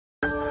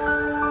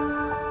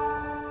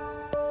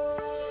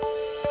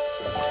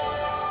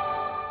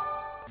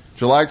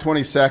July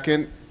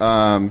 22nd,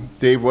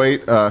 Dave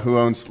Waite, who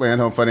owns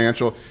Land Home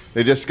Financial,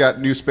 they just got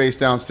new space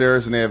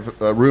downstairs, and they have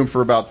room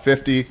for about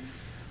 50.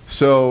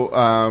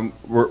 So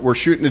we're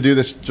shooting to do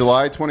this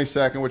July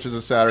 22nd, which is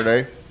a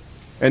Saturday.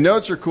 And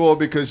notes are cool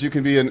because you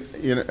can be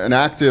an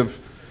active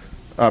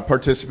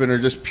participant or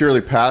just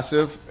purely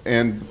passive.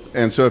 And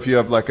so if you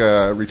have like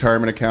a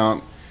retirement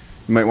account,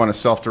 you might want to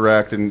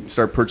self-direct and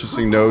start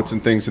purchasing notes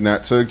and things in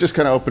that. So just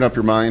kind of open up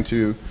your mind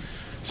to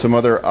some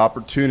other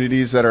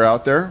opportunities that are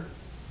out there.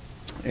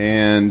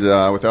 And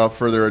without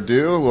further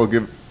ado, we'll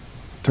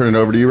turn it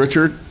over to you,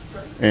 Richard,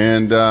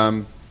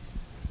 and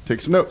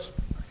take some notes.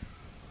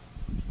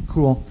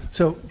 Cool.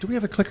 So do we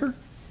have a clicker?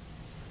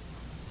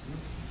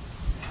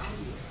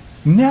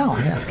 Now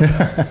I ask.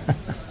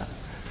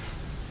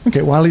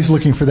 Okay, while he's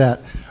looking for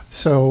that.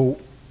 So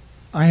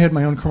I had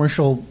my own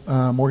commercial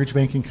mortgage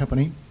banking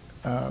company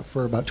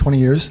for about 20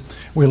 years.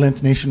 We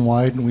lent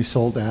nationwide and we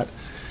sold that.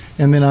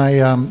 And then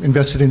I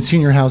invested in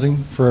senior housing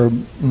for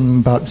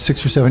about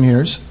 6 or 7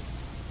 years.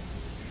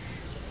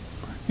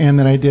 And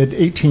then I did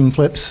 18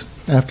 flips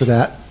after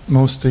that,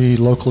 mostly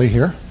locally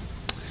here.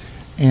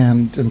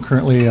 And I'm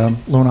currently a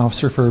loan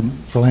officer for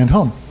Land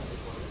Home.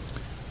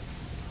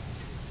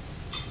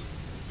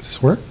 Does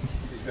this work?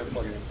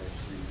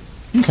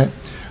 Okay.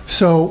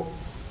 So,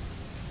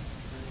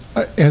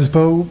 as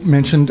Bo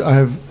mentioned,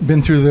 I've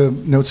been through the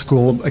Note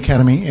School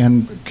Academy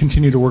and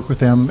continue to work with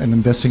them and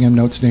investing in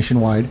notes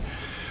nationwide.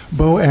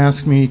 Bo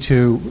asked me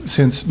to,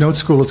 since Note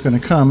School is going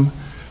to come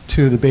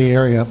to the Bay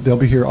Area, they'll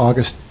be here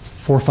August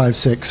 4, 5,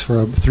 6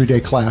 for a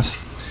 3-day class.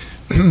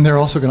 They're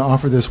also going to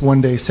offer this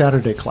 1-day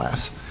Saturday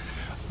class.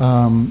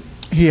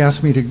 He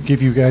asked me to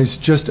give you guys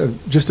just a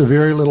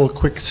very little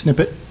quick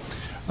snippet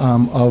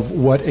of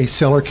what a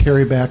seller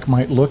carryback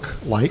might look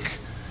like.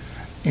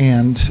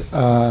 And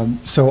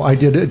so I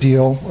did a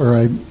deal, or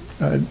I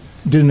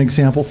did an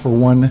example for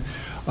one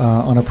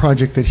on a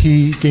project that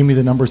he gave me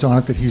the numbers on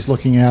it that he's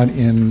looking at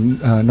in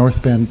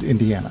North Bend,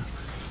 Indiana.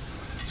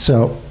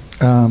 So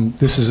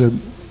this is a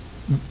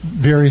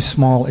very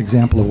small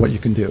example of what you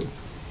can do.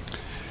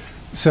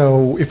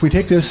 So if we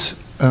take this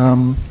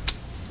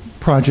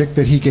project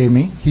that he gave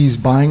me, he's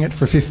buying it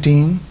for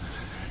 15.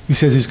 He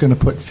says he's going to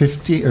put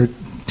 50 or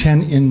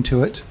 10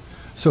 into it.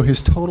 So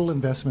his total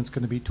investment's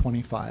going to be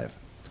 25.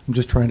 I'm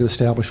just trying to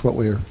establish what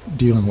we're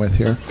dealing with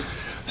here.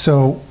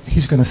 So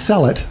he's going to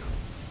sell it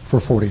for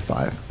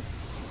 45.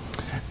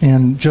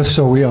 And just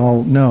so we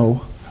all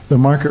know, the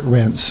market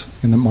rents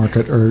in the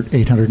market are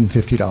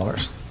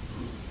 $850.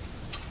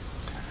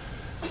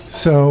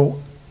 So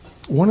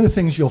one of the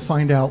things you'll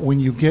find out when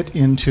you get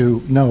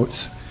into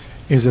notes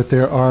is that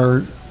there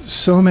are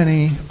so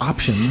many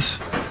options.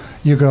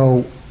 You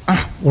go,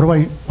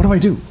 what do I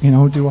do? You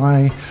know, do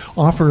I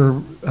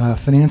offer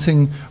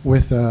financing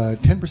with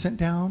 10%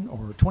 down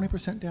or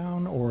 20%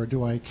 down, or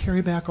do I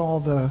carry back all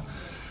the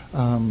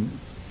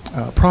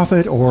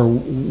profit, or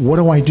what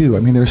do I do? I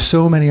mean, there's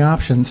so many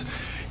options.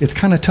 It's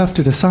kind of tough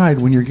to decide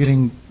when you're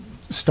getting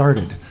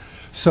started.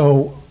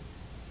 So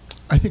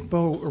I think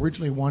Bo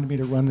originally wanted me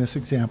to run this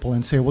example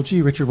and say, well,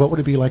 gee, Richard, what would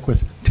it be like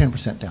with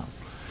 10% down,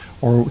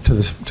 or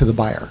to the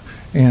buyer?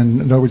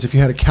 And in other words, if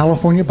you had a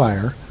California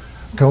buyer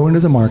go into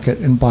the market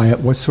and buy it,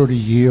 what sort of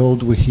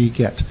yield would he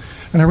get?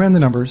 And I ran the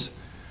numbers,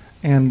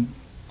 and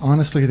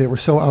honestly, they were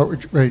so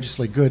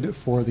outrageously good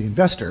for the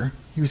investor.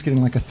 He was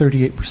getting like a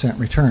 38%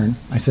 return.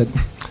 I said,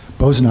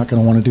 Bo's not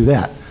going to want to do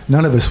that.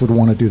 None of us would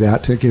want to do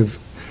that, to give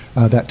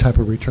that type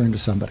of return to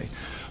somebody.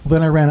 Well,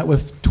 then I ran it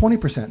with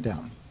 20%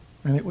 down,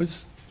 and it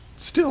was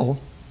still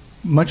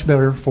much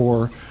better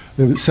for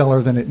the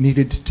seller than it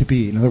needed to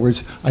be. In other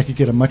words, I could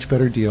get a much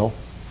better deal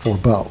for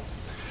Bo.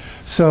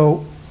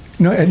 So,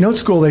 you know, at Note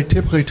School, they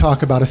typically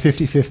talk about a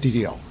 50-50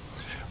 deal,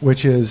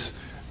 which is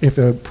if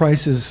a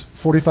price is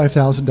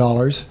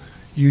 $45,000,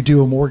 you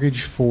do a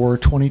mortgage for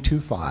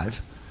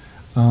 $22,500.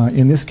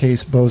 In this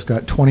case, Bo's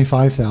got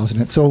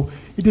 $25,000. So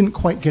it didn't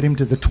quite get him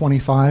to the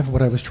 25.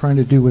 What I was trying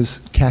to do was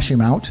cash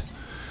him out.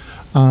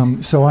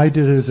 So I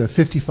did it as a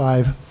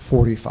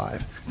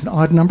 55-45. It's an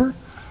odd number,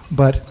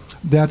 but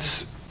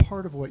that's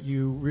part of what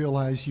you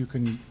realize you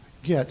can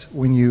get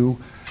when you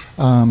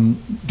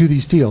do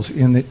these deals.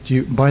 In that,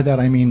 by that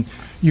I mean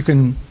you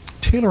can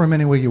tailor them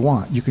any way you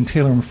want. You can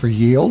tailor them for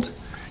yield.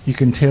 You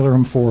can tailor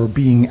them for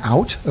being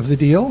out of the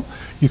deal.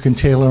 You can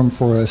tailor them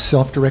for a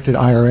self-directed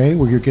IRA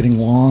where you're getting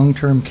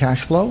long-term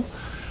cash flow.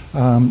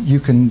 You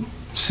can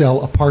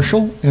sell a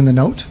partial in the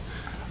note,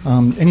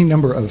 any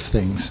number of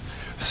things.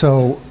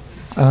 So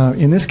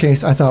in this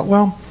case, I thought,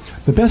 well,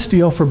 the best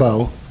deal for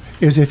Bo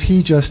is if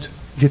he just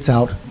gets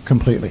out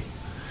completely.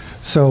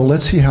 So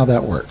let's see how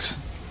that works.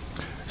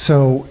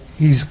 So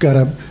he's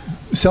got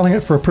selling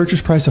it for a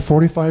purchase price of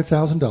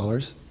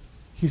 $45,000.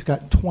 He's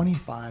got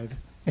 $25,000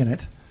 in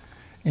it,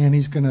 and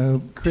he's going to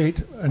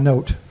create a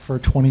note for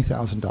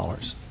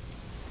 $20,000.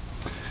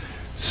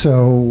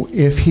 So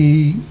if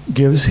he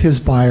gives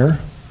his buyer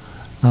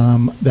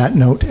that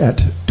note at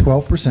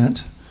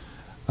 12%,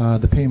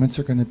 the payments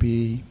are going to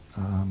be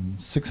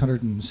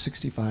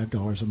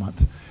 $665 a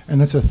month, and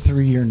that's a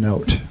 3-year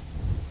note.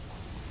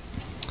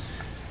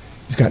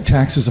 got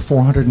taxes of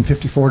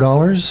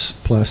 $454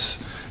 plus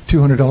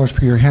 $200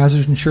 per year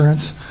hazard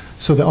insurance.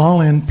 So the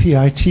all-in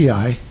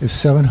PITI is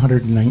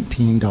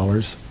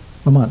 $719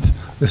 a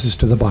month. This is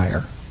to the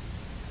buyer.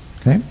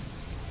 Okay?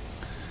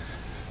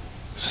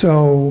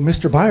 So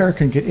Mr. Buyer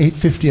can get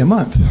 $850 a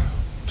month.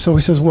 So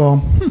he says,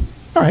 well,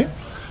 all right,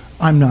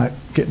 I'm not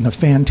getting a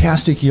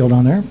fantastic yield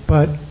on there,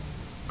 but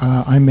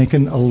I'm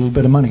making a little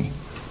bit of money.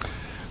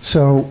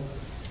 So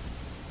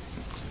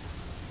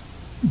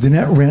the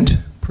net rent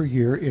per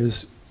year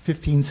is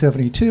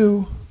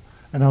 $1,572,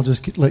 and I'll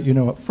just let you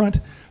know up front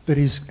that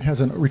he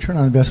has a return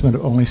on investment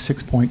of only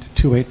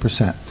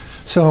 6.28%.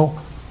 So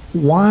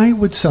why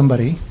would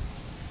somebody,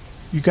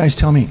 you guys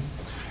tell me,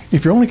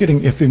 if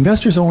the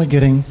investor's only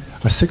getting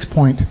a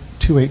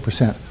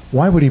 6.28%,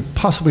 why would he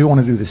possibly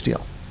want to do this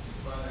deal?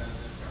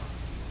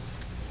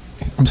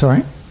 I'm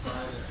sorry?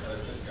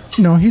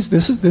 No,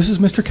 this is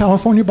Mr.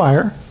 California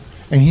Buyer,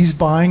 and he's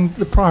buying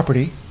the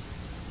property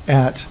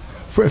at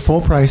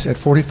full price at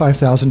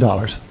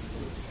 $45,000.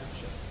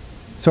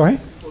 Sorry?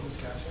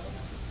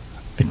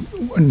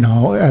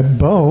 No,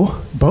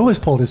 Bo has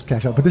pulled his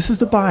cash out, but this is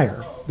the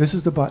buyer. This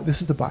is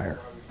the buyer.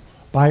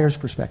 Buyer's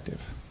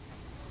perspective.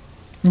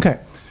 Okay,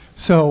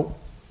 so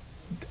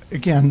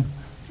again,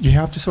 you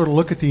have to sort of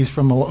look at these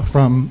from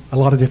a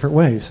lot of different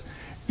ways.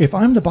 If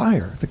I'm the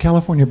buyer, the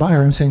California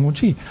buyer, I'm saying, well,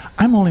 gee,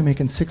 I'm only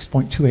making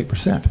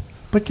 6.28%.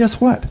 But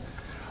guess what?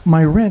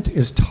 My rent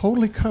is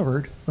totally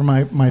covered, or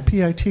my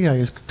PITI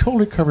is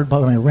totally covered by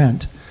my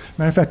rent.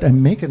 Matter of fact,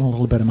 I'm making a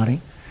little bit of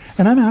money,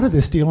 and I'm out of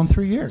this deal in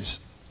 3 years.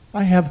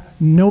 I have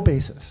no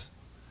basis.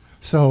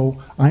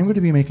 So I'm going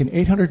to be making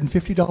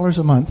 $850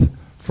 a month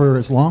for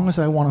as long as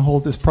I want to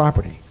hold this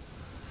property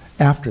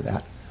after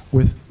that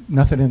with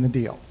nothing in the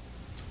deal.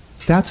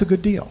 That's a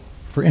good deal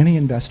for any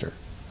investor.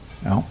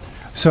 Now,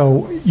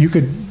 so you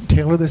could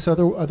tailor this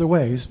other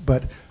ways,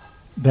 but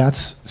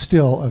that's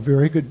still a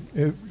very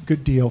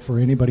good deal for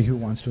anybody who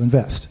wants to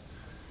invest.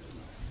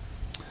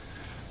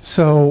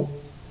 So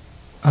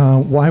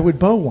why would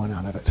Bo want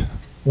out of it?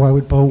 Why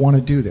would Bo want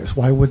to do this?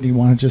 Why wouldn't he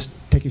want to just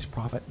take his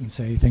profit and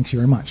say, thanks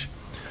very much?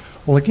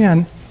 Well,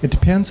 again, it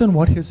depends on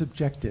what his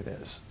objective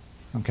is.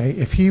 Okay?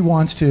 If he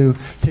wants to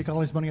take all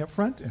his money up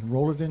front and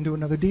roll it into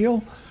another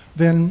deal,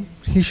 then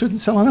he shouldn't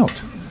sell a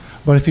note.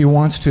 But if he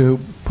wants to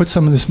put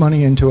some of this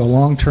money into a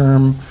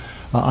long-term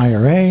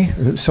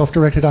IRA,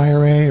 self-directed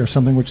IRA, or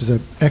something which is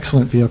an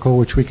excellent vehicle,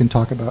 which we can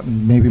talk about,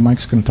 and maybe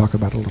Mike's going to talk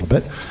about a little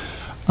bit,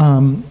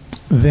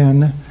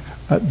 then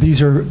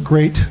these are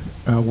great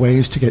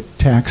ways to get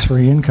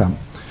tax-free income.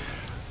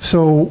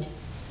 So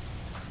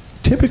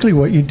typically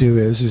what you do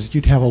is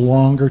you'd have a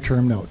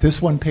longer-term note.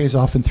 This one pays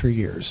off in 3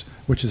 years,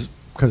 which is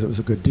because it was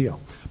a good deal.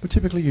 But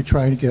typically you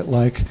try to get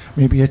like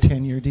maybe a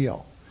 10-year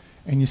deal.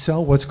 And you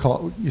sell what's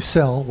called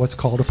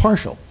a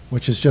partial,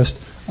 which is just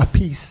a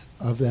piece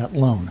of that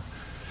loan.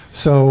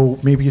 So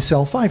maybe you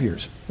sell 5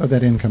 years of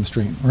that income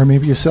stream, or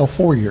maybe you sell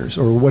 4 years,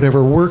 or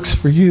whatever works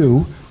for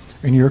you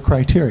and your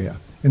criteria.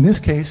 In this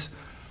case,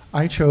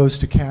 I chose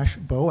to cash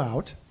Bo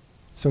out,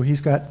 so he's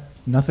got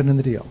nothing in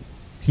the deal.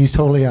 He's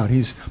totally out.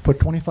 He's put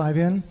 25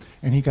 in,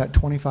 and he got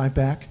 25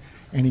 back,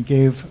 and he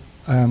gave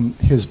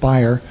his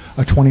buyer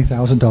a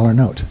 $20,000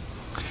 note.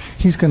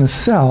 He's going to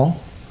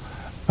sell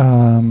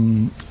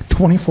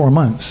 24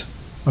 months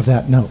of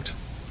that note.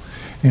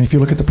 And if you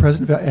look at the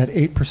present value at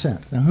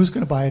 8%, now who's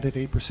going to buy it at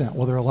 8%?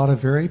 Well, there are a lot of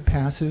very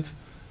passive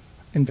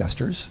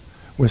investors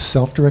with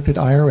self-directed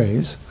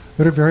IRAs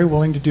that are very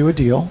willing to do a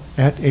deal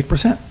at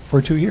 8%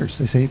 for 2 years.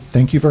 They say,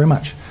 thank you very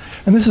much.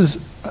 And this is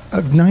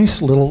a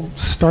nice little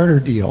starter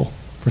deal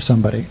for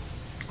somebody,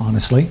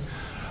 honestly,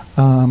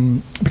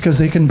 because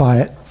they can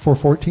buy it for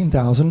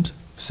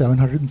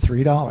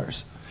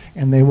 $14,703.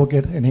 And they will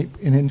get an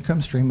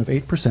income stream of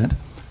 8%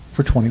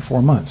 for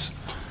 24 months.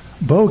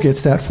 Bo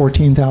gets that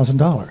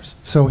 $14,000.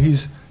 So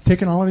he's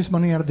taken all of his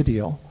money out of the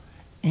deal,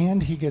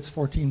 and he gets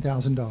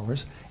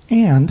 $14,000,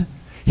 and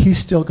he's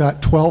still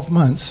got 12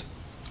 months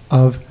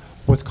of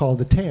what's called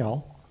the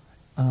tail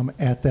on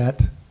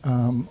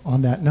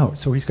that note.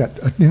 So he's got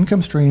an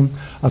income stream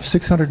of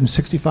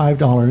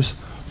 $665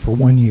 for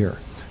 1 year.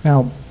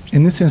 Now,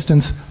 in this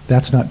instance,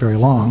 that's not very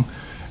long.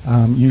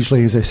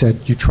 Usually, as I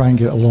said, you try and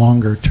get a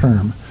longer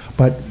term,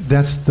 but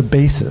that's the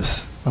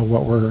basis of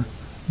what we're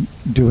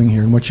doing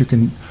here and what you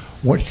can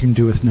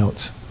do with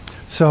notes.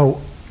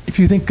 So if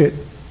you think that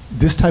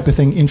this type of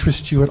thing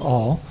interests you at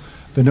all,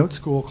 the note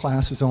school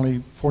class is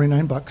only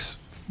 $49,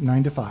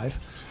 9 to 5,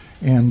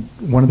 and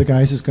one of the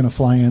guys is going to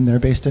fly in. They're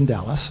based in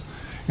Dallas,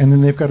 and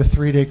then they've got a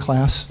 3-day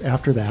class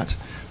after that.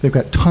 They've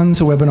got tons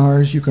of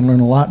webinars. You can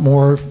learn a lot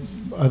more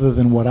other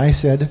than what I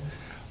said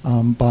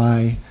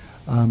by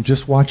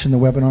just watching the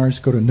webinars.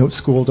 Go to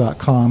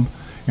noteschool.com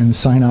and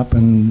sign up,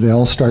 and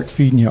they'll start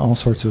feeding you all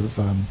sorts of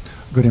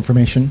good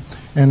information.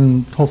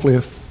 And hopefully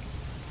if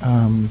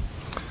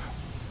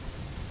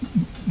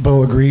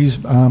Bo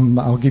agrees,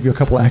 I'll give you a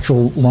couple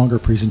actual longer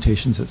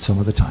presentations at some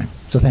other time.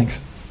 So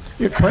thanks.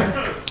 You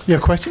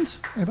have questions?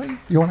 Anybody?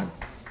 You want to?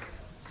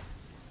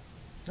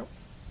 Nope.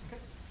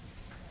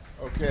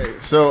 Okay,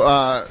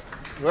 so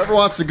whoever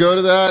wants to go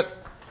to that,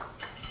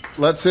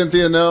 let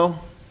Cynthia know.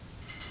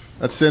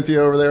 That's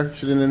Cynthia over there.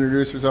 She didn't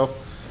introduce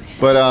herself.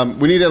 But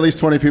we need at least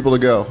 20 people to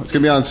go. It's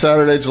going to be on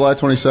Saturday, July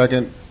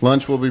 22nd.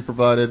 Lunch will be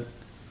provided.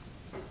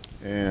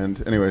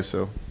 And anyway,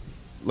 so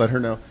let her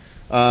know.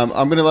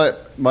 I'm going to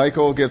let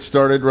Michael get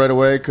started right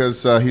away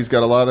because he's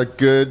got a lot of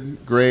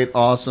good, great,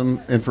 awesome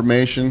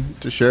information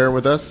to share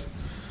with us.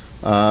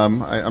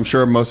 I'm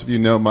sure most of you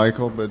know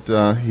Michael,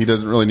 but he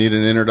doesn't really need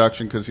an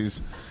introduction because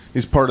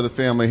he's part of the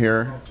family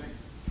here.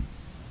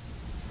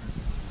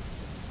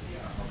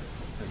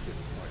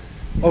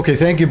 Okay,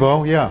 thank you,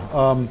 Bo. Yeah,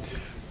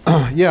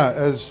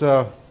 as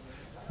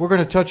we're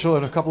going to touch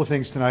on a couple of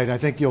things tonight. I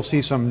think you'll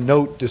see some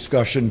note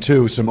discussion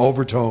too, some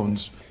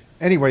overtones.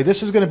 Anyway,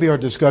 this is going to be our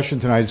discussion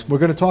tonight. We're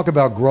going to talk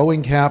about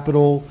growing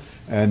capital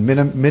and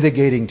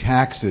mitigating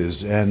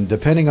taxes. And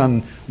depending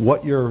on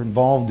what you're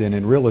involved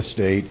in real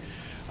estate,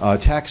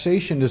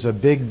 taxation is a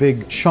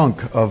big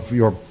chunk of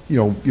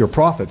your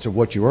profits, of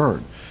what you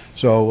earn.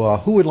 So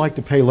who would like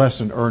to pay less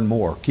and earn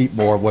more, keep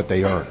more of what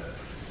they earn?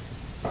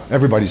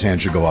 Everybody's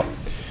hand should go up.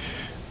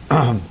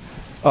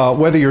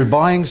 Whether you're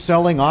buying,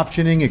 selling,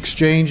 optioning,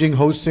 exchanging,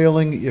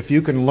 wholesaling, if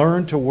you can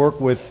learn to work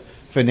with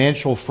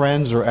financial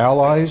friends or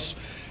allies,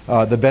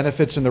 the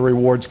benefits and the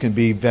rewards can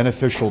be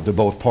beneficial to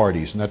both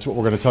parties, and that's what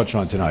we're going to touch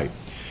on tonight.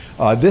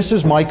 This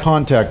is my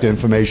contact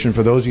information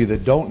for those of you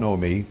that don't know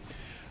me.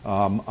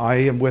 I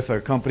am with a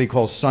company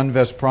called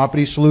Sunvest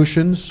Property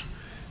Solutions,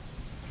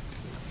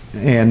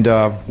 and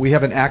we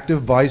have an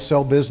active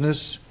buy-sell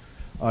business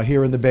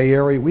here in the Bay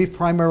Area. We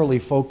primarily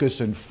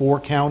focus in 4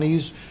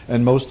 counties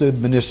and most of the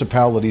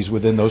municipalities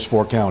within those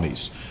 4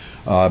 counties.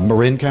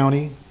 Marin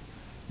County,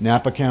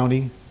 Napa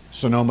County,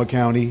 Sonoma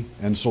County,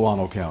 and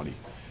Solano County.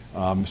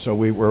 So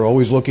we're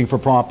always looking for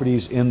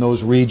properties in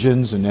those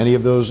regions and any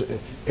of those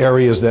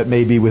areas that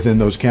may be within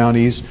those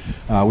counties.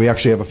 We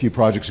actually have a few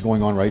projects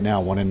going on right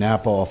now, one in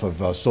Napa off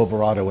of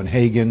Silverado and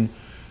Hagen,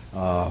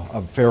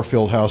 a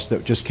Fairfield house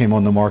that just came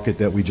on the market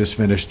that we just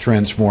finished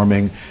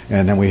transforming,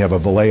 and then we have a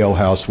Vallejo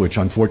house which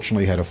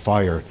unfortunately had a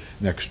fire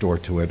next door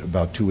to it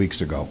about 2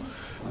 weeks ago,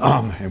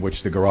 in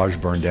which the garage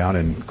burned down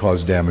and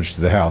caused damage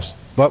to the house.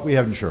 But we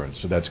have insurance,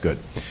 so that's good.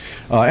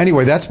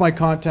 Anyway, that's my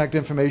contact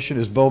information.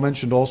 As Bo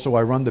mentioned also,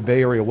 I run the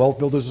Bay Area Wealth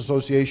Builders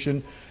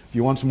Association. If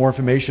you want some more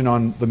information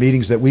on the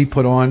meetings that we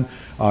put on,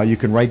 you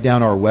can write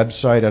down our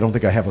website. I don't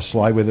think I have a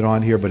slide with it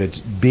on here, but it's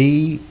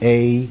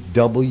BAWB.info.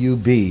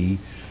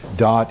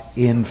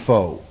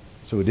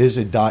 So it is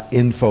a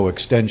 .info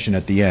extension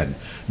at the end.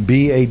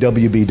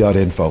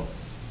 BAWB.info.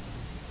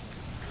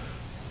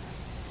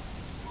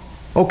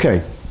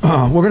 Okay.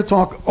 We're going to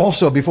talk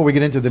also, before we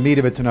get into the meat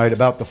of it tonight,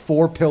 about the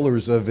 4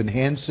 pillars of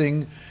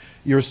enhancing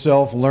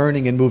yourself,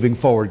 learning, and moving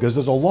forward, because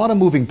there's a lot of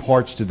moving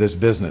parts to this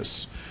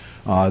business.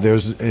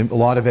 There's a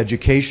lot of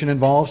education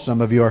involved. Some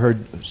of you I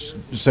heard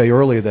say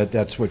earlier that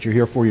that's what you're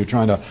here for. You're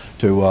trying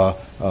to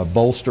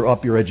bolster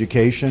up your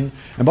education.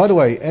 And by the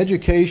way,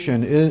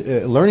 education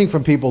is learning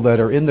from people that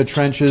are in the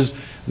trenches,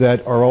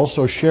 that are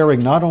also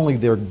sharing not only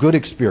their good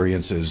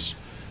experiences,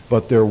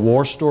 but their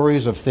war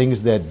stories of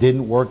things that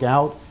didn't work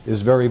out,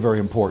 is very, very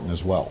important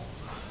as well,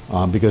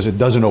 because it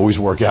doesn't always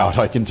work out,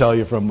 I can tell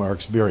you from our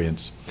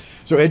experience.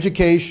 So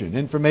education,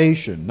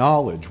 information,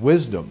 knowledge,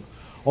 wisdom,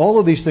 all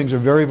of these things are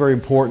very, very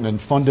important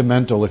and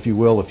fundamental, if you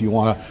will, if you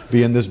want to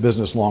be in this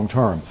business long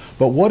term.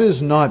 But what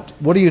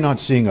are you not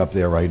seeing up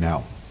there right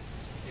now?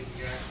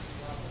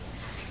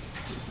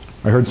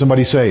 I heard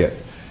somebody say it.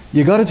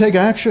 You got to take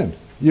action.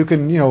 You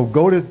can,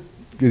 go to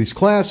these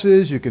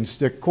classes, you can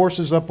stick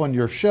courses up on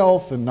your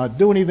shelf and not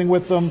do anything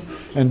with them,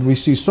 and we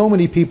see so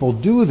many people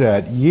do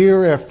that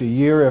year after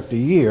year after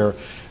year.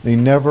 They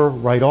never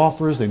write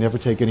offers, they never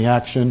take any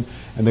action,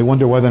 and they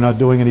wonder why they're not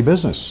doing any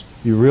business.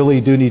 You really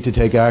do need to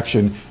take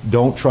action.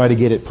 Don't try to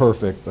get it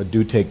perfect, but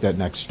do take that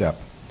next step.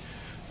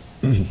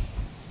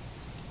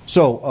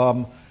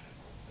 So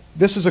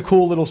this is a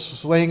cool little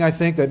saying, I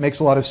think, that makes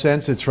a lot of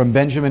sense. It's from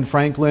Benjamin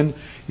Franklin.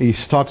 He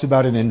talks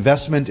about an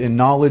investment in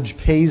knowledge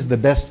pays the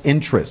best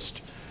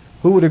interest.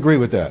 Who would agree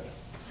with that?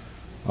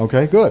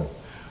 Okay, good.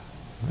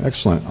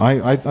 Excellent.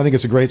 I think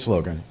it's a great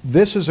slogan.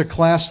 This is a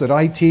class that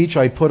I teach.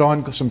 I put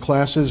on some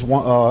classes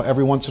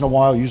every once in a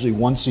while, usually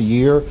once a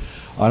year.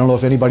 I don't know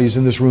if anybody's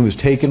in this room who's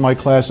taken my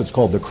class. It's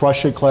called the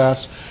Crush It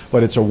class,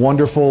 but it's a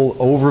wonderful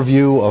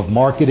overview of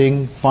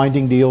marketing,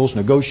 finding deals,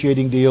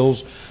 negotiating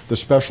deals, the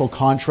special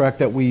contract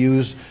that we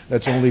use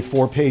that's only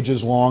 4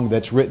 pages long,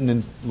 that's written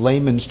in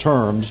layman's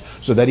terms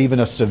so that even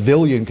a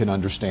civilian can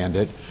understand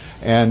it,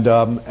 and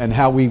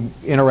how we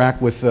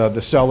interact with the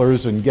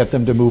sellers and get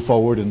them to move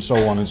forward, and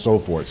so on and so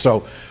forth.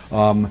 So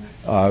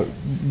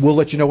we'll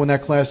let you know when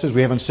that class is.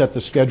 We haven't set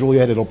the schedule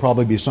yet. It'll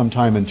probably be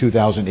sometime in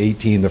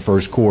 2018, the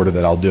first quarter,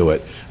 that I'll do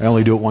it. I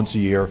only do it once a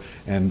year,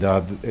 and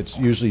it's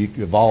usually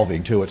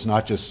evolving too. It's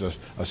not just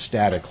a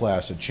static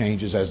class. It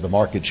changes as the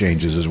market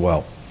changes as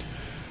well.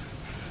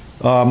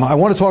 I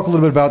want to talk a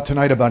little bit about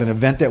tonight about an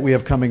event that we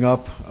have coming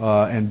up,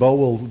 and Bo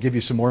will give you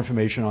some more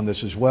information on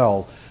this as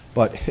well.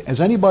 But has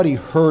anybody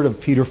heard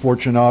of Peter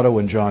Fortunato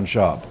and John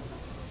Schaub?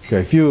 Okay,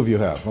 a few of you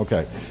have.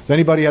 Okay. Has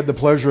anybody had the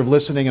pleasure of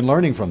listening and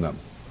learning from them?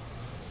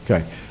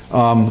 Okay.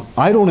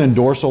 I don't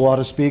endorse a lot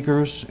of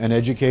speakers and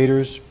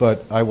educators,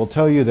 but I will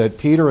tell you that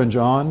Peter and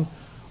John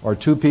are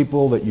two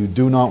people that you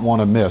do not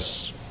want to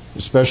miss,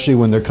 especially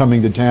when they're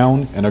coming to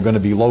town and are going to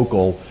be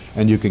local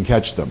and you can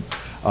catch them.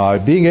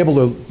 Being able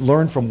to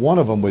learn from one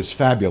of them was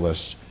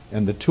fabulous,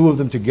 and the two of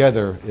them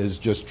together is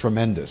just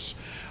tremendous.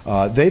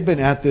 They've been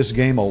at this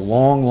game a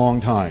long,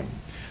 long time.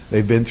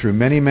 They've been through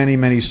many, many,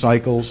 many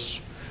cycles.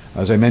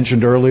 As I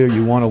mentioned earlier,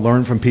 you want to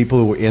learn from people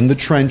who are in the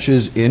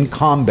trenches, in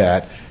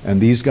combat, and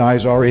these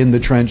guys are in the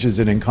trenches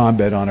and in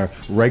combat on a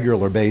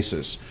regular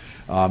basis.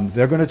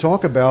 They're going to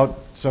talk about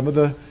some of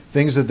the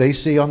things that they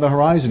see on the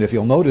horizon. If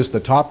you'll notice, the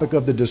topic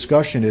of the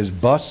discussion is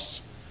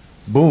busts,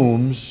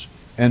 booms,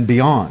 and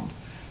beyond.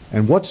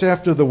 And what's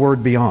after the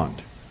word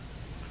beyond?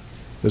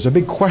 There's a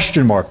big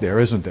question mark there,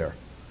 isn't there?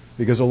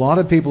 Because a lot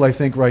of people, I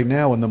think, right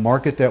now in the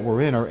market that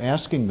we're in are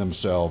asking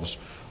themselves,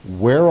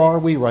 where are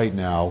we right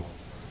now?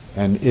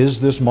 And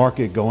is this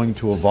market going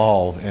to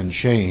evolve and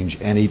change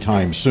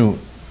anytime soon?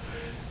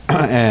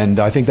 And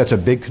I think that's a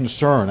big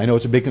concern. I know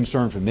it's a big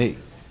concern for me.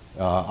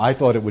 I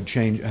thought it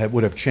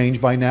would have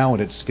changed by now,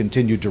 and it's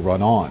continued to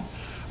run on.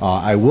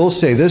 I will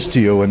say this to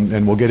you,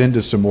 and we'll get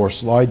into some more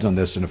slides on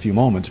this in a few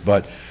moments,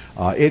 but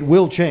it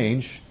will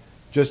change.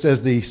 Just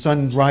as the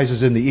sun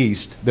rises in the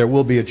east, there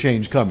will be a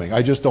change coming.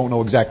 I just don't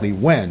know exactly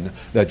when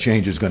that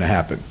change is going to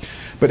happen.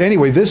 But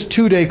anyway, this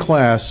two-day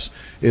class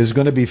is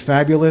going to be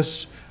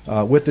fabulous.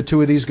 With the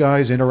two of these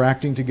guys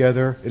interacting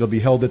together. It'll be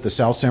held at the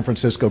South San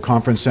Francisco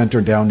Conference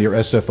Center down near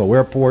SFO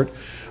Airport.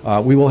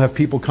 We will have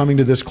people coming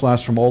to this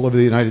class from all over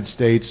the United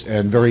States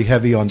and very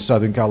heavy on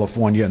Southern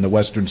California and the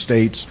western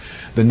states.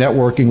 The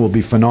networking will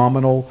be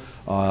phenomenal.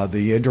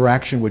 The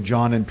interaction with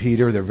John and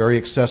Peter, they're very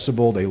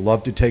accessible. They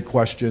love to take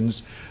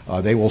questions.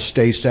 They will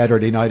stay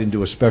Saturday night and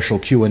do a special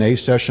Q&A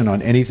session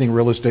on anything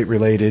real estate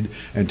related.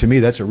 And to me,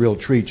 that's a real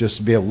treat just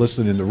to be able to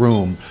listen in the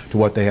room to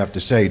what they have to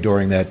say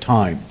during that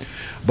time.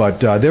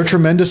 But they're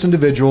tremendous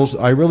individuals.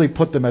 I really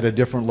put them at a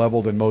different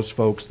level than most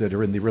folks that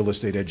are in the real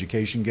estate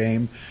education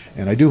game.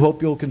 And I do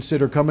hope you'll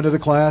consider coming to the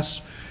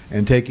class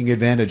and taking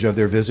advantage of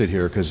their visit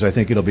here, because I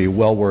think it'll be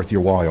well worth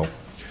your while.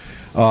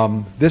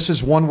 This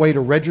is one way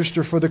to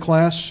register for the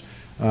class.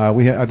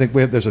 I think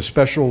there's a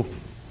special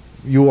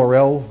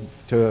URL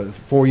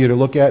for you to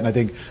look at, and I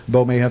think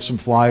Bo may have some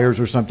flyers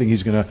or something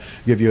he's going to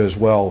give you as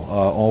well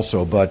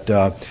also. But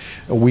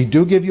we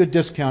do give you a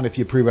discount if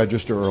you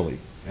pre-register early,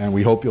 and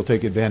we hope you'll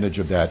take advantage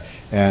of that.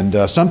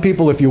 And some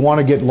people, if you want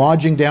to get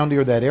lodging down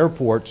near that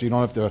airport so you don't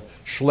have to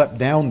schlep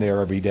down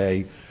there every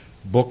day,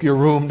 book your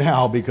room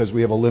now, because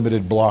we have a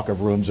limited block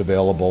of rooms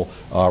available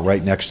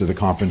right next to the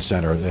conference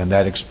center, and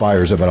that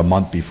expires about a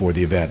month before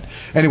the event.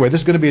 Anyway,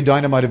 this is going to be a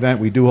dynamite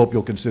event. We do hope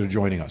you'll consider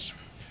joining us.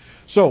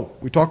 So,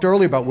 we talked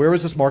earlier about where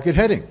is this market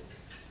heading.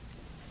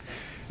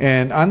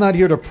 And I'm not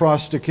here to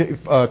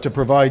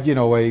provide, you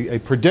know, a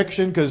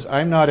prediction, because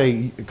I'm not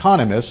an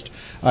economist.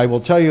 I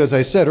will tell you, as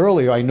I said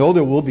earlier, I know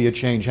there will be a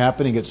change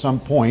happening at some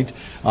point.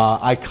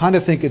 I kind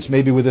of think it's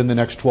maybe within the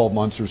next 12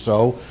 months or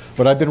so,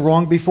 but I've been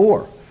wrong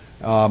before.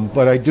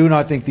 But I do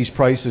not think these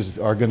prices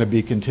are going to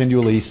be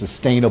continually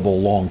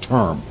sustainable long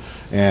term.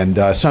 And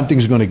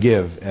something's going to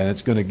give, and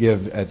it's going to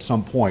give at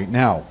some point.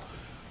 Now,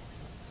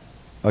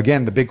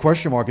 again, the big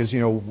question mark is,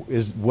 you know,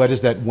 what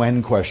is that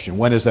when question?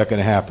 When is that going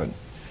to happen?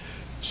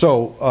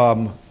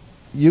 So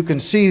you can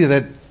see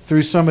that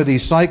through some of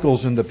these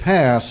cycles in the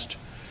past,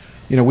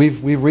 you know,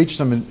 we've reached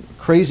some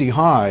crazy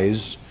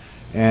highs.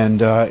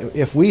 And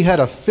if we had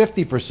a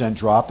 50%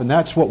 drop, and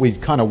that's what we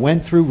kind of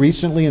went through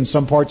recently in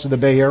some parts of the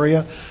Bay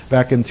Area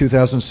back in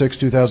 2006,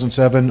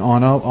 2007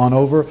 on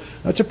over,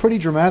 that's a pretty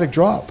dramatic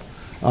drop.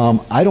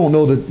 I don't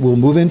know that we'll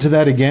move into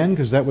that again,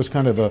 because that was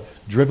kind of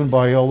driven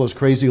by all those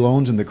crazy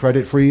loans and the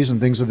credit freeze and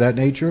things of that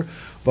nature.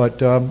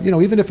 But you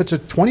know, even if it's a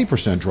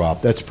 20%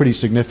 drop, that's pretty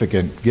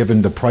significant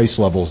given the price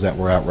levels that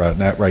we're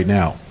at right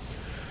now.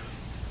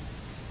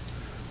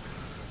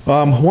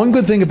 One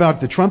good thing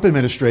about the Trump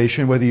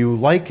administration, whether you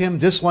like him,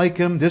 dislike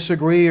him,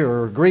 disagree,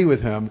 or agree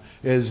with him,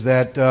 is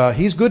that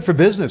he's good for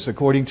business,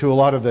 according to a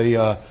lot of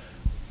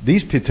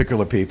these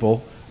particular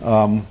people.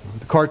 The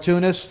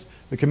cartoonists,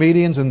 the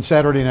comedians, and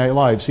Saturday Night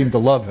Live seem to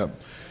love him.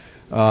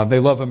 They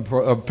love him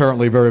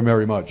apparently very,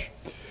 very much.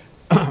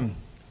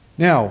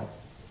 Now,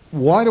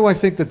 why do I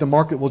think that the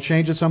market will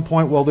change at some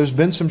point? Well, there's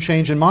been some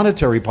change in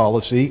monetary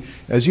policy.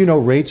 As you know,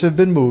 rates have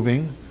been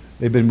moving.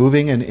 They've been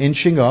moving and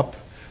inching up.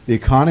 The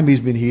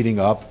economy's been heating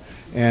up,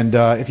 and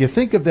if you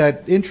think of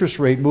that interest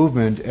rate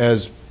movement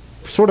as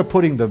sort of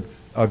putting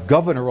a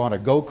governor on a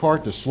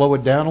go-kart to slow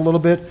it down a little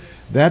bit,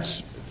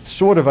 that's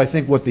sort of, I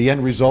think, what the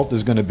end result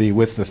is going to be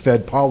with the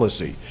Fed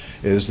policy,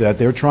 is that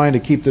they're trying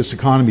to keep this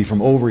economy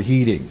from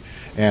overheating.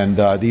 And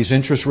these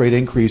interest rate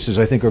increases,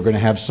 I think, are going to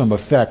have some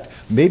effect,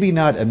 maybe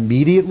not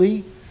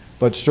immediately,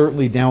 but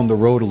certainly down the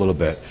road a little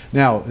bit.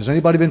 Now, has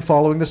anybody been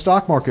following the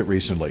stock market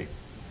recently?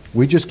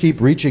 We just keep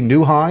reaching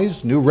new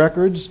highs, new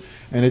records,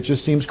 and it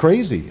just seems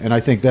crazy. And I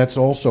think that's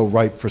also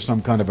ripe for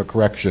some kind of a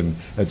correction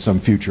at some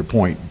future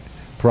point,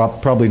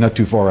 probably not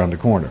too far around the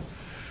corner.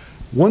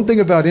 One thing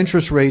about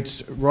interest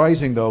rates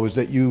rising, though, is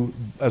that you,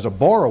 as a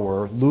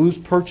borrower, lose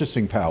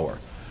purchasing power.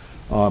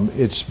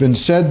 It's been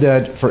said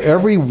that for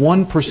every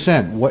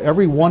 1%,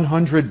 every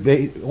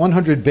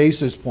 100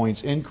 basis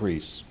points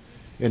increase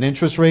in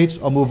interest rates,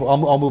 I'll move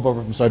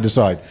over from side to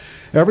side.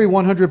 Every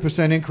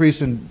 100%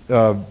 increase in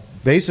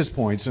basis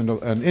points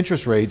and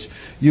interest rates,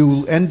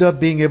 you end up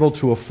being able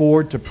to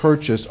afford to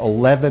purchase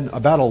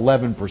about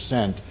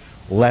 11%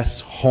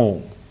 less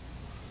home.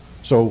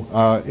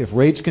 So if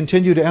rates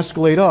continue to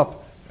escalate up,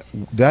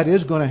 that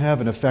is going to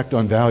have an effect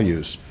on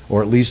values,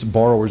 or at least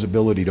borrowers'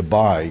 ability to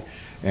buy,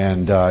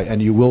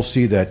 and you will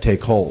see that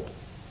take hold.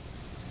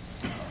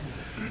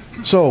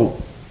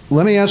 So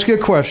let me ask you a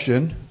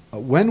question.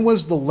 When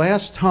was the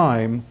last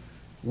time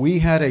we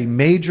had a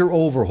major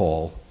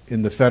overhaul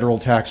in the federal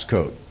tax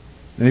code?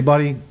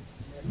 Anybody?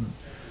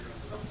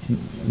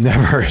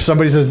 Never.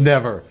 Somebody says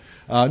never.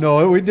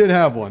 No, we did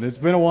have one. It's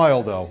been a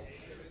while, though.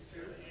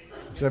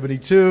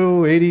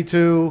 72,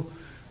 82.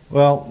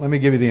 Well, let me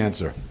give you the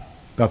answer.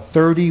 About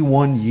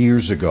 31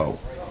 years ago,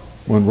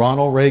 when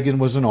Ronald Reagan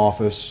was in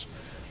office,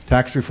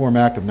 Tax Reform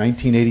Act of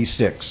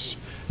 1986.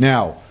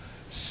 Now,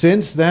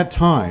 since that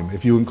time,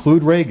 if you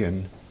include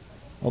Reagan,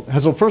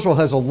 first of all,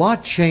 has a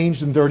lot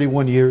changed in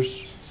 31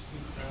 years?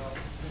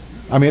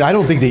 I mean, I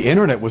don't think the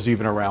internet was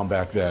even around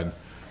back then.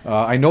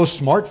 I know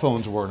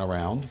smartphones weren't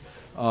around,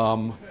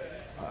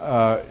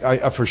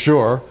 for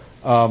sure.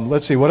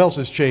 Let's see, what else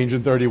has changed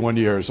in 31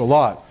 years? A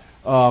lot.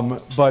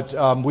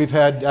 But we've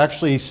had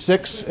actually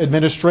 6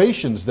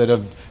 administrations that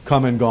have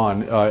come and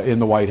gone in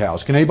the White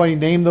House. Can anybody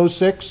name those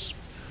 6?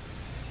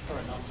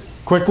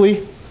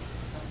 Quickly?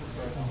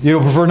 You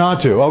don't prefer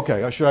not to?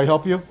 Okay. Should I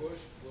help you?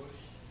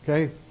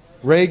 Okay.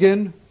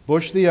 Reagan,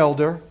 Bush the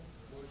elder.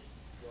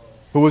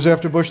 Who was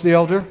after Bush the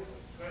elder?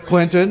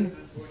 Clinton,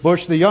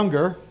 Bush the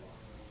younger,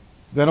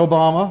 then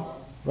Obama,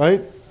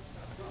 right?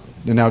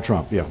 And now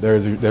Trump. Yeah,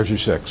 there's your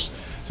 6.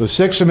 So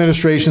 6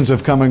 administrations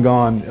have come and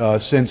gone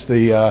since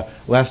the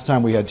last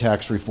time we had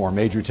tax reform,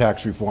 major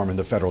tax reform in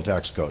the federal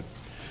tax code.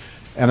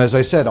 And as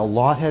I said, a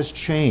lot has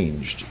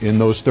changed in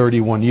those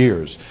 31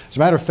 years. As a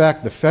matter of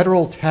fact, the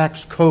federal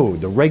tax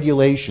code, the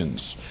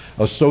regulations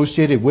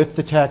associated with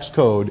the tax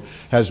code,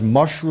 has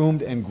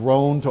mushroomed and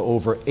grown to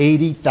over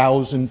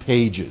 80,000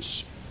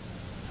 pages.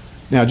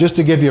 Now, just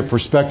to give you a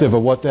perspective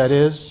of what that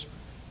is,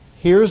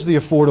 here's the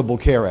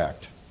Affordable Care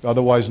Act,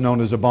 otherwise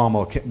known as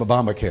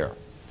Obamacare.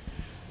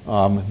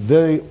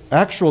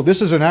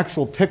 This is an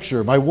actual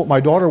picture. My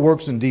daughter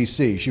works in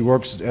D.C. She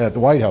works at the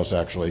White House,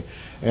 actually.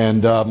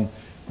 And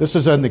this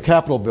is in the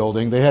Capitol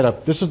building.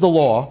 This is the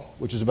law,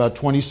 which is about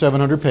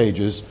 2,700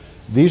 pages.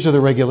 These are the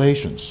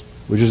regulations,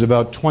 which is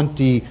about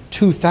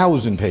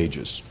 22,000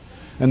 pages.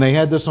 And they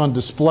had this on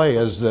display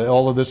as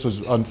all of this was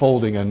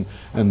unfolding and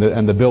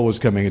the bill was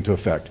coming into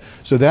effect.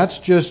 So that's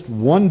just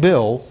one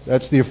bill.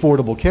 That's the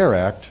Affordable Care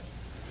Act.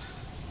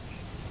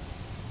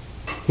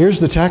 Here's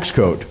the tax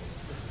code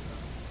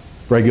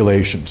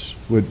regulations,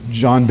 with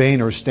John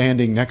Boehner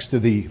standing next to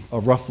the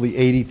roughly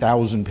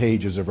 80,000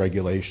 pages of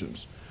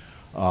regulations.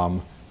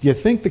 Do you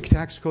think the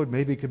tax code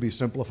maybe could be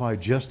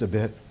simplified just a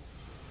bit?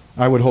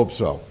 I would hope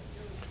so.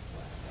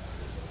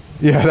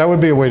 Yeah, that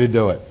would be a way to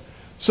do it.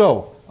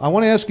 So, I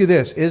want to ask you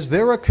this. Is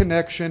there a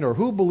connection, or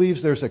who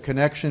believes there's a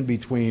connection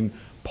between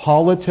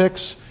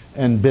politics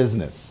and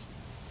business?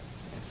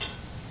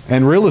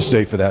 And real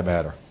estate, for that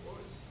matter?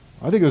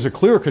 I think there's a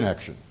clear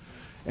connection.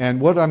 And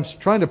what I'm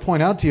trying to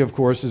point out to you, of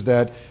course, is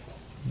that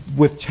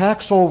with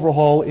tax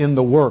overhaul in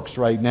the works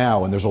right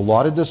now, and there's a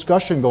lot of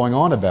discussion going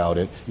on about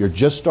it, you're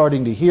just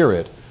starting to hear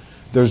it,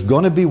 there's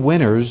going to be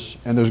winners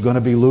and there's going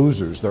to be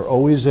losers. There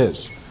always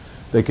is.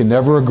 They can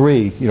never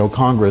agree,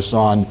 Congress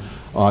on,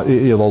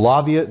 the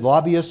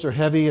lobbyists are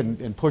heavy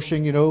in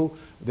pushing,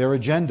 their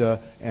agenda,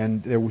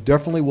 and there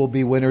definitely will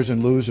be winners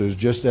and losers,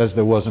 just as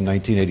there was in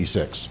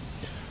 1986.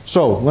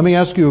 So, let me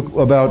ask you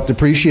about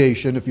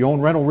depreciation. If you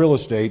own rental real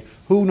estate,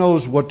 who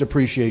knows what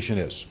depreciation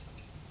is?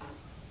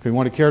 Okay, you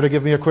want to care to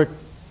give me a quick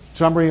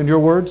summary in your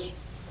words?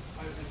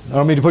 I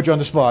don't mean to put you on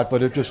the spot,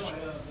 but it just...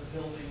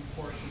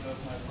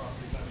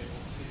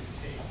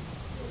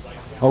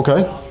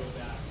 Okay.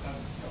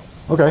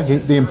 Okay,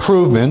 the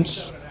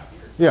improvements.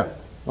 Yeah.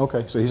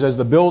 Okay, so he says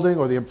the building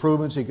or the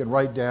improvements he can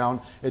write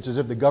down. It's as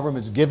if the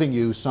government's giving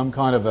you some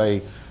kind of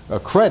a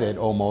credit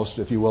almost,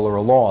 if you will, or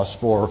a loss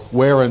for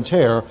wear and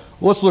tear.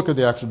 Let's look at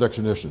the actual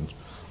definitions.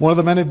 One of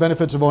the many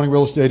benefits of owning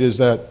real estate is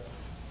that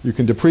you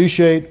can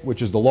depreciate,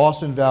 which is the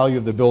loss in value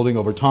of the building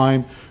over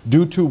time,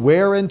 due to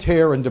wear and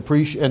tear and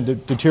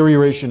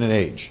deterioration in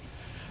age.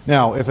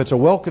 Now, if it's a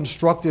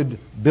well-constructed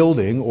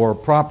building or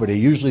property,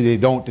 usually they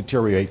don't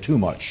deteriorate too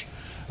much.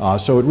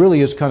 So it really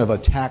is kind of a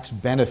tax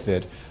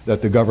benefit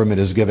that the government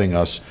is giving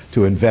us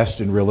to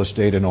invest in real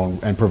estate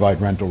and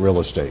provide rental real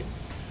estate.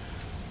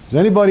 Does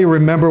anybody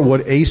remember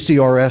what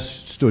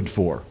ACRS stood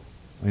for?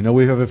 I know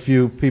we have a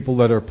few people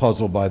that are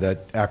puzzled by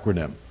that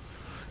acronym.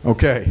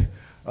 Okay.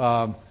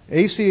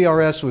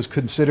 ACRS was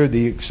considered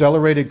the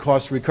accelerated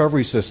cost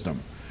recovery system.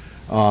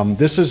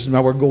 This is,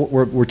 now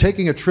we're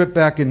taking a trip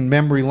back in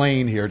memory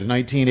lane here to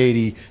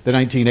 1980, the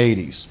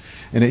 1980s.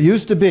 And it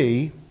used to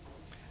be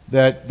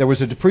that there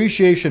was a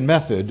depreciation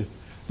method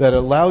that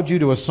allowed you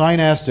to assign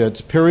assets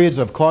periods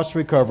of cost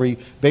recovery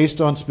based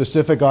on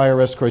specific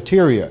IRS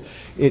criteria.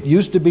 It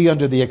used to be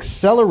under the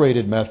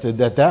accelerated method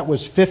that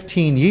was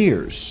 15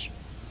 years.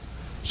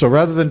 So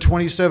rather than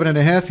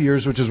 27.5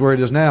 years, which is where it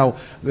is now,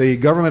 the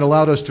government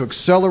allowed us to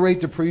accelerate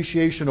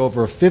depreciation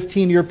over a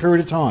 15-year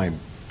period of time.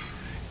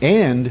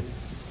 And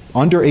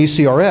under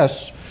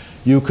ACRS,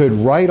 you could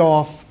write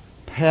off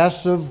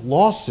passive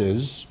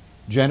losses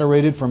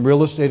generated from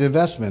real estate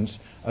investments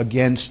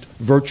against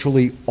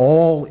virtually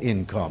all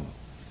income.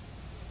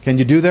 Can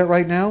you do that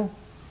right now?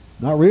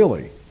 Not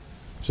really.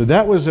 So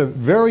that was a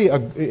very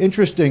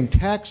interesting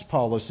tax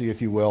policy,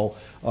 if you will,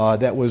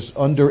 that was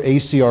under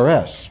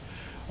ACRS.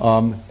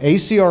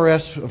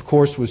 ACRS, of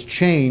course, was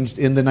changed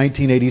in the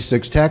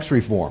 1986 tax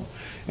reform.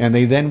 And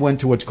they then went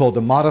to what's called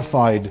the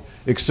modified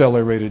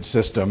accelerated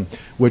system,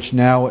 which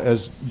now,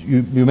 as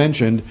you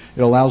mentioned,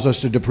 it allows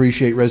us to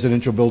depreciate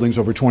residential buildings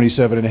over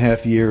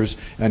 27.5 years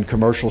and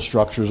commercial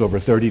structures over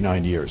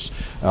 39 years,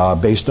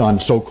 based on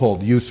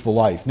so-called useful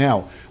life.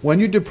 Now, when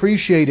you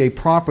depreciate a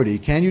property,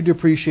 can you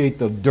depreciate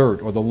the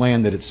dirt or the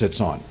land that it sits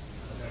on?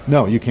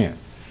 No, you can't.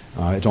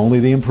 It's only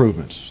the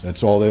improvements.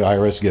 That's all the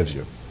IRS gives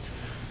you.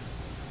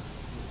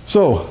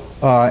 So,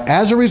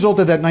 as a result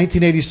of that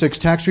 1986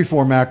 Tax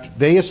Reform Act,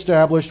 they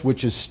established,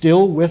 which is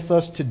still with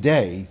us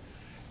today,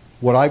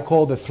 what I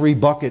call the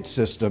three-bucket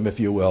system, if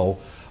you will,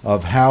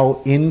 of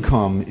how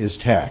income is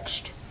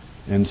taxed.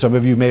 And some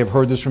of you may have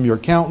heard this from your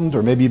accountant,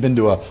 or maybe you've been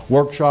to a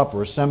workshop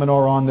or a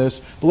seminar on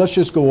this, but let's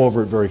just go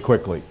over it very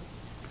quickly.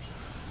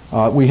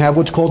 We have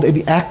what's called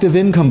the active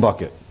income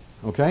bucket.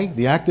 Okay?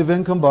 The active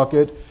income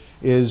bucket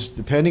is,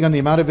 depending on the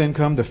amount of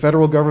income, the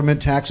federal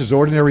government taxes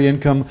ordinary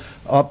income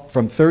up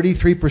from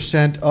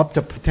 33% up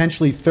to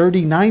potentially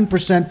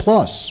 39%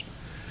 plus,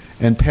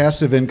 and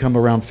passive income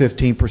around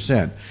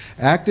 15%.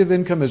 Active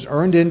income is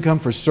earned income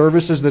for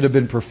services that have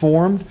been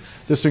performed.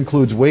 This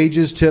includes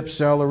wages, tips,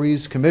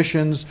 salaries,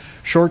 commissions,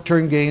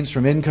 short-term gains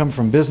from income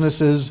from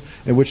businesses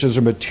in which there's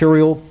a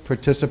material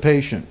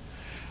participation.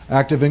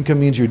 Active income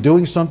means you're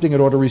doing something in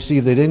order to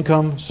receive that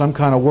income, some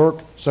kind of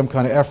work, some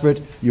kind of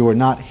effort. You are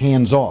not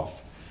hands-off.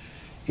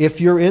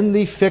 If you're in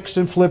the fix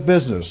and flip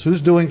business,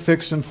 who's doing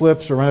fix and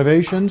flips or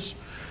renovations?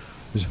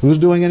 Who's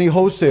doing any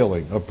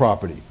wholesaling of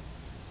property?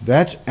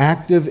 That's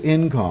active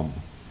income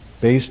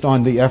based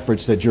on the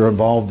efforts that you're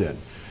involved in.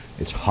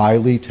 It's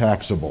highly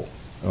taxable,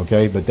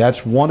 okay? But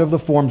that's one of the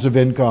forms of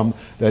income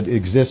that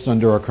exists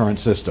under our current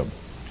system.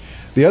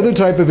 The other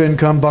type of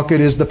income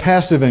bucket is the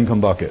passive income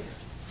bucket.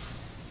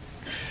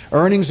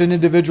 Earnings in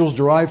individuals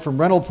derived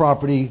from rental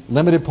property,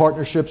 limited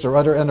partnerships, or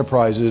other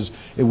enterprises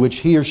in which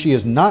he or she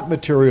is not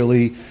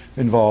materially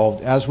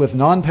involved. As with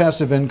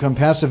non-passive income,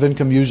 passive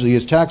income usually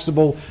is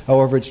taxable.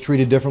 However, it's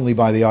treated differently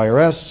by the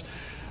IRS.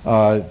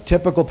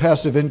 Typical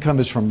passive income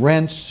is from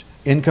rents,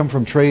 income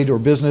from trade or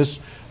business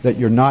that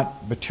you're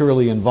not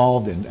materially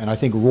involved in. And I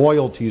think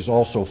royalties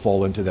also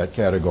fall into that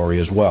category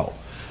as well.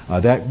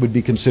 That would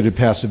be considered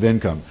passive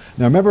income.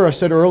 Now, remember I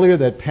said earlier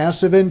that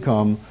passive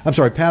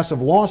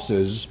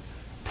losses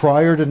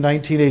prior to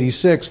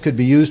 1986 could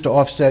be used to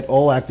offset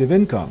all active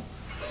income.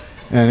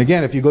 And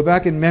again, if you go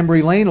back in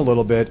memory lane a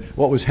little bit,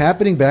 what was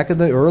happening back in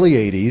the early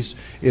 80s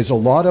is a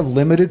lot of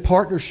limited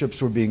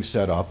partnerships were being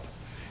set up,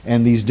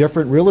 and these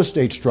different real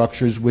estate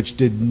structures which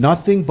did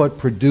nothing but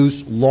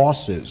produce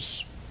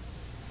losses.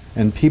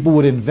 And people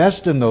would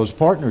invest in those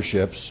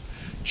partnerships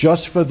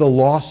just for the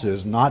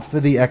losses, not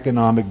for the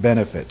economic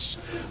benefits.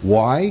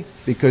 Why?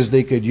 Because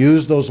they could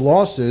use those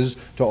losses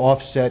to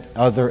offset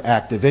other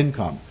active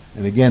income.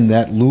 And again,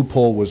 that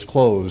loophole was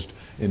closed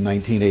in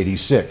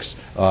 1986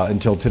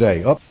 until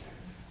today. Oh.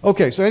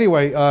 Okay, so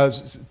anyway,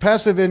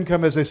 passive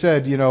income, as I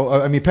said,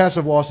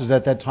 passive losses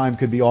at that time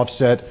could be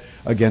offset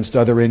against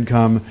other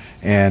income,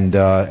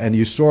 and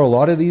you saw a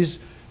lot of these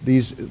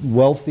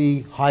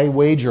wealthy, high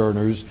wage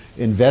earners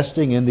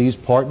investing in these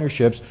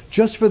partnerships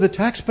just for the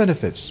tax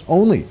benefits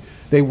only.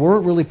 They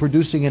weren't really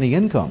producing any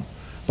income,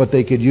 but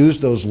they could use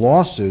those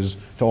losses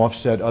to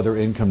offset other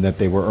income that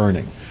they were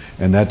earning.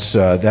 And that's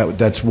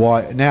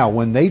why, now,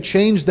 when they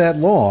changed that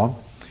law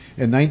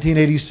in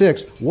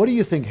 1986, what do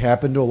you think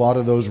happened to a lot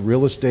of those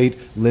real estate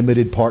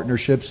limited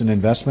partnerships and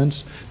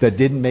investments that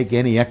didn't make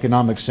any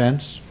economic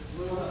sense?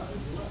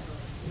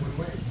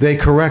 They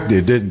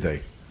corrected, didn't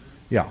they?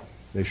 Yeah,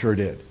 they sure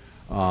did.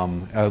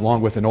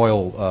 Along with an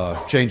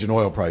change in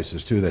oil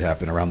prices, too, that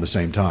happened around the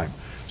same time.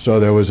 So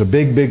there was a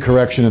big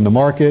correction in the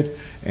market,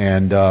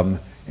 and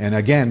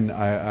again,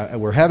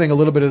 we're having a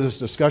little bit of this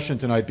discussion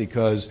tonight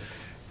because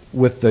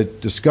with the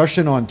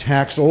discussion on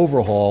tax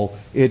overhaul,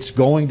 it's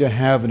going to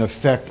have an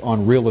effect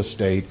on real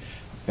estate.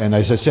 And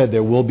as I said,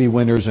 there will be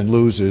winners and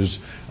losers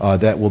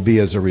that will be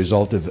as a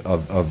result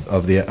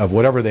of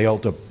whatever they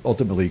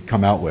ultimately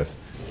come out with.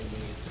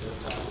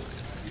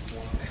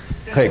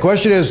 Okay,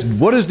 question is,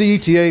 what is the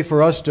ETA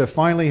for us to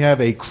finally have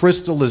a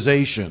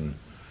crystallization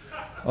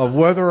of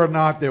whether or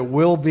not there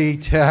will be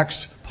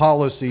tax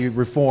policy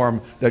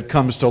reform that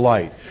comes to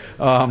light.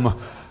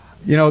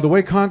 You know, the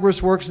way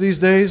Congress works these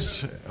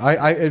days,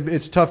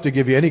 it's tough to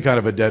give you any kind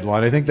of a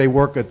deadline. I think they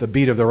work at the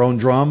beat of their own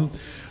drum.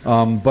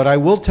 But I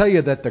will tell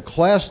you that the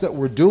class that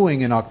we're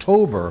doing in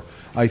October,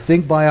 I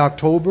think by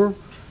October,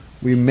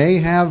 we may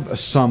have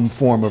some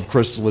form of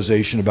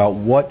crystallization about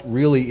what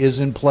really is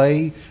in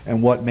play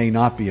and what may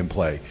not be in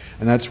play.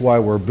 And that's why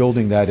we're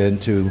building that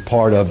into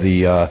part of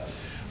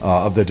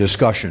the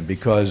discussion,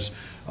 because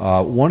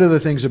one of the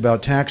things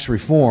about tax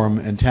reform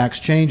and tax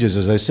changes,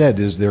 as I said,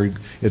 is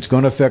it's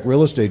going to affect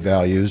real estate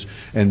values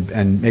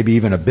and maybe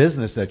even a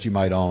business that you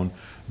might own.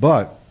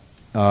 But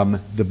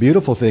the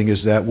beautiful thing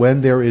is that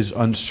when there is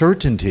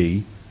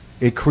uncertainty,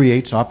 it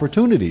creates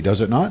opportunity,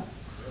 does it not?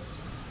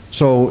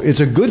 So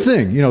it's a good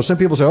thing. You know, some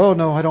people say, oh,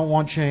 no, I don't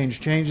want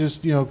change. Change is,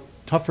 you know,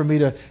 tough for me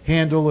to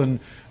handle, and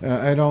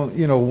I don't,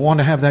 you know,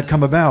 want to have that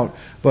come about.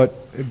 But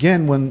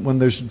again, when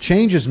there's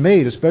changes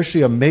made,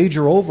 especially a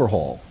major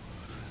overhaul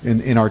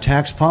in our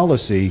tax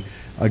policy,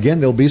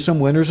 again, there'll be some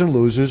winners and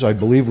losers. I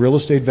believe real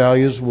estate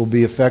values will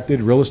be affected.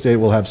 Real estate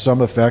will have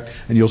some effect,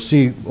 and you'll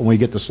see when we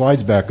get the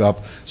slides back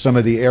up some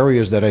of the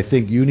areas that I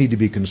think you need to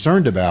be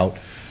concerned about.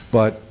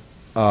 But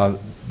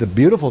the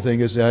beautiful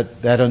thing is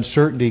that that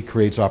uncertainty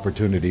creates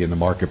opportunity in the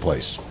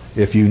marketplace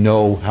if you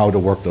know how to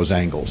work those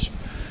angles.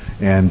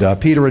 And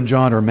Peter and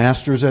John are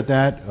masters at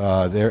that.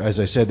 As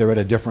I said, they're at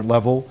a different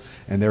level,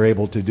 and they're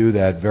able to do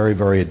that very,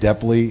 very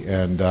adeptly.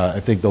 And I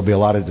think there'll be a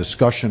lot of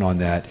discussion on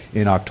that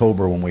in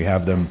October when we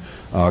have them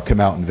come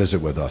out and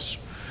visit with us.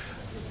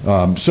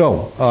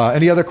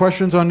 Any other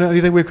questions on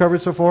anything we've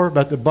covered so far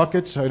about the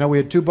buckets? I know we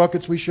had 2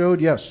 buckets we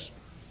showed. Yes?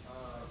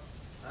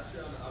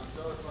 Actually, on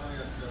seller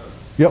finance,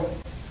 yep.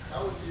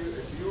 how would you,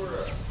 if you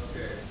were,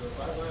 okay, so if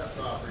I buy a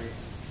property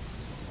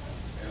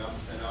and I'm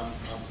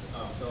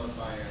selling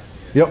financing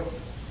it, Yep.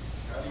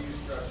 how do you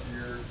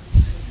structure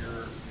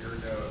your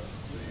note?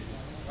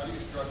 How do you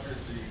structure it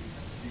so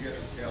you get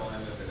the tail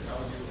end of it? How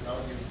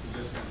would you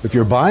position it? If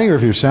you're buying or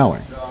if you're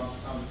selling? So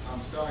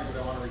I'm selling,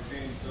 but I want to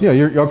retain some.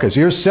 Yeah, okay, so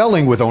you're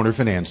selling with owner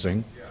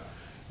financing, Yeah.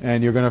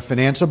 and you're going to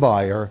finance a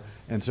buyer,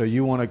 and so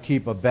you want to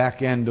keep a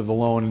back end of the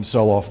loan and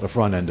sell off the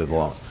front end of the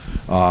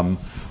loan.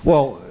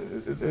 Well,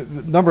 a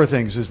number of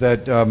things is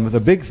that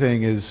the big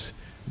thing is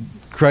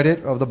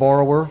credit of the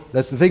borrower.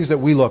 That's the things that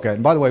we look at.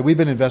 And by the way, we've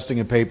been investing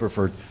in paper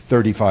for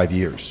 35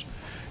 years.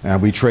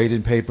 And we trade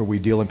in paper, we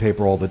deal in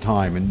paper all the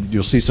time. And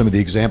you'll see some of the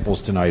examples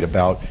tonight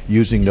about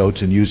using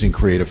notes and using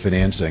creative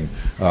financing,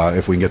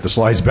 if we can get the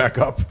slides back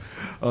up.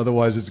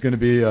 Otherwise, it's going to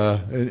be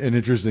an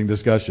interesting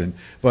discussion.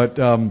 But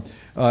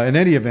in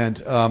any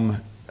event,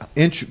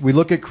 we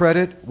look at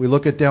credit, we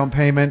look at down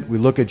payment, we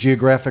look at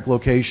geographic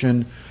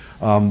location.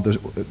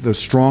 The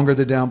stronger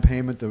the down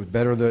payment, the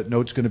better the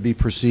note's going to be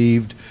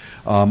perceived.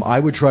 I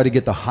would try to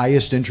get the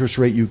highest interest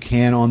rate you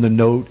can on the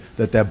note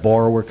that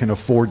borrower can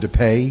afford to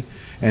pay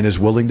and is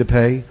willing to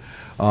pay.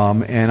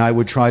 And I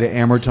would try to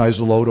amortize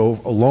the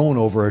loan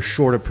over a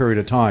shorter period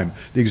of time.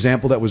 The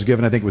example that was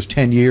given, I think, was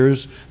 10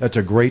 years. That's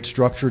a great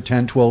structure,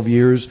 10, 12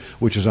 years,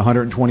 which is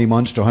 120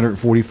 months to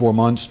 144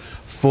 months,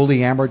 fully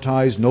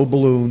amortized, no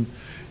balloon.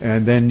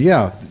 And then,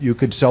 yeah, you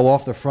could sell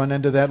off the front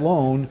end of that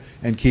loan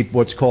and keep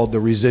what's called the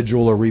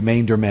residual or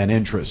remainder man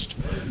interest.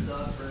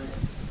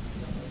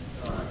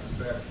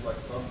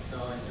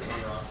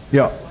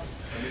 Yeah.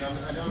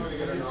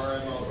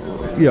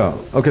 Yeah.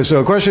 Okay, so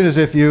the question is,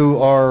 if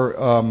you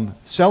are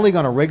selling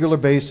on a regular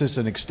basis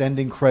and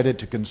extending credit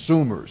to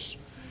consumers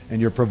and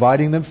you're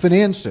providing them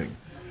financing,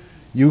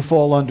 you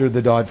fall under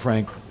the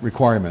Dodd-Frank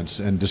requirements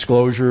and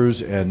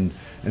disclosures and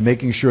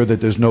making sure that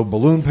there's no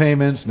balloon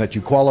payments and that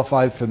you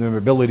qualify for their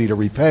ability to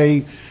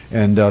repay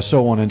and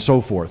so on and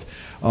so forth.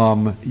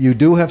 You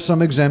do have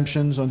some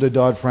exemptions under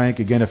Dodd-Frank.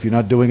 Again, if you're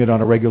not doing it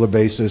on a regular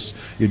basis,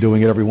 you're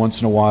doing it every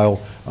once in a while,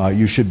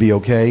 you should be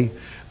okay.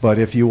 But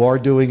if you are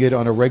doing it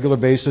on a regular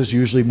basis,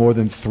 usually more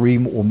than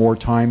 3 or more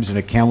times in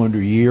a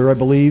calendar year, I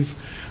believe,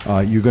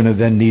 you're going to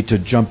then need to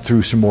jump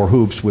through some more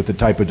hoops with the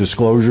type of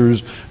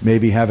disclosures,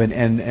 maybe have an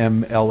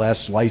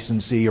NMLS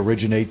licensee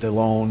originate the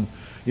loan,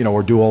 you know,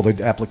 or do all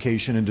the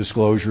application and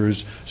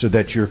disclosures so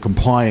that you're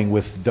complying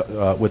with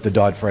the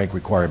Dodd-Frank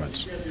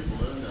requirements. You can't do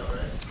balloon though,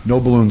 right? No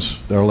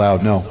balloons, they're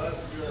allowed, no.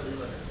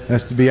 It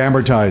has to be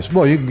amortized.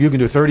 Well, you can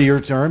do a 30-year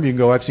term. You can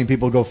go, I've seen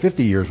people go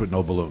 50 years with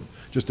no balloon.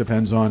 Just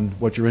depends on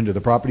what you're into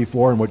the property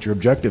for and what your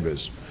objective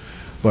is.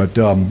 But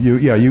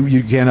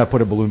you cannot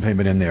put a balloon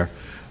payment in there.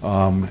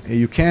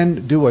 You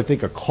can do, I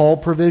think, a call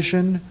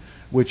provision,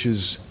 which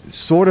is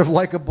sort of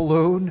like a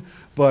balloon,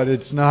 but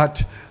it's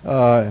not.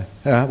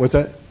 What's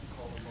that?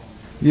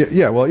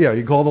 Well, you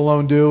can call the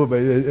loan due,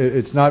 but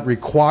it's not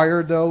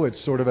required, though. It's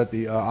sort of at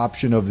the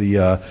option of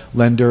the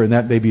lender, and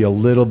that may be a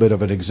little bit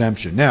of an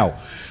exemption. Now,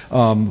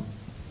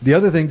 the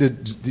other thing,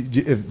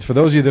 for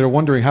those of you that are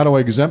wondering, how do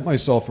I exempt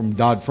myself from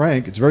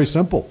Dodd-Frank? It's very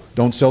simple.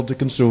 Don't sell to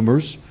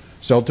consumers,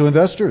 sell to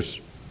investors.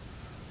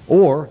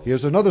 Or,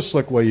 here's another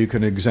slick way you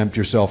can exempt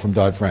yourself from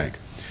Dodd-Frank.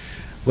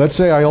 Let's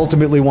say I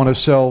ultimately want to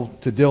sell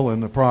to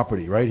Dylan a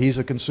property, right? He's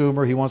a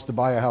consumer. He wants to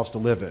buy a house to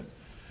live in.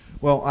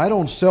 Well, I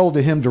don't sell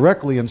to him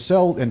directly and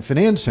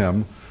finance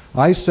him.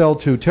 I sell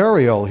to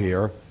Terriel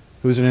here,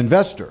 who's an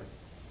investor,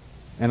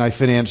 and I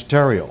finance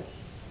Terriel.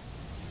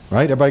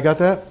 Right? Everybody got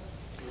that?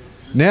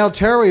 Now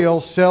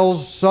Terriel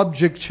sells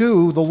subject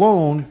to the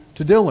loan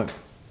to Dylan.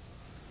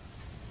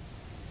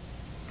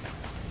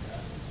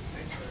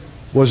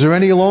 Was there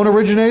any loan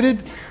originated?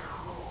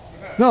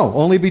 No,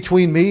 only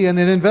between me and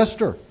an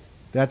investor.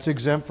 That's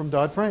exempt from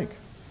Dodd-Frank.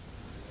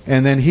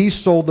 And then he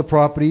sold the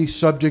property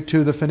subject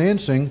to the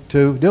financing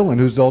to Dylan,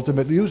 who's the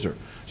ultimate user.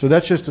 So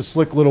that's just a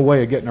slick little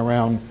way of getting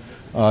around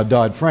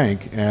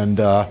Dodd-Frank and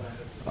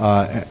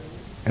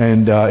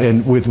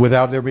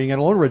without there being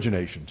a loan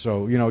origination.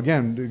 So, you know,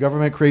 again, the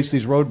government creates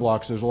these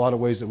roadblocks. There's a lot of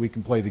ways that we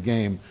can play the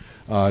game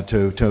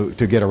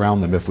to get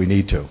around them if we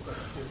need to.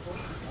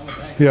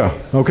 Yeah,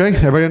 okay,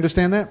 everybody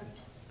understand that?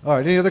 All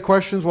right, any other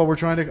questions while we're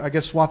trying to, I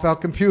guess, swap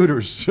out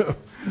computers?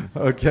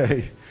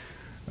 Okay.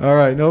 All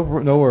right, no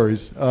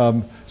worries.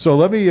 So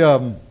let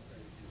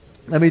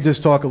me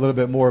just talk a little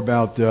bit more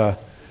about the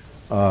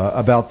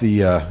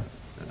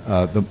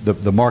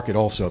market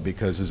also,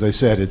 because as I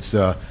said, it's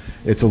a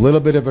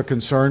little bit of a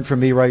concern for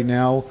me right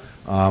now.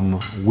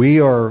 We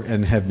are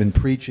and have been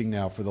preaching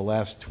now for the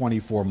last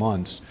 24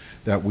 months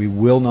that we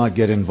will not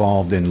get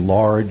involved in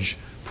large,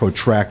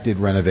 protracted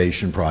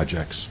renovation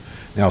projects.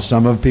 Now,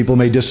 some of people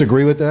may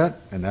disagree with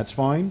that, and that's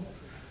fine.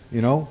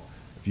 You know,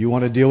 if you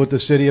want to deal with the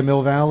city of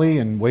Mill Valley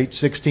and wait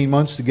 16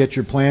 months to get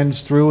your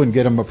plans through and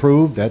get them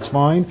approved, that's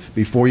fine,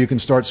 before you can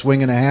start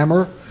swinging a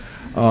hammer,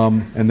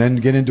 and then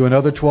get into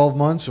another 12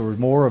 months or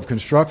more of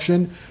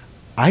construction.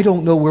 I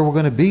don't know where we're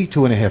going to be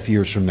 2.5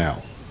 years from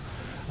now,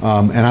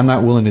 and I'm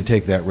not willing to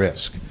take that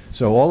risk.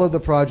 So all of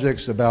the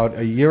projects about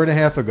 1.5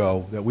 years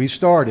ago that we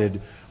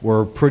started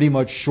were pretty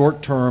much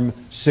short-term,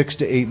 6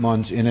 to 8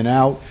 months in and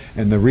out.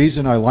 And the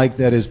reason I like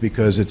that is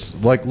because it's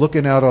like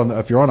looking out on,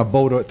 if you're on a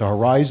boat at the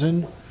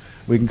horizon,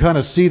 we can kind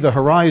of see the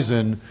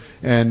horizon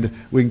and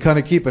we can kind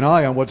of keep an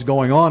eye on what's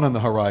going on the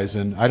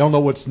horizon. I don't know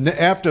what's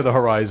after the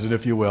horizon,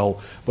 if you will,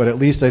 but at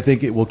least I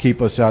think it will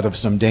keep us out of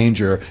some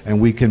danger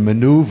and we can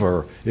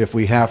maneuver if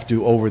we have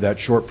to over that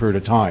short period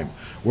of time.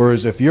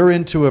 Whereas if you're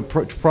into a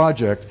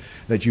project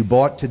that you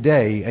bought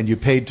today and you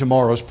paid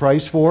tomorrow's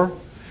price for,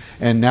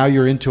 and now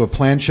you're into a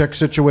plan check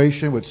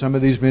situation with some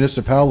of these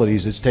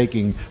municipalities, it's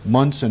taking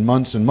months and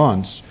months and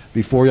months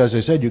before, as I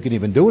said, you can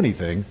even do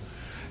anything.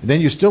 And then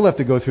you still have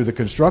to go through the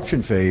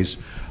construction phase.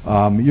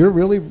 You're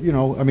really, you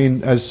know, I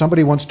mean, as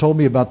somebody once told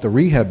me about the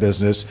rehab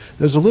business,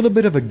 there's a little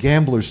bit of a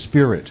gambler's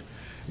spirit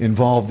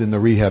involved in the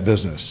rehab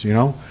business, you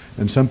know?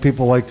 And some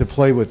people like to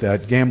play with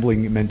that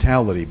gambling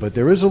mentality, but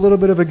there is a little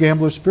bit of a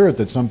gambler's spirit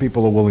that some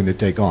people are willing to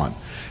take on.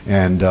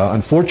 And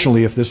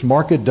unfortunately, if this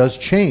market does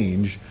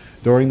change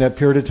during that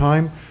period of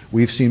time,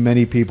 we've seen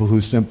many people who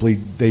simply,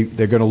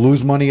 they're going to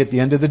lose money at the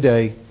end of the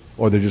day,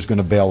 or they're just going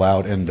to bail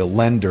out, and the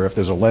lender, if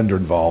there's a lender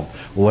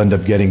involved, will end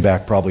up getting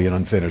back probably an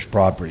unfinished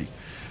property.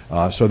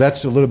 So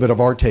that's a little bit of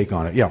our take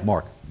on it. Yeah,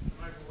 Mark.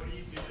 Michael, what are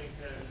you doing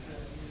kind of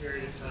this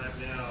period of time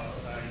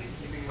now? Are you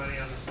keeping money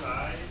on the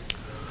side,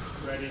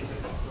 ready to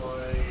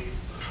deploy?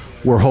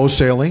 We're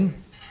wholesaling.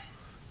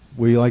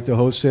 We like to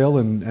wholesale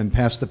and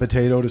pass the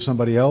potato to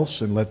somebody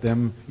else and let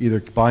them either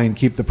buy and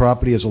keep the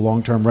property as a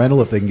long-term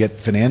rental if they can get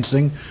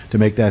financing to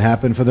make that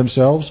happen for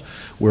themselves.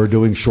 We're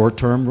doing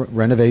short-term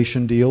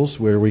renovation deals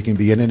where we can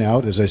be in and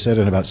out, as I said,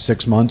 in about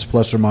 6 months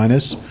plus or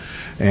minus.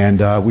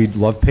 And we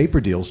love paper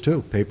deals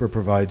too. Paper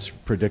provides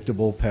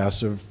predictable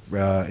passive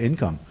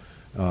income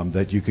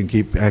that you can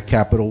keep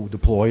capital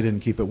deployed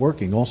and keep it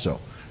working also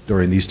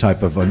during these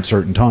type of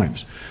uncertain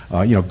times.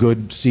 You know,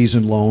 good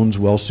seasoned loans,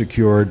 well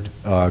secured,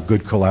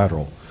 good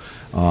collateral.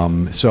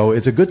 So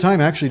it's a good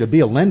time actually to be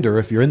a lender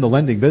if you're in the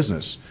lending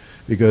business,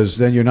 because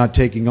then you're not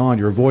taking on,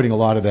 you're avoiding a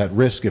lot of that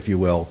risk, if you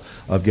will,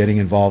 of getting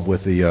involved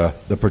with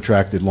the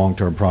protracted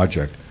long-term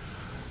project.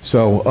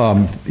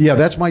 So yeah,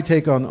 that's my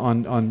take on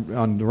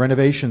the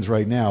renovations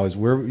right now. Is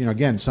we're, you know,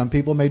 again, some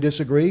people may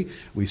disagree.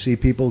 We see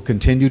people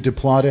continue to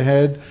plot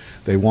ahead.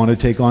 They want to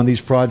take on these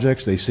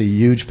projects. They see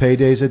huge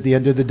paydays at the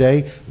end of the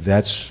day.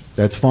 That's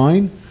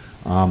fine.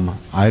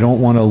 I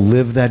don't want to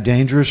live that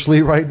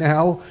dangerously right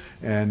now.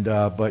 And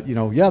but you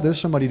know, yeah, there's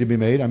some money to be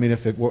made. I mean,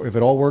 if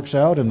it all works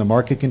out and the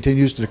market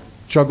continues to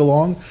chug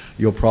along,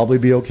 you'll probably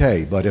be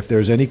okay. But if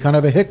there's any kind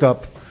of a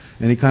hiccup,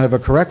 any kind of a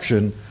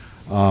correction,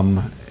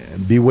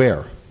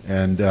 beware.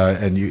 And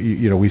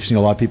you know, we've seen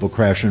a lot of people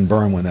crash and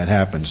burn when that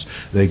happens.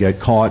 They get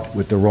caught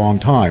with the wrong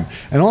time.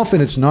 And often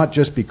it's not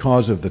just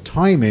because of the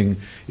timing,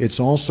 it's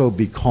also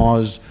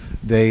because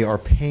they are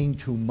paying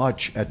too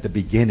much at the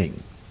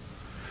beginning.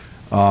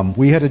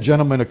 We had a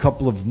gentleman a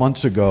couple of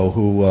months ago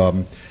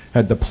who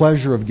had the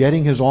pleasure of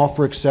getting his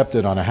offer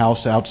accepted on a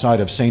house outside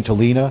of St.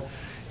 Helena.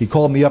 He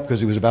called me up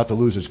because he was about to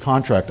lose his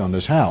contract on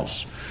this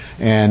house.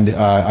 And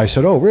I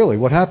said, oh, really?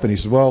 What happened? He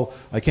said, well,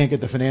 I can't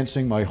get the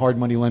financing. My hard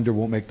money lender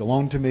won't make the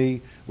loan to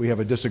me. We have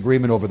a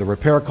disagreement over the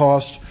repair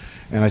cost.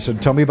 And I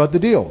said, tell me about the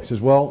deal. He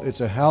says, well,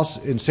 it's a house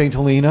in St.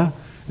 Helena.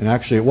 And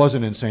actually, it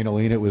wasn't in St.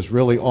 Helena. It was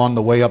really on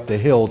the way up the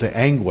hill to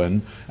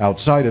Angwin,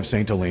 outside of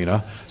St.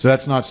 Helena. So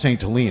that's not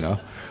St. Helena.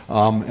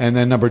 And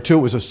then number two,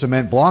 it was a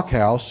cement block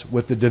house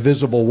with the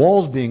divisible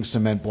walls being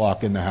cement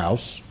block in the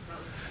house,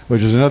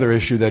 which is another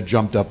issue that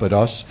jumped up at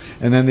us.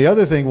 And then the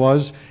other thing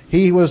was,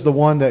 he was the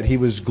one that he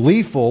was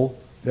gleeful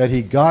that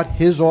he got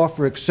his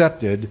offer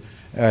accepted,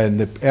 and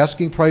the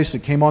asking price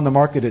that came on the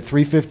market at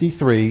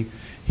 $353,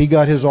 he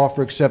got his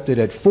offer accepted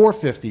at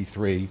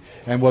 $453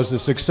 and was the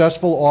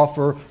successful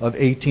offer of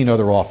 18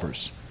 other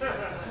offers.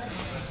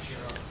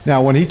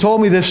 Now, when he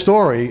told me this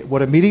story,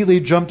 what immediately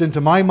jumped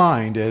into my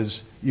mind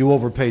is, you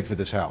overpaid for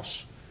this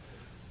house.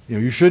 You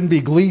know, you shouldn't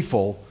be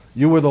gleeful.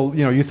 You were the,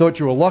 you know, you thought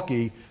you were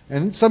lucky.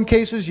 And in some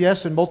cases,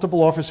 yes, in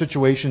multiple offer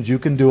situations, you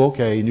can do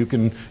okay and you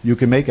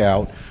can make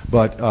out.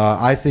 But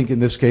I think in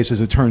this case, as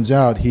it turns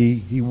out,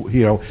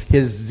 you know,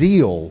 his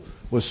zeal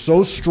was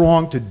so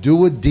strong to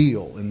do a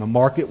deal in the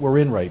market we're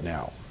in right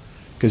now,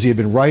 because he had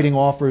been writing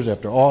offers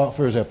after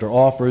offers after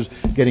offers,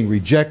 getting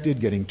rejected,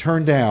 getting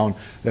turned down,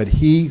 that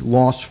he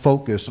lost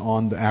focus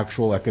on the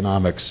actual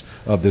economics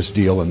of this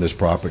deal and this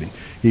property.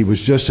 He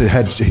was just,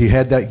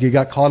 he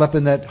got caught up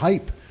in that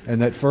hype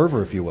and that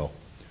fervor, if you will.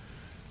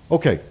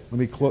 Okay, let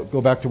me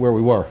go back to where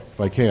we were, if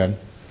I can.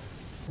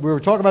 We were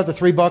talking about the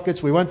three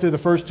buckets. We went through the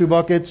first two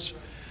buckets.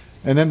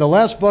 And then the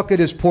last bucket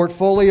is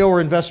portfolio or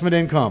investment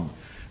income.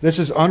 This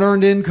is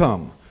unearned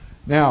income.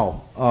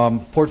 Now,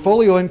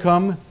 portfolio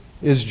income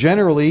is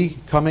generally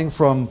coming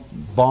from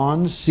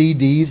bonds,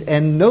 CDs,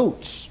 and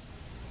notes.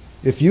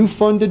 If you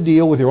fund a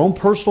deal with your own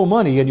personal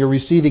money and you're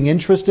receiving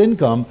interest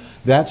income,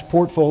 that's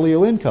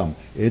portfolio income.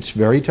 It's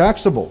very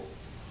taxable.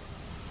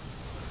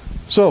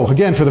 So,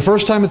 again, for the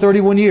first time in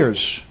 31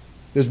 years,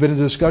 there's been a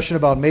discussion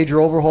about major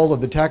overhaul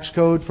of the tax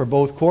code for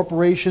both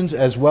corporations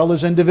as well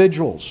as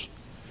individuals.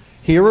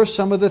 Here are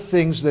some of the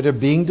things that are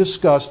being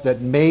discussed that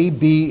may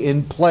be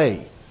in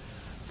play.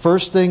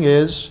 First thing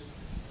is,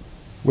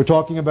 we're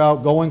talking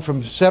about going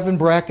from 7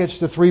 brackets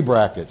to 3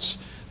 brackets.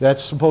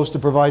 That's supposed to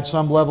provide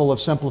some level of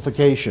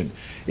simplification.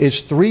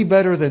 Is 3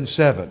 better than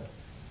 7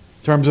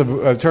 in terms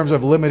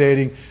of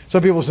eliminating?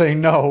 Some people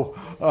saying no.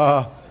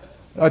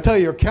 I'll tell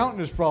you, your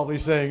accountant is probably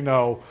saying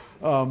no.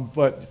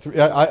 But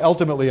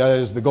ultimately, that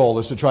is the goal,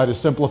 is to try to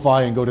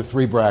simplify and go to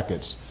 3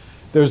 brackets.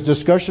 There's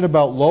discussion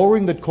about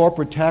lowering the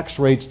corporate tax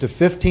rates to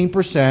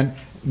 15%.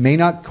 May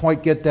not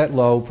quite get that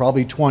low.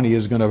 Probably 20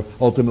 is going to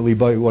ultimately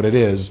be what it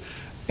is.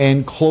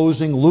 And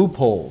closing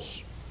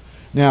loopholes.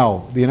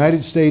 Now, the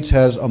United States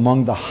has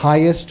among the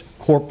highest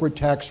corporate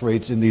tax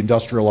rates in the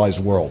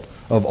industrialized world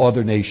of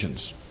other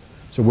nations.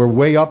 So we're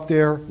way up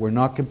there. We're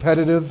not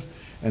competitive.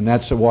 And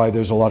that's why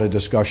there's a lot of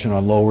discussion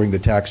on lowering the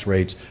tax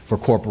rates for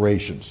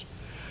corporations.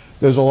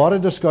 There's a lot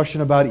of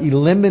discussion about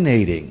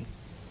eliminating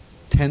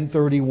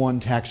 1031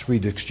 tax-free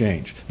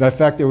exchange. In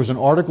fact, there was an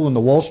article in the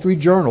Wall Street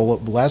Journal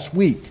last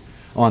week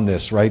on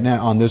this, right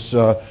now, on this,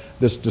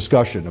 this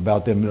discussion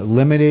about them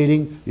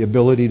eliminating the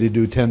ability to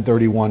do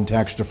 1031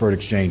 tax-deferred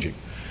exchanging.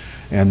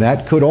 And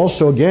that could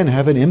also, again,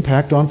 have an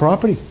impact on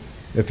property.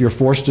 If you're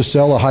forced to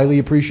sell a highly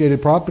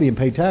appreciated property and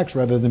pay tax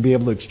rather than be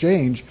able to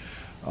exchange,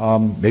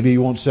 maybe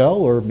you won't sell,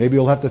 or maybe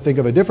you'll have to think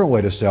of a different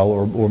way to sell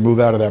or move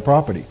out of that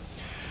property.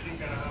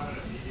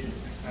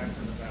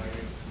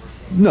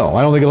 No,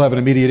 I don't think it'll have an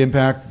immediate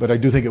impact, but I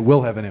do think it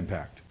will have an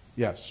impact.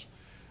 Yes.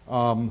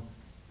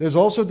 There's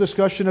also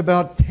discussion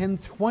about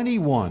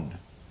 1021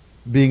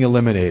 being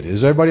eliminated.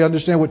 Does everybody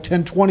understand what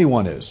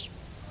 1021 is?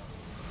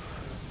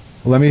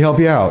 Well, let me help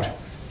you out.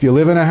 If you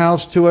live in a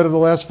house 2 out of the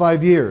last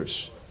 5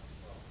 years,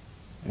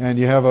 and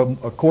you have a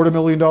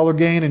 $250,000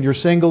 gain and you're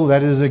single,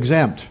 that is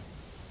exempt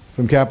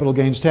from capital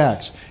gains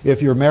tax.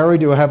 If you're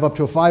married, you have up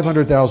to a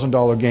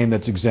 $500,000 gain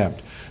that's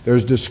exempt.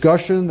 There's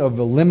discussion of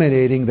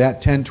eliminating that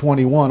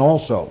 1021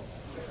 also.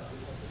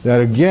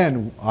 That,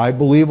 again, I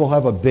believe will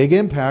have a big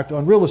impact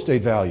on real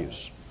estate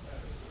values.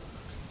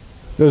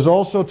 There's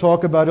also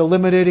talk about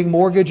eliminating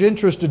mortgage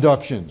interest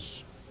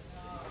deductions.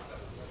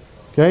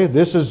 Okay,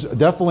 this is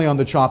definitely on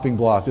the chopping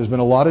block. There's been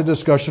a lot of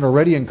discussion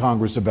already in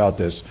Congress about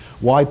this.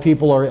 Why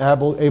people are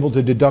able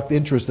to deduct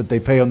interest that they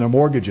pay on their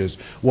mortgages.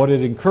 What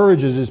it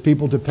encourages is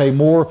people to pay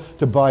more,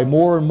 to buy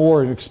more and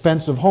more an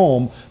expensive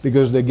home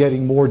because they're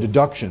getting more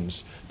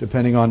deductions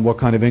depending on what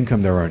kind of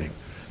income they're earning.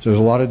 So there's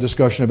a lot of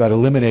discussion about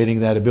eliminating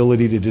that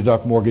ability to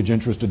deduct mortgage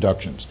interest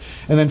deductions.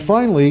 And then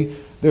finally,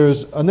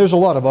 there's a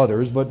lot of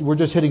others, but we're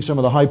just hitting some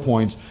of the high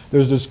points.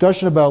 There's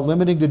discussion about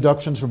limiting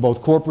deductions for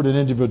both corporate and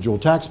individual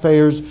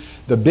taxpayers.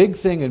 The big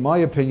thing, in my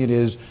opinion,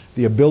 is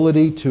the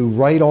ability to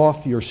write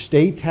off your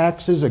state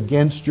taxes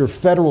against your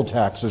federal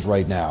taxes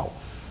right now.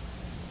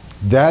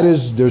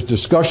 There's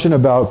discussion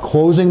about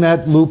closing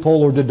that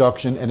loophole or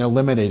deduction and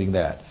eliminating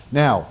that.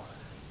 Now,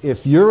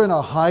 if you're in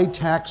a high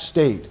tax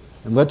state,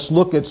 and let's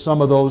look at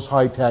some of those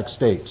high tax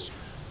states.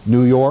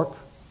 New York,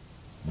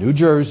 New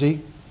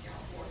Jersey.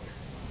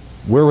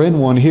 We're in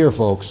one here,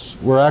 folks.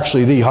 We're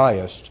actually the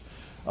highest.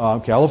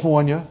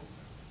 California,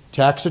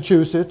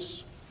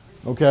 Massachusetts,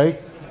 okay?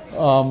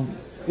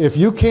 If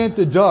you can't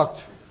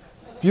deduct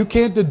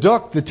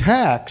the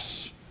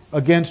tax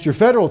against your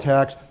federal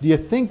tax, do you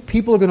think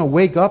people are going to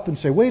wake up and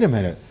say, wait a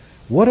minute,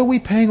 what are we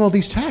paying all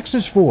these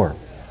taxes for?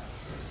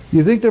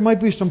 You think there might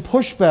be some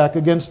pushback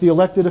against the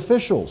elected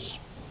officials?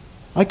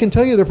 I can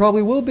tell you there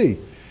probably will be.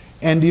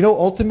 And you know,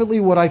 ultimately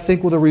what I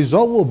think the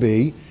result will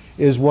be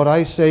is what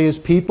I say is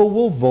people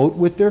will vote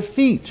with their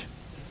feet.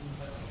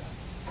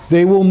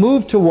 They will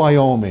move to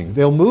Wyoming,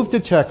 they'll move to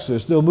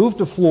Texas, they'll move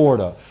to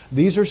Florida.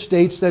 These are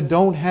states that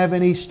don't have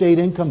any state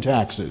income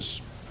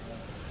taxes.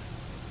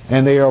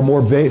 And they are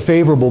more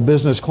favorable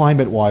business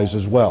climate-wise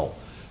as well.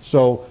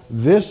 So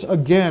this,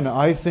 again,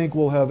 I think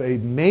will have a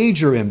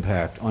major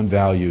impact on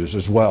values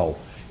as well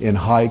in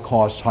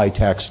high-cost,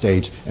 high-tax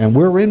states. And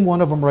we're in one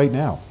of them right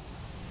now.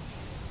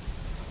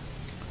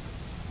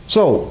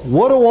 So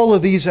what do all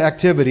of these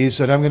activities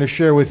that I'm going to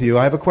share with you,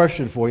 I have a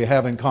question for you,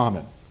 have in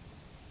common?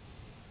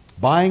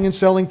 Buying and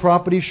selling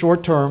property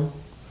short-term,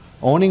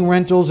 owning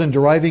rentals and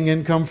deriving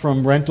income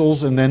from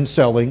rentals and then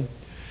selling,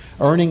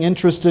 earning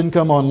interest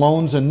income on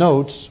loans and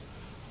notes,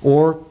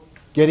 or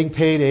getting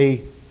paid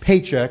a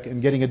paycheck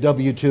and getting a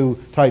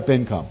W-2 type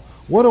income.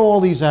 What do all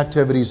these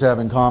activities have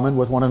in common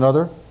with one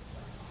another?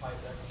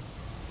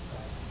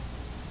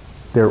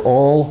 They're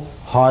all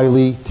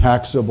highly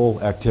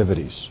taxable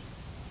activities.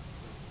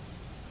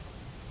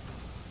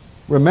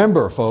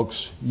 Remember,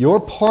 folks, your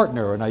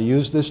partner, and I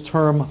use this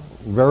term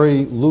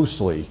very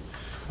loosely,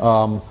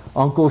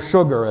 Uncle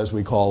Sugar, as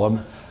we call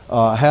him,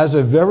 has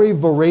a very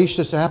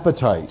voracious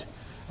appetite.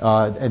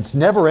 It's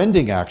never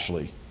ending,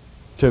 actually,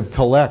 to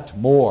collect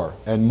more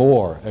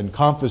and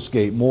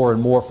confiscate more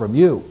and more from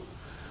you.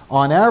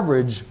 On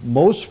average,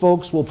 most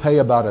folks will pay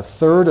about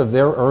 1/3 of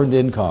their earned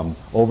income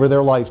over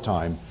their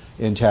lifetime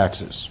in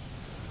taxes.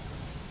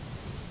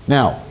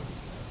 Now,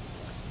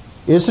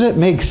 doesn't it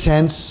make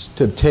sense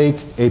to take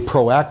a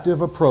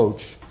proactive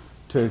approach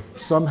to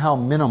somehow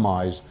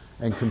minimize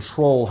and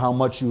control how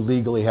much you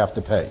legally have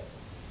to pay?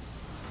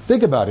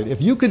 Think about it.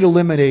 If you could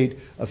eliminate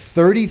a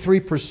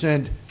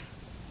 33%,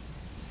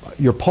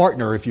 your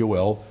partner, if you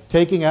will,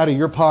 taking out of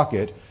your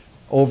pocket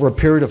over a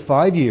period of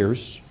 5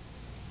 years,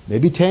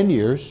 maybe 10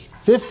 years,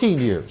 15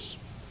 years,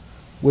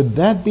 would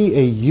that be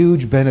a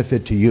huge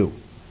benefit to you?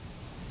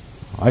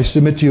 I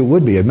submit to you it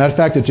would be. As a matter of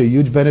fact, it's a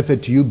huge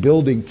benefit to you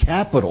building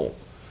capital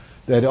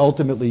that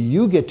ultimately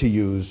you get to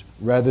use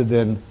rather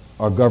than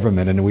our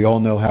government, and we all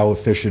know how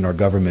efficient our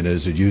government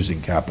is at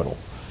using capital.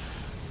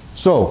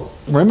 So,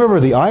 remember,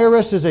 the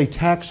IRS is a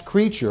tax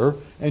creature,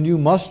 and you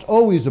must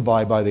always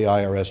abide by the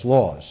IRS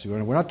laws.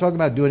 We're not talking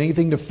about doing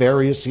anything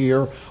nefarious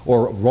here,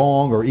 or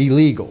wrong, or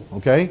illegal,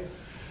 okay?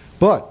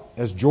 But,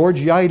 as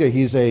George Yaida,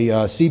 he's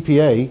a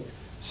CPA,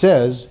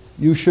 says,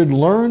 you should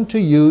learn to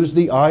use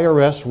the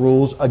IRS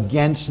rules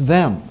against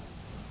them.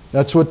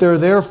 That's what they're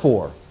there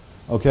for,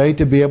 okay?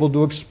 To be able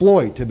to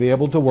exploit, to be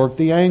able to work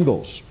the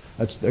angles.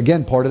 That's,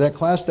 again, part of that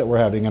class that we're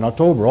having in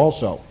October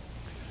also.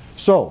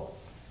 So,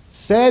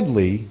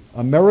 sadly,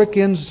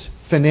 Americans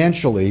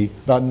financially,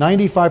 about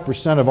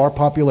 95% of our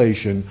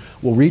population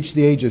will reach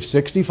the age of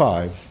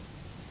 65,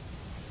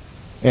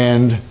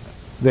 and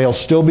they'll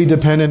still be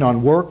dependent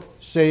on work,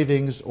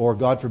 savings, or,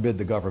 God forbid,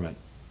 the government.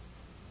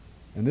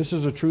 And this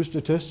is a true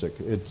statistic.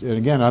 And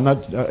again, I'm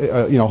not,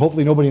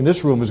 hopefully nobody in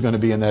this room is going to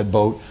be in that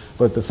boat,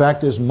 but the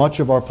fact is much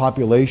of our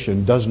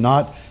population does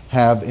not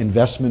have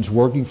investments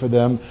working for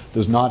them,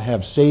 does not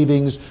have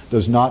savings,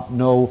 does not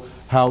know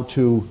how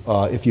to,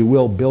 if you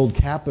will, build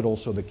capital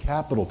so the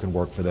capital can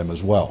work for them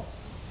as well.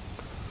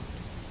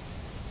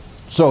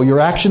 So your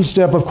action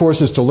step, of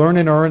course, is to learn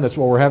and earn. That's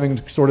why we're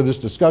having sort of this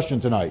discussion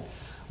tonight.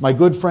 My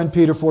good friend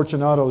Peter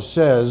Fortunato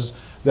says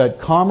that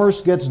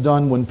commerce gets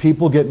done when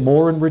people get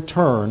more in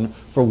return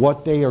for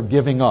what they are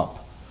giving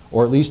up,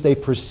 or at least they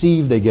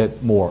perceive they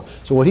get more.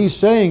 So what he's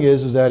saying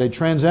is that a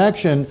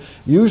transaction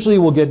usually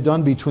will get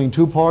done between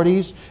two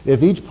parties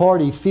if each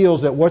party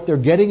feels that what they're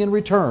getting in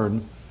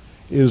return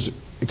is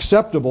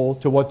acceptable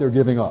to what they're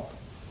giving up.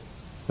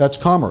 That's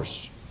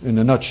commerce in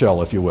a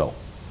nutshell, if you will.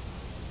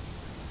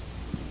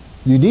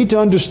 You need to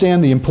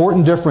understand the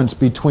important difference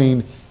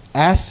between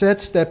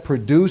assets that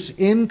produce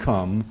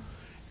income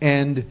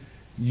and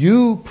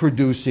you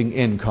producing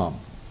income,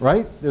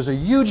 right? There's a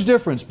huge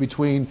difference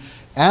between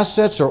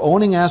assets or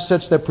owning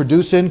assets that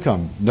produce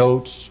income,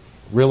 notes,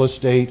 real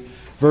estate,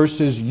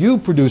 versus you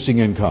producing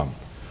income.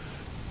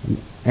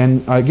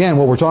 And again,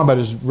 what we're talking about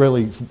is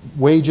really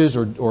wages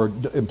or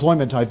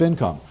employment type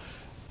income.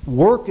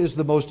 Work is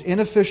the most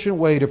inefficient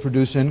way to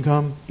produce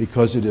income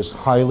because it is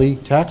highly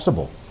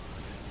taxable.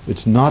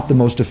 It's not the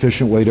most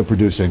efficient way to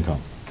produce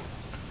income.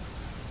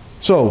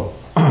 So,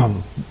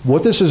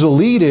 what this is a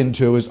lead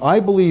into is I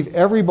believe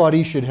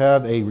everybody should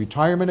have a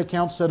retirement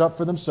account set up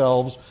for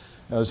themselves.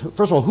 First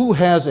of all, who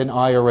has an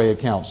IRA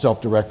account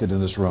self-directed in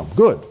this room?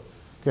 Good.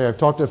 Okay, I've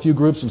talked to a few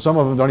groups and some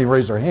of them don't even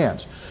raise their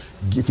hands.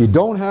 If you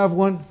don't have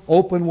one,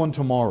 open one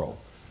tomorrow.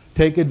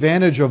 Take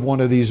advantage of one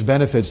of these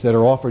benefits that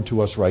are offered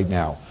to us right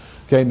now.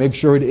 Okay, make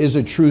sure it is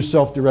a true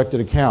self-directed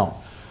account.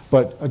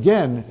 But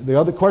again, the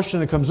other question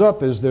that comes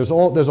up is there's a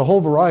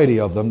whole variety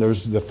of them.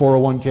 There's the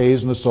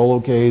 401ks and the solo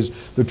Ks,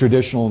 the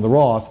traditional and the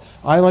Roth.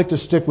 I like to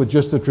stick with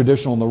just the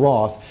traditional and the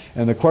Roth.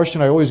 And the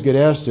question I always get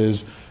asked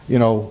is,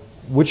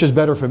 which is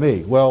better for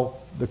me? Well,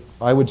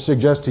 I would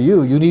suggest to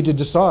you, you need to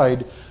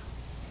decide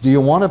Do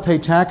you want to pay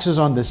taxes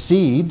on the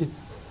seed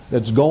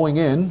that's going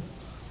in,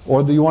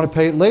 or do you want to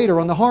pay it later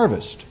on the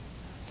harvest?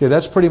 Okay,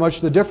 that's pretty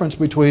much the difference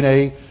between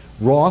a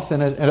Roth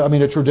and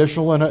a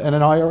traditional and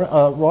an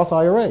Roth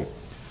IRA.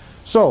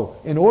 So,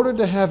 in order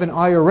to have an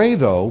IRA,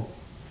 though,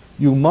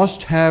 you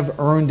must have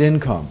earned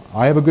income.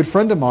 I have a good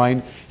friend of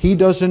mine. He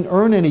doesn't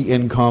earn any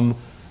income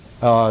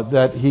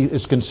that he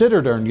is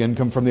considered earned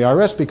income from the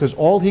IRS because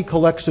all he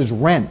collects is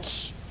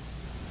rents,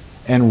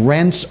 and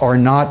rents are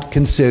not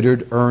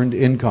considered earned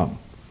income.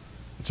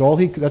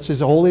 That's his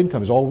whole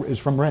income is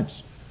from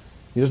rents.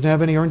 He doesn't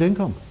have any earned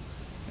income.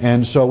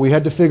 And so we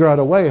had to figure out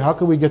a way, how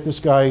could we get this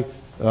guy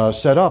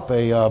set up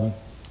an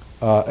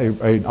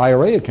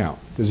IRA account,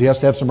 because he has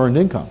to have some earned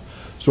income.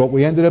 So what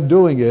we ended up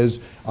doing is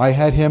I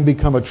had him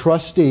become a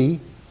trustee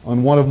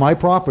on one of my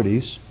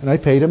properties, and I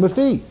paid him a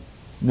fee.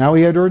 Now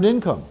he had earned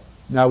income.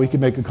 Now he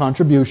can make a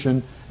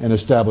contribution and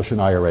establish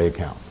an IRA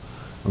account.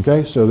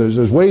 Okay, so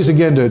there's ways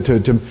again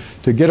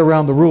to get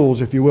around the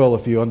rules, if you will,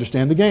 if you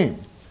understand the game.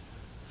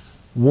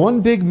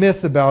 One big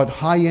myth about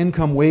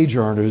high-income wage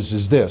earners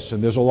is this,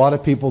 and there's a lot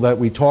of people that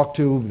we talk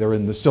to, they're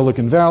in the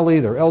Silicon Valley,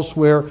 they're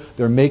elsewhere,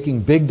 they're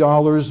making big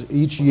dollars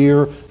each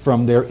year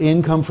from their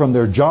income from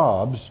their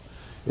jobs,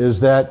 is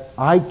that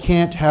I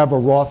can't have a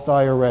Roth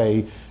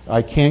IRA,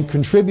 I can't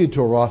contribute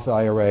to a Roth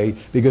IRA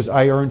because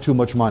I earn too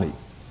much money.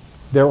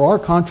 There are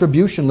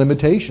contribution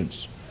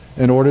limitations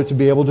in order to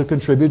be able to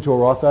contribute to a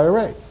Roth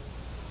IRA.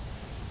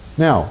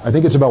 Now, I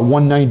think it's about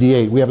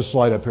 198. We have a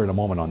slide up here in a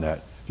moment on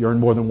that. If you earn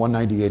more than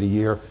 198 a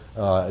year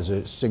as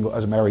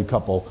a married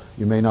couple,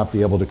 you may not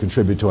be able to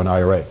contribute to an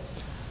IRA.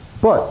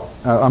 But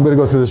I'm going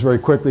to go through this very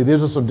quickly.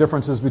 These are some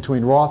differences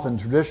between Roth and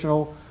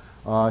traditional.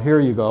 Here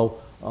you go.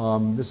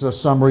 This is a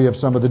summary of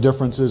some of the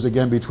differences,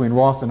 again, between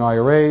Roth and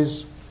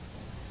IRAs.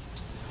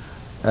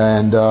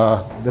 And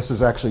this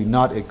is actually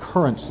not a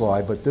current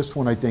slide, but this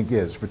one I think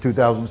is. For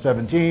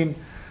 2017,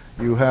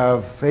 you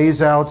have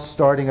phase-outs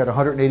starting at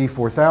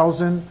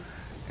 $184,000,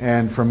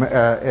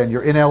 and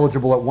you're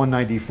ineligible at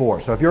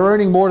 $194,000. So if you're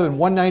earning more than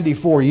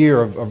 $194,000 a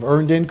year of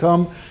earned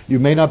income, you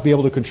may not be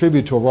able to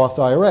contribute to a Roth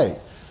IRA.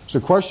 So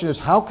the question is,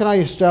 how can I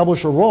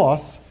establish a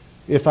Roth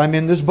if I'm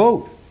in this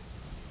boat?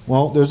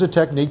 Well, there's a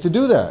technique to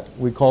do that.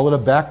 We call it a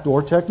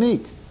backdoor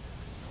technique.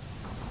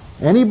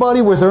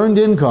 Anybody with earned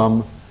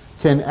income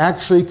can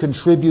actually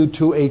contribute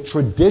to a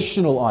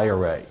traditional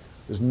IRA.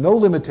 There's no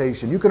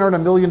limitation. You can earn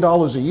 $1 million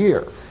a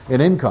year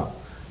in income.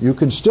 You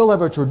can still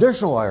have a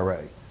traditional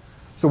IRA.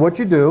 So what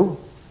you do,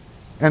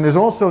 and there's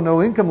also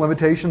no income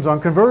limitations on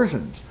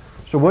conversions.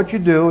 So what you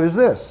do is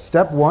this.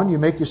 Step one, you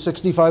make your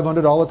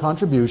 $6,500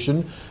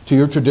 contribution to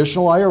your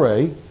traditional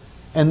IRA,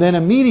 and then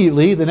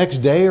immediately, the next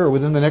day or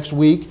within the next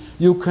week,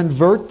 you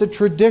convert the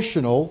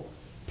traditional,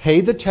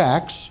 pay the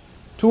tax,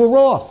 to a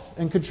Roth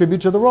and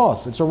contribute to the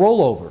Roth. It's a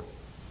rollover.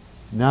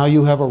 Now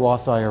you have a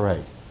Roth IRA,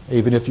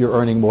 even if you're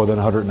earning more than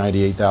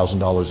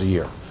 $198,000 a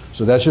year.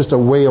 So that's just a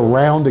way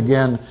around,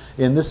 again,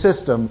 in the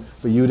system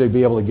for you to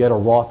be able to get a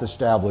Roth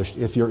established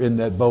if you're in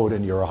that boat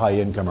and you're a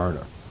high-income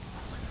earner.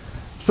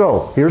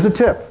 So here's a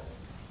tip,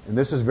 and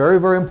this is very,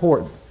 very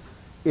important.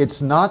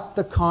 It's not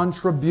the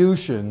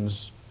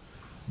contributions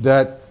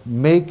that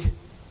make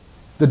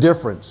the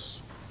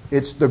difference.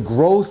 It's the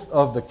growth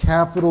of the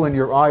capital in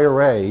your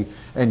IRA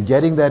and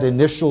getting that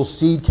initial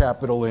seed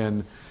capital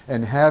in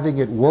and having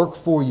it work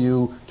for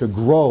you to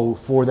grow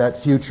for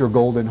that future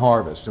golden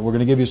harvest. And we're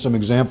going to give you some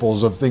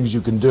examples of things you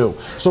can do.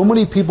 So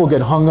many people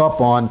get hung up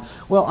on,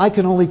 well, I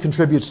can only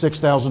contribute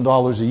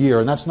 $6,000 a year,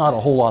 and that's not a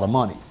whole lot of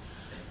money.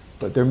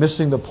 But they're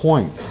missing the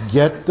point.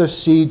 Get the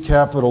seed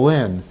capital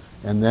in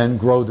and then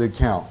grow the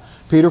account.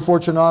 Peter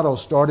Fortunato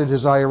started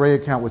his IRA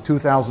account with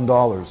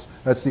 $2,000.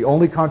 That's the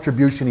only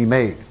contribution he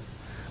made.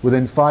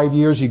 Within 5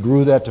 years, he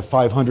grew that to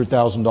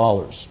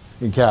 $500,000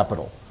 in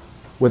capital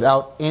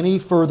without any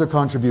further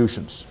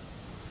contributions.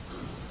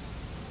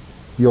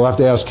 You'll have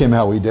to ask him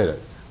how he did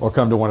it, or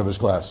come to one of his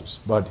classes.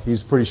 But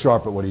he's pretty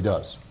sharp at what he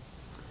does.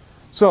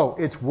 So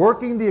it's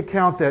working the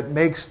account that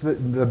makes the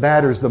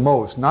matters the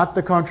most, not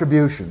the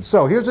contribution.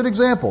 So here's an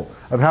example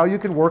of how you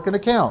can work an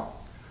account.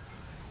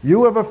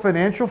 You have a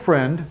financial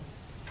friend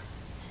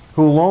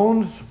who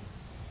loans,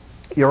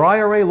 your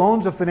IRA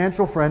loans a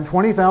financial friend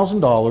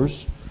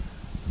 $20,000.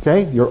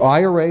 Okay, your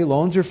IRA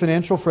loans your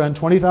financial friend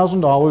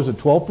 $20,000 at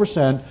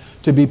 12%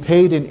 to be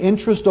paid in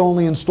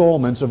interest-only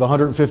installments of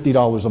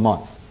 $150 a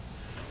month.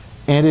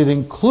 And it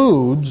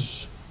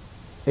includes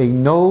a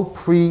no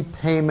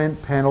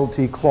prepayment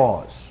penalty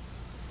clause.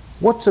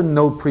 What's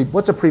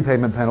a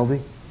prepayment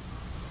penalty?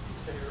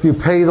 If you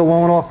pay the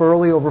loan off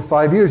early over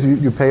 5 years,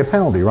 you pay a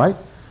penalty, right?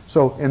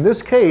 So in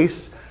this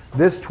case,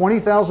 this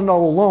 $20,000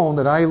 loan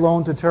that I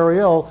loaned to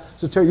Terriel,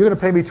 so Terry, you're going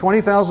to pay me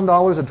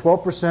 $20,000 at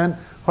 12%,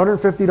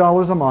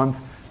 $150 a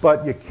month,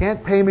 but you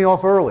can't pay me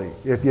off early.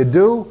 If you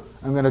do,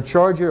 I'm going to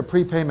charge you a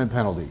prepayment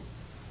penalty.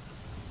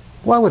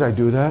 Why would I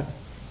do that?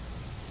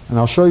 And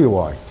I'll show you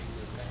why.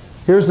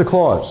 Here's the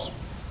clause.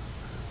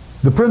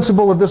 The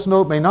principal of this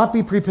note may not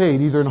be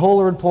prepaid, either in whole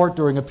or in part,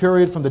 during a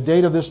period from the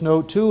date of this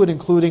note to and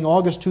including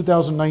August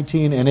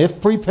 2019, and if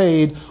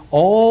prepaid,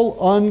 all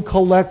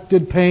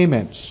uncollected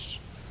payments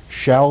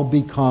shall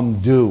become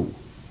due.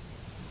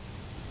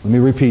 Let me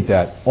repeat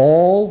that.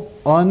 All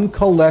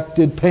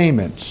uncollected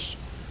payments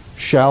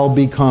shall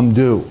become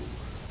due.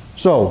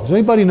 So, does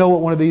anybody know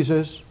what one of these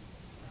is?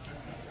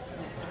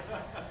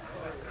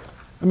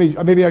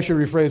 Maybe I should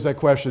rephrase that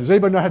question. Does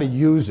anybody know how to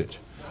use it?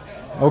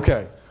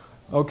 Okay.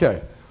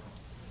 Okay.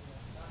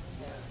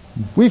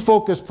 We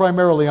focus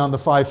primarily on the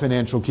 5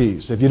 financial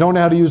keys. If you don't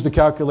know how to use the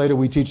calculator,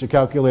 we teach a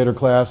calculator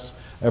class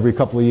every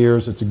couple of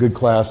years. It's a good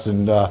class,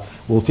 and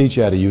we'll teach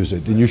you how to use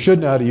it. And you should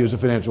know how to use a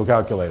financial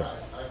calculator.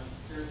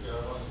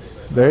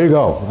 There you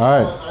go. All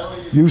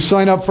right. You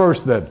sign up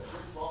first then.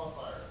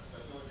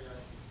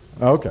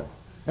 Okay.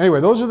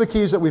 Anyway, those are the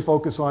keys that we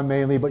focus on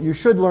mainly, but you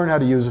should learn how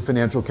to use a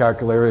financial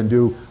calculator and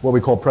do what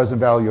we call present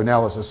value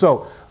analysis.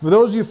 So, for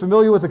those of you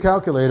familiar with the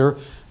calculator,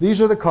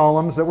 these are the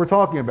columns that we're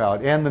talking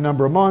about, and the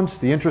number of months,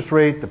 the interest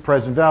rate, the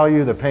present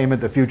value, the payment,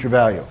 the future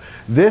value.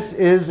 This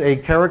is a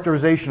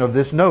characterization of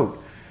this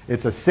note.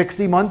 It's a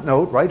 60-month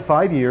note, right,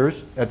 5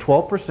 years, at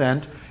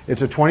 12%.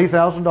 It's a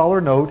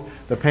 $20,000 note.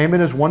 The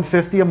payment is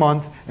 $150 a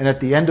month, and at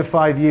the end of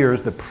 5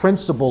 years, the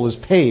principal is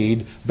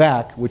paid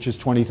back, which is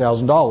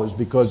 $20,000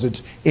 because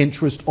it's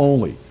interest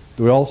only.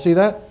 Do we all see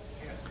that?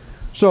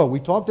 So we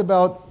talked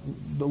about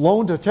the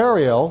loan to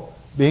Terriel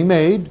being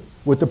made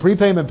with the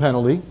prepayment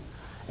penalty.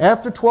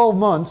 After 12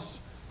 months,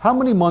 how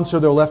many months are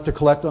there left to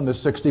collect on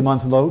this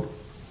 60-month note?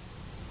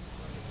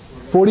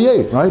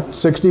 48, right?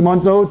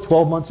 60-month note,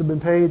 12 months have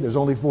been paid, there's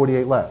only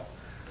 48 left.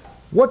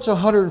 What's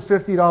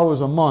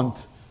 $150 a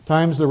month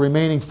times the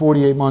remaining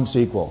 48 months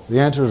equal? The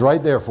answer is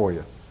right there for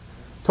you.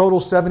 Total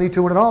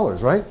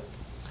 $7,200, right?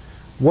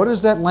 What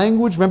is that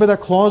language? Remember that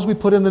clause we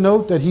put in the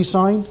note that he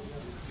signed?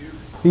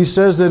 He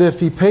says that if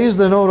he pays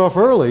the note off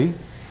early,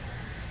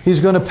 he's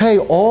going to pay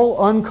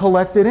all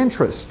uncollected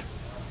interest.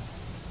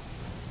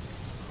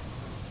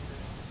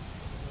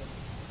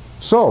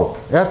 So,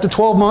 after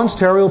 12 months,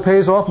 Terriel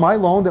pays off my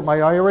loan that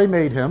my IRA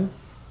made him.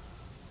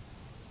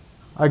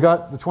 I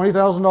got the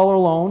 $20,000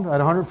 loan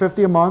at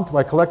 $150 a month.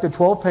 I collected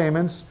 12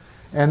 payments.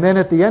 And then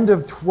at the end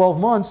of 12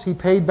 months, he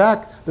paid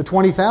back the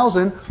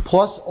 $20,000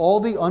 plus all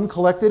the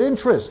uncollected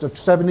interest of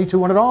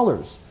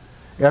 $7,200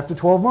 after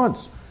 12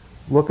 months.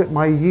 Look at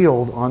my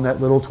yield on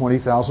that little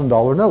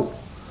 $20,000 note.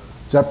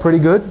 Is that pretty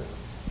good?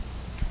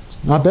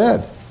 Not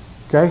bad.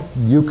 Okay?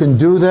 You can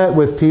do that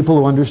with people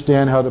who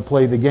understand how to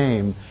play the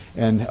game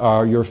and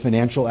are your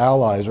financial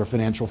allies or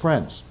financial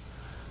friends.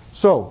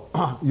 So,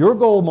 your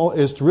goal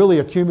is to really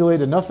accumulate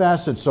enough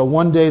assets so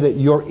one day that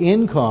your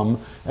income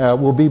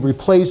will be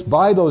replaced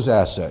by those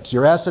assets.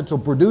 Your assets will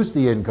produce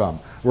the income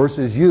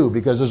versus you,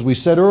 because as we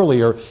said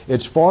earlier,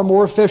 it's far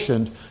more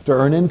efficient to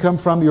earn income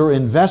from your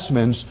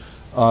investments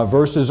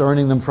versus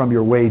earning them from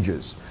your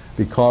wages,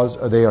 because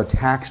they are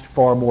taxed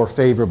far more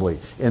favorably.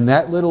 In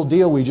that little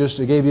deal we just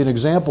gave you an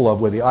example of,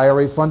 where the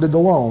IRA funded the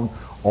loan,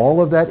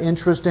 all of that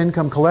interest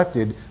income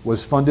collected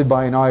was funded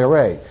by an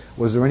IRA.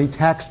 Was there any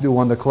tax due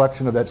on the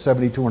collection of that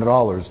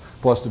 $7,200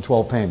 plus the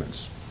 12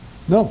 payments?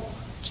 No.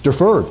 It's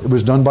deferred. It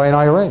was done by an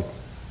IRA.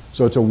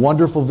 So it's a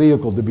wonderful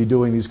vehicle to be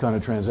doing these kind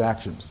of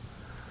transactions.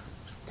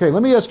 Okay,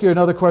 let me ask you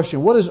another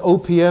question. What does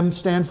OPM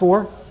stand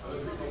for?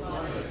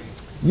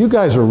 You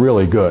guys are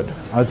really good,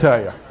 I'll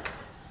tell you.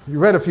 You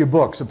read a few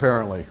books,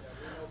 apparently.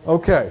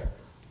 Okay.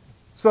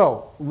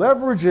 So,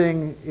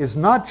 leveraging is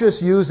not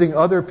just using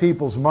other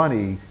people's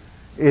money.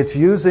 It's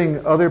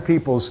using other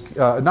people's,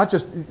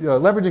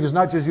 leveraging is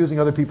not just using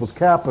other people's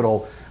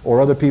capital or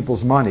other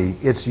people's money.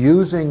 It's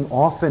using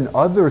often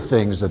other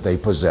things that they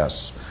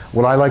possess,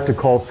 what I like to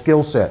call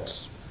skill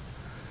sets.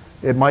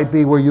 It might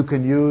be where you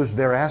can use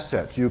their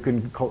assets. You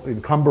can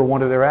encumber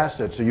one of their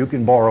assets so you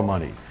can borrow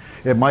money.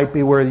 It might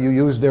be where you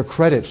use their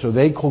credit so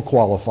they can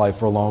qualify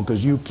for a loan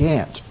because you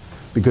can't,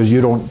 because you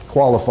don't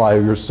qualify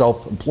or you're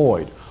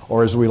self-employed,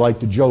 or as we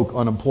like to joke,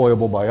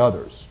 unemployable by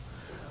others.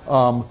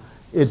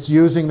 It's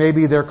using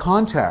maybe their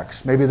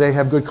contacts. Maybe they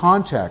have good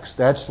contacts.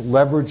 That's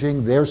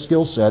leveraging their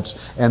skill sets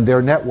and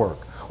their network,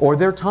 or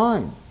their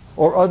time,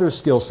 or other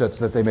skill sets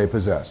that they may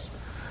possess.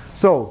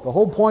 So the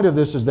whole point of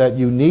this is that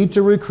you need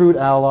to recruit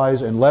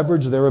allies and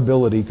leverage their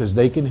ability, because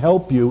they can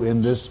help you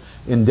in this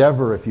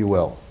endeavor, if you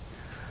will.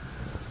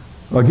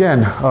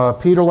 Again,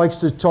 Peter likes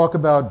to talk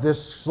about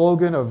this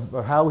slogan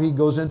of how he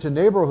goes into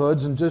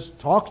neighborhoods and just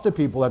talks to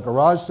people at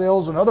garage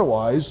sales and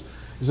otherwise.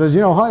 He says,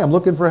 you know, hi, I'm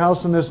looking for a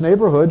house in this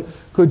neighborhood.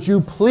 Could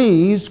you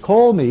please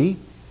call me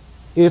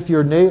if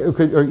your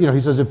neighbor,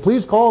 he says,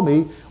 please call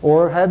me,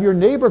 or have your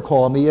neighbor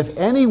call me if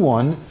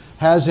anyone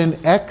has an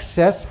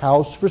excess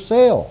house for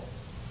sale.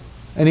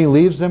 And he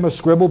leaves them a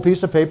scribbled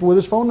piece of paper with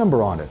his phone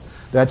number on it.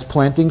 That's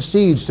planting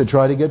seeds to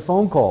try to get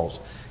phone calls.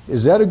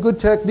 Is that a good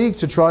technique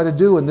to try to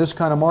do in this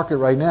kind of market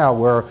right now,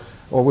 or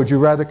would you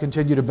rather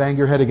continue to bang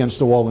your head against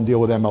the wall and deal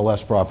with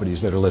MLS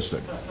properties that are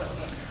listed?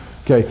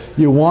 Okay,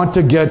 you want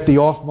to get the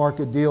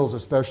off-market deals,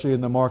 especially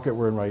in the market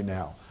we're in right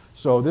now.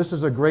 So this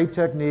is a great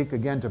technique,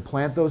 again, to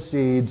plant those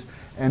seeds,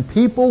 and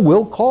people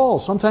will call.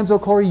 Sometimes they'll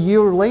call a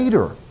year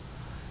later.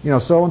 You know,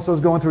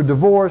 so-and-so's going through a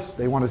divorce,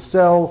 they want to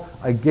sell,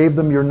 I gave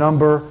them your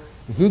number.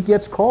 He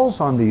gets calls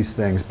on these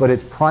things, but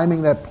it's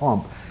priming that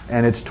pump,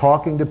 and it's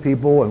talking to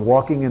people and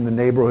walking in the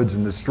neighborhoods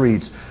and the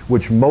streets,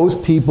 which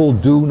most people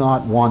do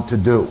not want to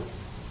do,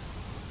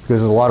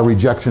 because there's a lot of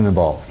rejection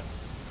involved.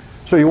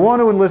 So you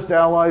want to enlist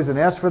allies and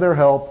ask for their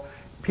help.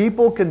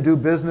 People can do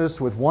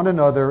business with one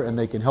another, and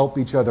they can help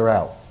each other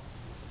out.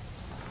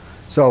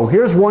 So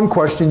here's one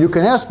question you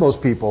can ask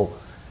most people,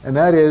 and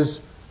that is,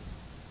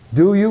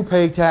 do you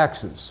pay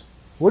taxes?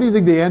 What do you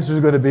think the answer is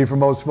going to be for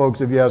most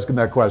folks if you ask them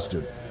that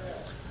question?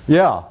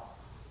 Yeah.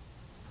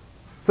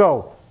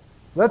 So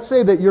let's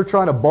say that you're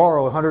trying to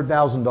borrow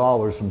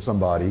 $100,000 from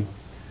somebody,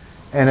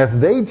 and if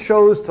they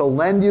chose to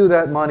lend you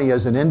that money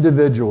as an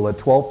individual at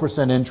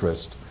 12%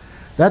 interest,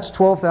 that's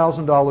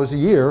 $12,000 a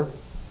year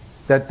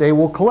that they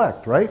will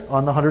collect, right,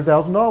 on the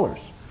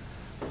 $100,000.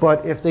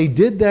 But if they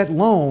did that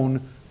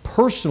loan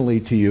personally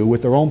to you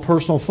with their own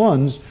personal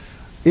funds,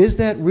 is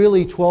that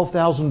really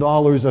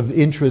 $12,000 of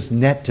interest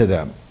net to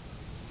them?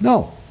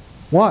 No.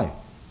 Why?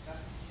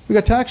 We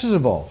got taxes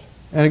involved.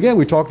 And again,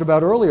 we talked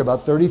about earlier,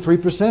 about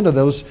 33%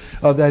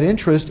 of that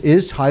interest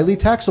is highly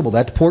taxable.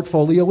 That's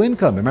portfolio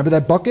income. Remember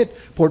that bucket?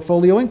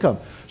 Portfolio income.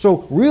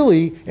 So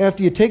really,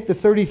 after you take the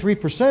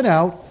 33%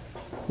 out,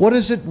 what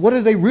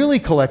are they really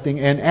collecting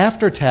in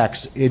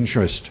after-tax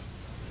interest?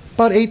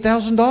 About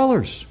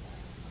 $8,000,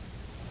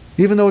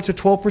 even though it's a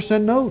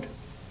 12% note.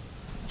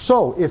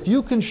 So if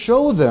you can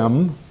show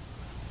them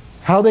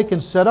how they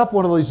can set up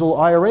one of these little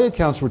IRA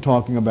accounts we're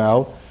talking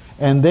about,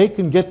 and they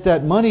can get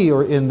that money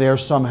or in there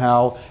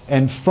somehow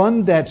and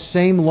fund that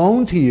same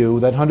loan to you,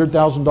 that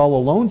 $100,000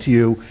 loan to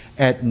you,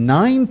 at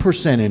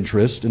 9%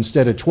 interest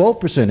instead of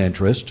 12%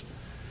 interest,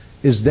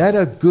 is that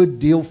a good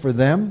deal for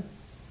them?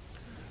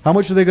 How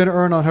much are they going to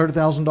earn on $100,000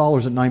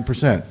 at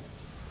 9%?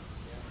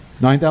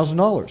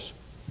 $9,000.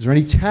 Is there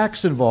any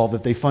tax involved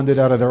if they fund it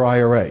out of their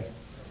IRA?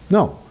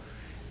 No.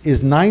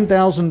 Is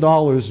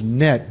 $9,000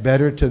 net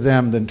better to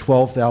them than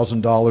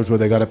 $12,000 where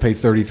they got to pay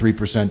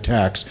 33%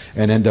 tax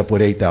and end up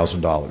with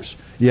 $8,000?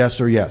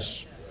 Yes or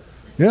yes?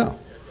 Yeah.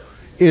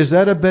 Is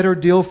that a better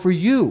deal for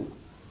you?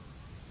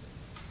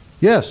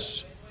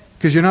 Yes.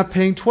 Because you're not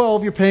paying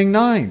 12, you're paying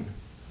 9.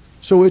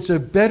 So it's a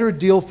better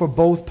deal for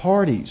both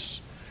parties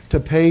to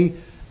pay,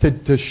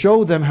 to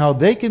show them how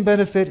they can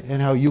benefit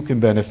and how you can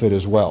benefit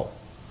as well.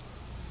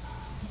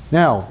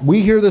 Now,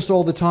 we hear this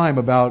all the time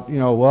about, you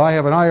know, well, I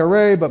have an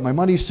IRA, but my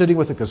money's sitting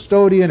with a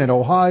custodian in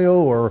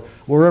Ohio or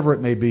wherever it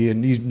may be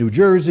in New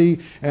Jersey,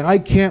 and I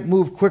can't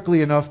move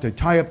quickly enough to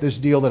tie up this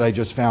deal that I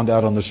just found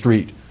out on the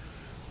street.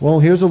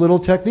 Well, here's a little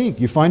technique.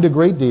 You find a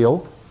great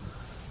deal.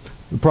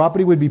 The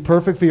property would be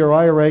perfect for your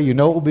IRA. You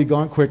know it will be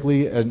gone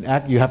quickly, and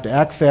you have to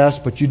act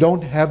fast, but you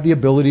don't have the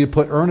ability to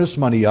put earnest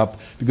money up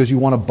because you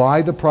want to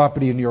buy the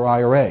property in your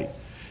IRA.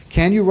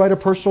 Can you write a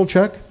personal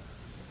check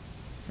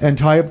and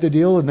tie up the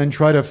deal and then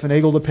try to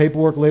finagle the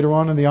paperwork later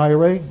on in the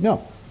IRA?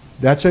 No.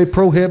 That's a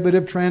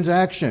prohibitive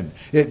transaction.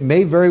 It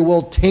may very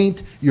well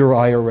taint your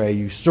IRA.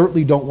 You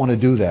certainly don't want to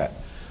do that.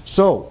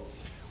 So,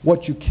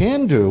 what you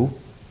can do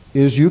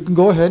is you can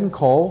go ahead and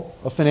call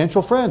a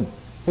financial friend.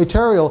 Hey,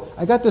 Terriel,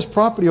 I got this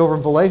property over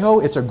in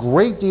Vallejo. It's a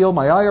great deal.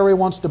 My IRA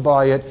wants to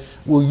buy it.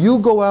 Will you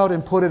go out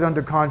and put it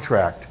under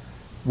contract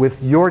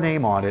with your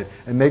name on it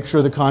and make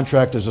sure the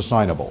contract is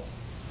assignable?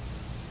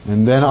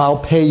 And then I'll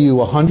pay you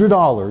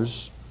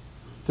 $100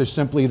 to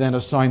simply then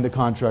assign the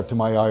contract to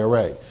my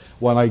IRA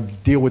while I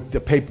deal with the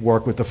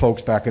paperwork with the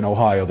folks back in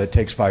Ohio that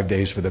takes 5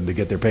 days for them to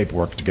get their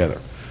paperwork together.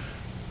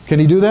 Can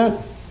he do that?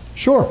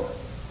 Sure.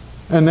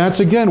 And that's,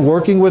 again,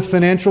 working with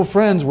financial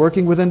friends,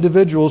 working with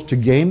individuals to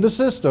game the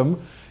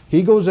system.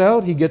 He goes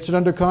out, he gets it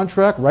under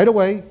contract right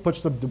away,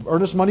 puts the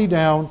earnest money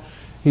down.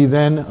 He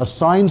then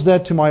assigns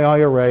that to my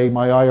IRA.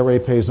 My IRA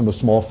pays him a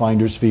small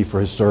finder's fee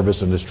for his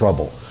service and his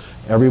trouble.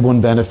 Everyone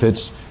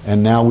benefits,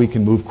 and now we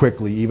can move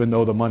quickly, even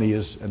though the money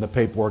is and the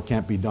paperwork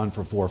can't be done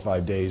for 4 or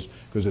 5 days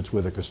because it's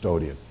with a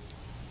custodian.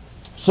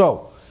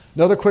 So,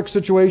 another quick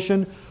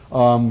situation,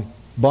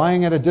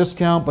 buying at a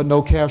discount but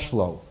no cash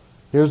flow.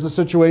 Here's the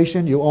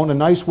situation. You own a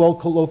nice,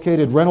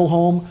 well-located rental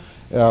home,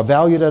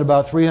 valued at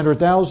about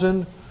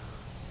 $300,000.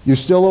 You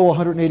still owe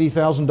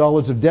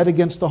 $180,000 of debt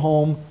against the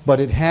home, but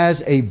it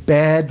has a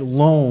bad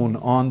loan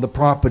on the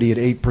property at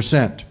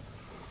 8%.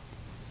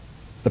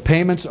 The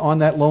payments on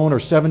that loan are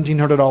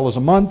 $1,700 a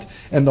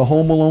month, and the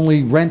home will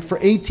only rent for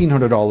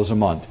 $1,800 a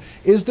month.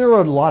 Is there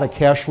a lot of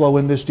cash flow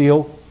in this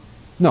deal?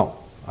 No.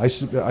 I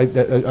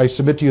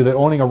submit to you that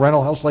owning a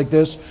rental house like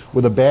this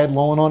with a bad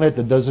loan on it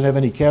that doesn't have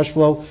any cash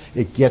flow,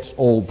 it gets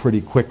old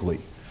pretty quickly.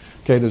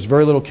 Okay, there's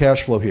very little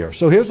cash flow here.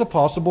 So here's a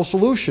possible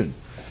solution.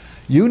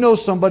 You know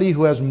somebody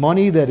who has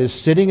money that is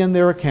sitting in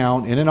their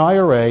account in an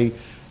IRA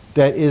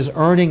that is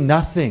earning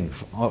nothing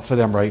for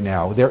them right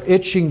now. They're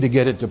itching to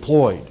get it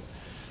deployed.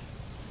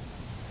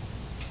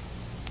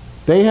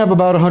 They have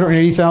about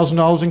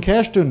 $180,000 in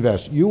cash to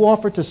invest. You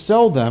offer to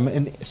sell them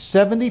an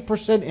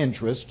 70%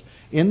 interest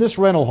in this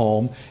rental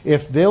home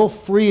if they'll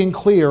free and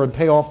clear and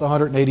pay off the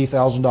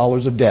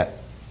 $180,000 of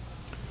debt.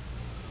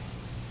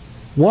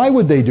 Why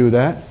would they do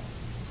that?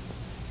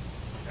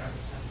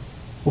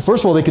 Well,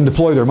 first of all, they can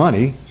deploy their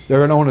money. They're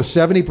going to own a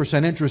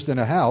 70% interest in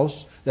a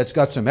house that's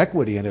got some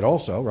equity in it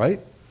also, right?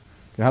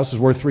 The house is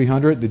worth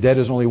 300, the debt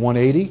is only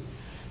 180,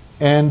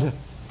 and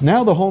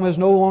now the home has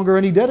no longer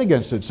any debt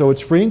against it, so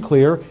it's free and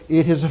clear.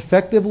 It has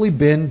effectively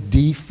been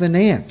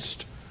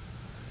definanced.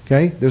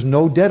 Okay? There's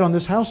no debt on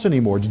this house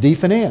anymore. It's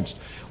definanced.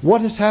 What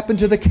has happened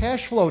to the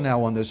cash flow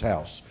now on this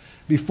house?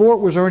 Before it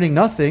was earning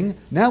nothing.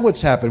 Now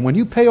what's happened? When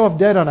you pay off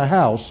debt on a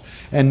house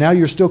and now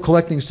you're still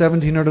collecting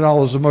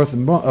 $1,700 a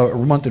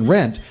month in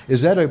rent,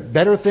 is that a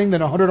better thing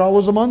than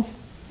 $100 a month?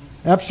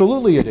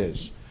 Absolutely it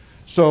is.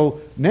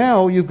 So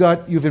now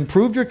you've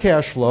improved your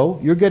cash flow.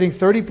 You're getting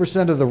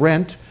 30% of the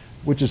rent,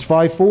 which is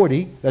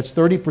 $540. That's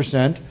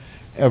 30%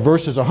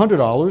 versus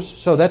 $100.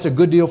 So that's a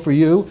good deal for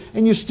you.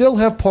 And you still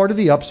have part of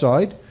the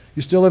upside.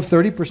 You still have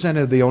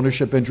 30% of the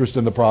ownership interest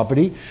in the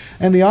property.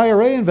 And the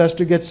IRA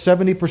investor gets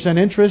 70%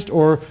 interest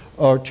or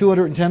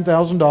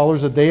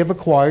 $210,000 that they have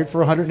acquired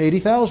for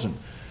 $180,000.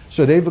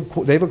 So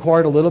they've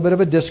acquired a little bit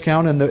of a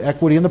discount in the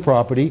equity in the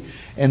property,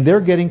 and they're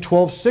getting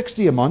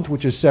 $1,260 a month,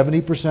 which is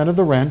 70% of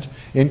the rent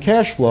in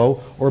cash flow,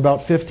 or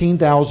about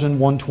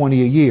 $15,120 a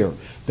year.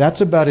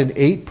 That's about an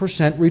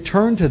 8%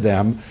 return to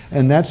them,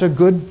 and that's a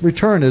good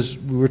return, as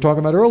we were talking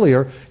about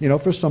earlier, you know,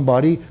 for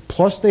somebody.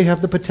 Plus, they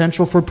have the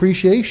potential for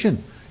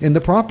appreciation in the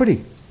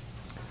property.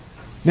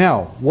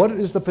 Now, what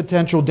is the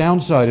potential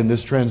downside in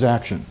this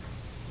transaction?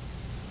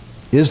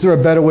 Is there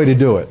a better way to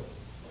do it?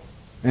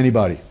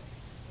 Anybody?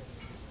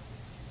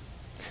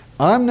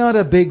 I'm not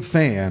a big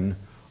fan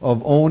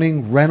of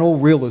owning rental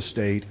real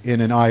estate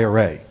in an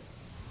IRA.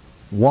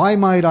 Why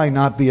might I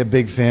not be a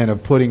big fan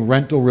of putting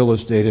rental real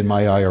estate in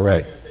my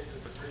IRA?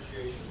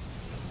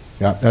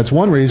 Yeah, that's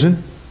one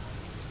reason.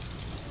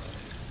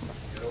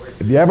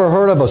 Have you ever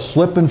heard of a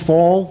slip and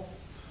fall?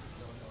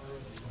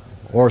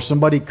 Or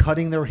somebody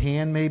cutting their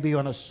hand maybe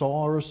on a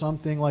saw or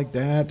something like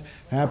that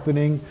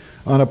happening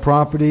on a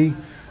property?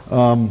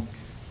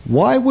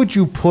 Why would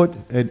you put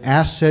an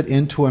asset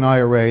into an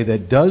IRA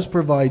that does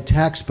provide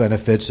tax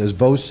benefits, as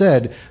Bo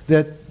said,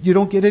 that you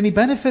don't get any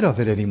benefit of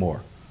it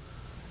anymore?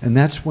 And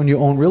that's when you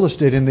own real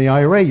estate in the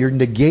IRA. You're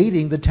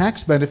negating the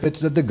tax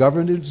benefits that the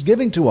government is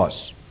giving to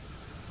us.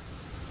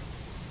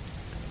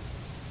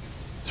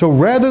 So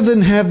rather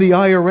than have the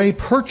IRA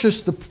purchase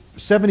the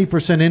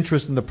 70%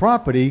 interest in the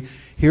property,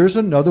 here's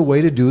another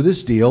way to do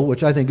this deal,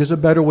 which I think is a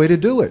better way to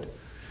do it.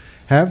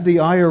 Have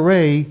the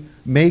IRA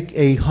make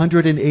a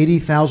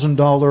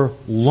 $180,000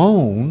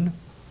 loan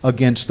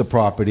against the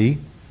property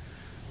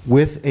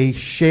with a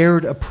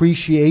shared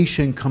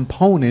appreciation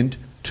component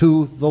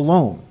to the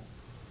loan.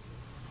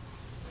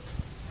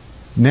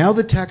 Now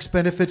the tax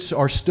benefits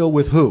are still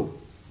with who?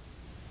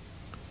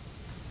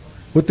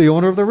 With the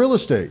owner of the real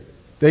estate.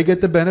 They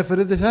get the benefit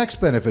of the tax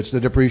benefits, the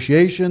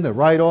depreciation, the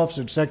write-offs,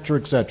 etc.,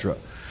 etc.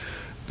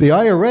 The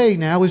IRA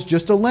now is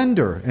just a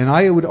lender, and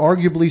I would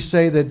arguably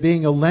say that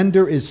being a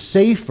lender is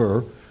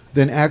safer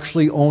than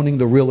actually owning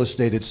the real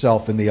estate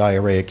itself in the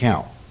IRA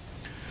account.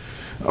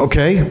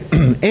 Okay,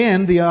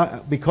 and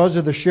because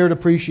of the shared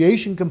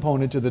appreciation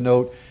component to the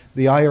note,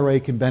 the IRA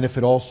can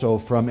benefit also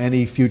from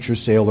any future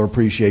sale or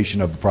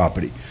appreciation of the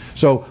property.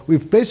 So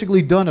we've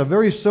basically done a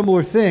very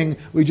similar thing,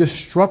 we just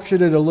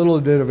structured it a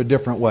little bit of a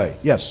different way.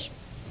 Yes?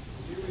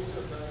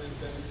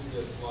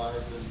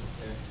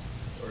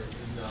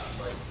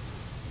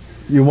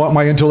 You want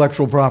my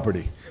intellectual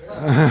property?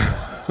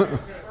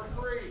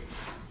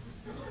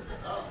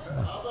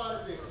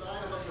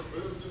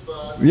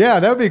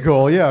 Yeah, that would be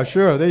cool. Yeah,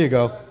 sure. There you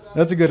go.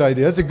 That's a good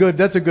idea. That's a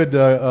good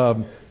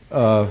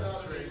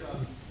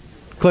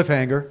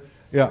cliffhanger.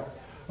 Yeah.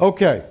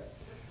 Okay.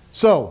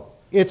 So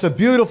it's a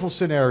beautiful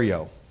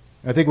scenario.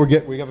 I think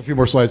we have a few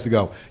more slides to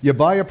go. You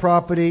buy a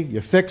property,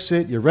 you fix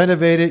it, you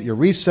renovate it, you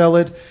resell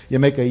it, you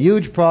make a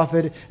huge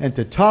profit, and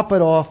to top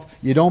it off,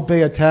 you don't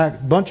pay a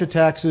bunch of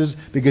taxes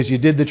because you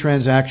did the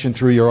transaction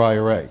through your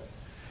IRA.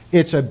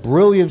 It's a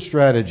brilliant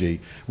strategy.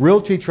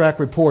 Realty Track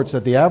reports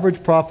that the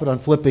average profit on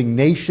flipping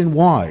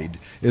nationwide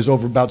is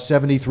over about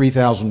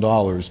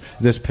 $73,000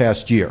 this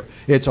past year.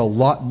 It's a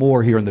lot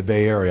more here in the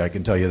Bay Area, I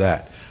can tell you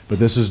that. But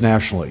this is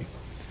nationally.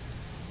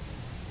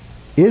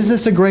 Is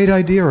this a great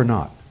idea or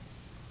not?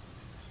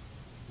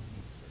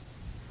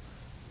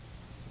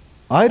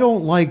 I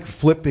don't like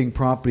flipping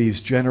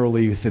properties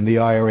generally within the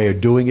IRA or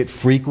doing it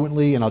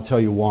frequently, and I'll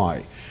tell you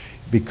why.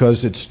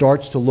 Because it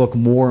starts to look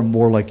more and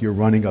more like you're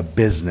running a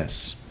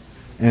business.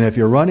 And if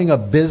you're running a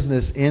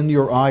business in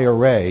your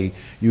IRA,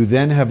 you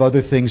then have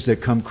other things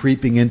that come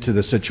creeping into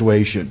the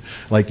situation,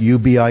 like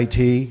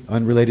UBIT,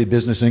 unrelated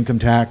business income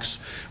tax,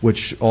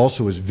 which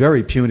also is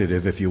very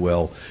punitive, if you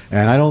will.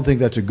 And I don't think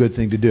that's a good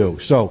thing to do.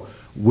 So,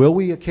 will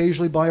we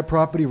occasionally buy a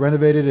property,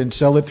 renovate it, and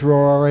sell it through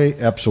our IRA?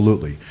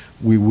 Absolutely.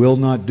 We will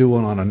not do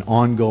it on an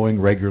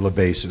ongoing, regular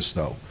basis,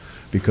 though.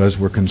 because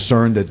we're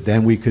concerned that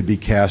then we could be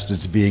cast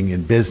as being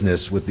in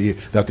business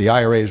that the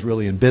IRA is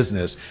really in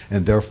business,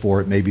 and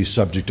therefore it may be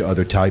subject to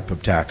other type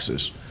of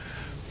taxes.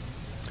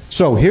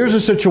 So here's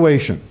a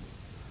situation.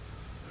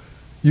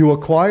 You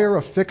acquire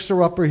a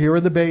fixer-upper here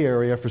in the Bay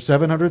Area for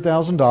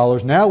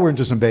 $700,000. Now we're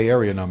into some Bay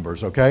Area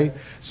numbers, okay?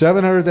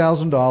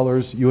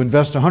 $700,000. You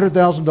invest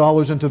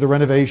 $100,000 into the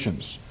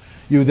renovations.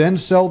 You then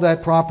sell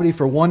that property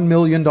for $1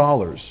 million.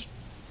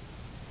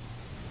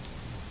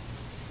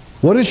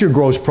 What is your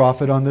gross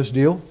profit on this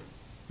deal?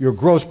 Your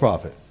gross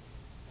profit.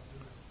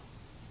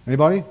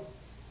 Anybody?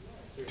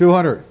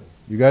 200.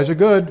 You guys are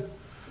good.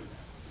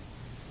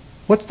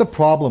 What's the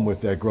problem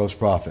with that gross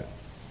profit?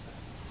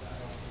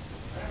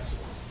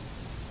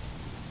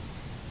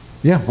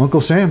 Yeah, Uncle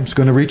Sam's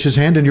going to reach his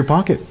hand in your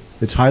pocket.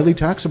 It's highly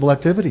taxable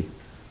activity,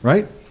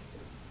 right?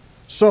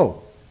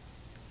 So,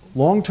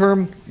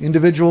 long-term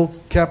individual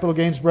capital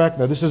gains bracket.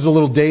 Now, this is a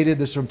little dated.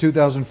 This is from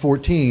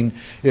 2014.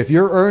 If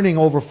you're earning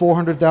over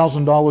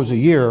 $400,000 a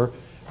year,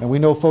 and we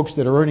know folks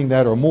that are earning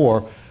that or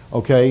more,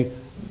 okay,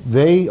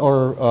 they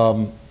are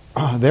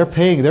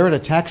they're at a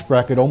tax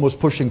bracket almost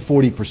pushing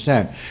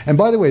 40%. And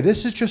by the way,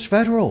 this is just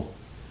federal.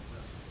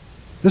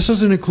 This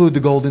doesn't include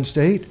the Golden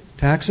State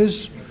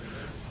taxes.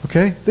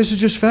 Okay, this is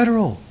just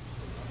federal.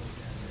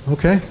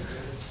 Okay.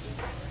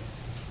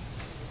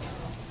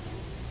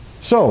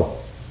 So,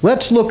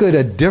 let's look at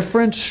a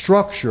different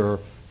structure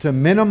to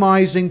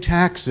minimizing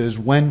taxes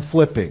when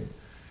flipping.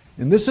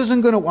 And this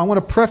isn't going to, I want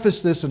to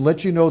preface this and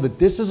let you know that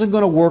this isn't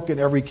going to work in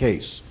every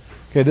case.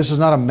 Okay, this is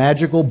not a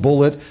magical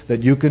bullet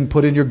that you can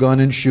put in your gun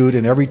and shoot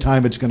and every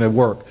time it's going to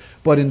work.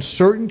 But in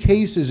certain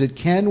cases it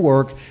can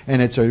work,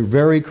 and it's a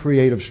very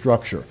creative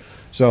structure.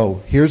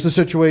 So, here's the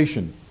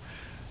situation.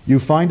 You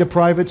find a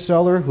private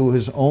seller who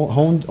has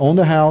owned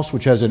a house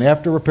which has an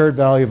after-repaired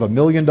value of $1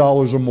 million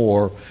or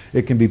more.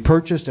 It can be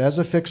purchased as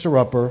a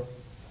fixer-upper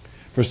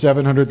for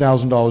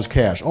 $700,000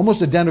 cash,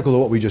 almost identical to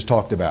what we just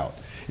talked about.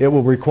 It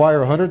will require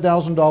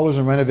 $100,000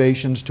 in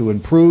renovations to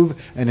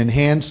improve and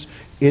enhance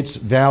its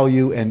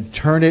value and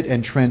turn it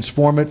and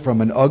transform it from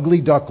an ugly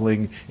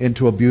duckling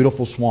into a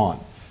beautiful swan.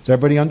 Does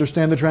everybody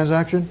understand the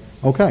transaction?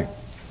 Okay.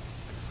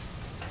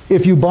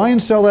 If you buy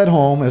and sell that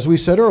home, as we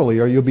said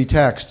earlier, you'll be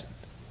taxed,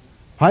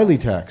 highly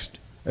taxed,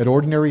 at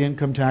ordinary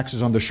income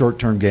taxes on the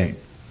short-term gain.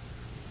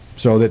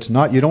 So that's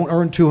not, you don't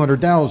earn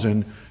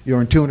 $200,000, you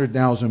earn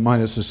 $200,000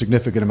 minus a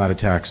significant amount of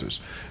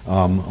taxes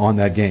on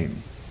that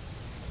gain.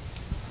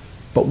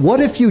 But what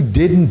if you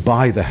didn't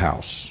buy the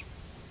house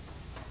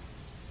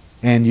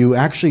and you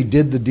actually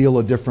did the deal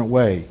a different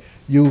way?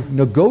 You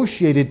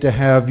negotiated to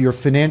have your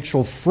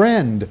financial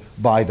friend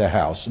buy the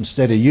house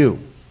instead of you,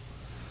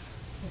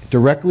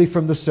 directly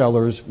from the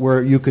sellers,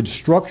 where you could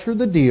structure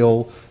the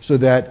deal so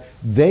that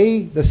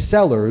they, the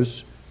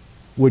sellers,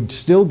 would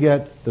still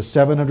get the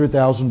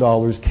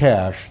 $700,000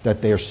 cash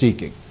that they're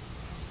seeking.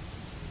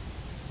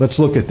 Let's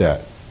look at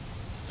that.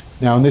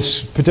 Now, in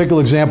this particular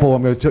example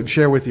I'm going to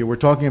share with you, we're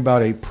talking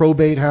about a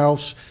probate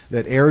house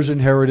that heirs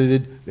inherited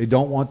it. They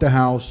don't want the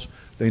house.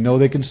 They know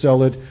they can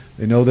sell it.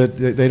 They know that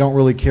they don't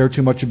really care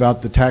too much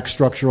about the tax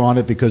structure on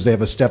it because they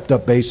have a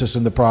stepped-up basis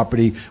in the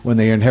property when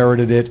they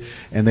inherited it,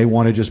 and they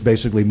want to just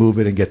basically move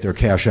it and get their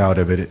cash out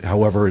of it,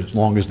 however, as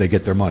long as they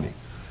get their money.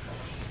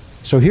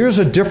 So here's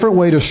a different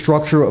way to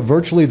structure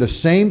virtually the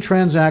same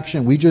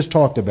transaction we just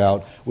talked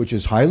about, which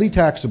is highly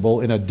taxable,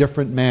 in a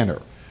different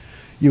manner.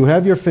 You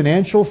have your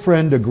financial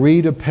friend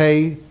agree to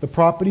pay the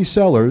property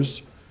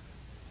sellers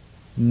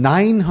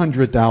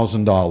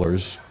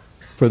 $900,000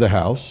 for the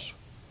house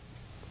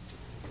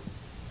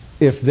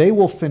if they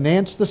will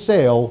finance the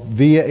sale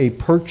via a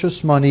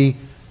purchase money,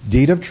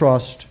 deed of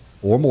trust,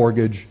 or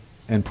mortgage,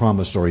 and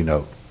promissory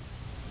note.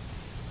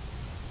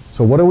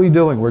 So what are we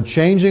doing? We're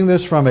changing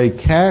this from a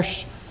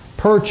cash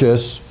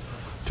purchase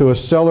to a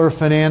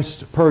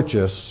seller-financed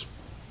purchase.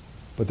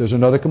 But there's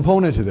another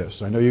component to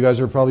this. I know you guys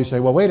are probably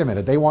saying, well, wait a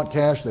minute, they want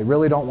cash, they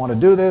really don't want to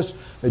do this,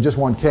 they just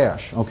want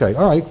cash. Okay,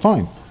 all right,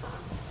 fine.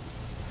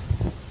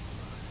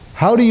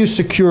 How do you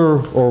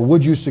secure, or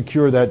would you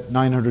secure, that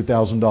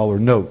 $900,000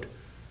 note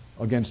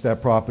against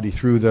that property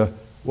through the,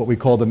 what we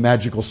call the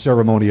magical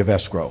ceremony of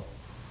escrow?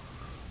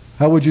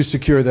 How would you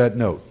secure that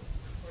note?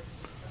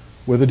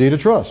 With a deed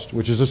of trust,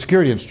 which is a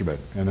security instrument.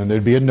 And then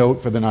there'd be a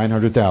note for the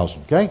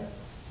 $900,000, okay?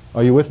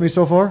 Are you with me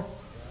so far?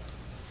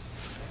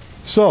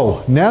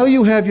 So, now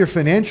you have your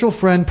financial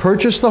friend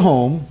purchase the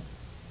home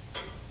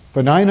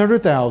for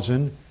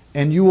 $900,000,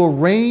 and you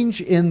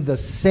arrange in the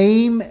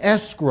same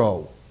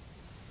escrow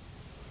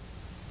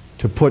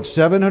to put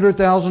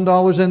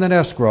 $700,000 in that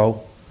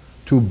escrow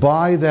to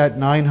buy that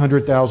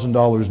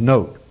 $900,000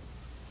 note.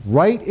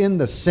 Right in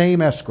the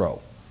same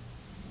escrow.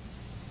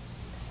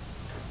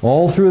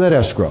 All through that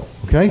escrow,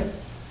 okay?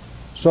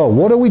 So,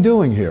 what are we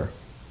doing here?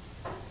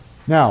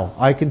 Now,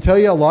 I can tell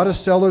you a lot of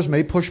sellers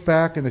may push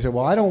back and they say,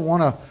 well, I don't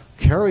want to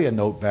carry a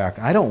note back.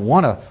 I don't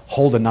want to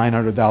hold a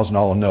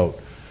 $900,000 note.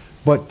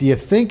 But do you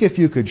think if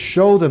you could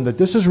show them that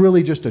this is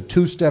really just a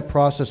two-step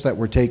process that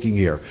we're taking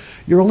here?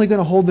 You're only going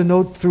to hold the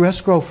note through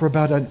escrow for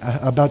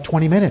about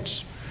 20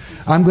 minutes.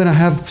 I'm going to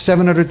have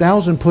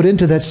 $700,000 put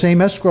into that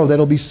same escrow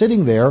that'll be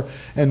sitting there,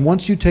 and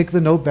once you take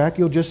the note back,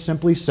 you'll just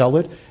simply sell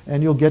it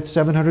and you'll get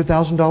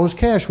 $700,000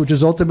 cash, which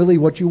is ultimately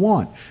what you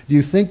want. Do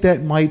you think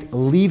that might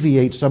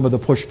alleviate some of the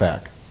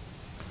pushback?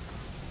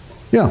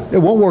 Yeah, it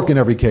won't work in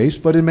every case,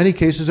 but in many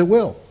cases it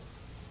will.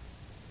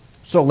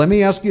 So let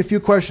me ask you a few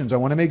questions. I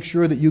want to make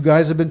sure that you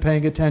guys have been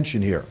paying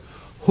attention here.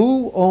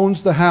 Who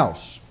owns the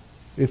house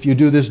if you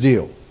do this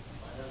deal?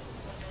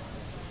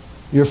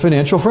 Your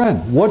financial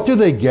friend. What do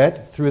they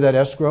get through that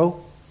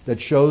escrow that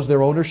shows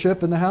their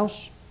ownership in the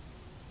house?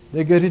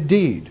 They get a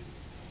deed.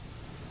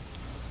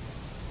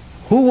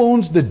 Who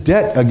owns the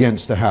debt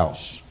against the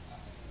house?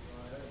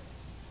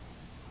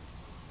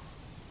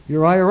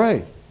 Your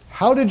IRA.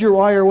 How did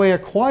your IRA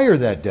acquire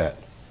that debt?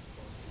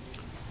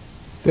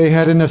 They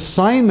had an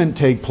assignment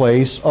take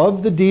place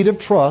of the deed of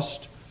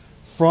trust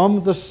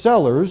from the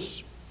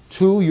sellers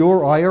to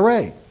your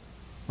IRA,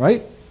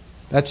 right?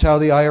 That's how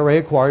the IRA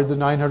acquired the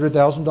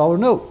 $900,000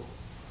 note.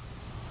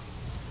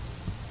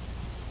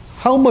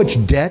 How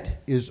much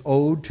debt is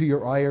owed to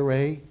your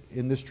IRA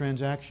in this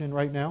transaction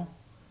right now?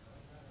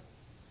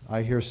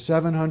 I hear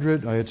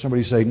 700. I had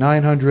somebody say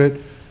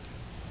 900.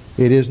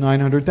 It is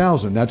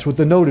 900,000. That's what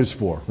the note is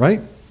for,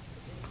 right?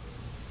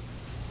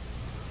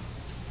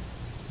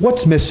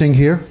 What's missing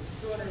here?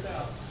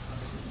 200,000.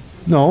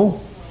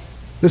 No.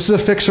 This is a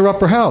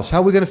fixer-upper house. How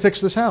are we going to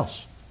fix this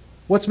house?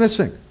 What's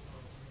missing?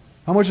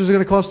 How much is it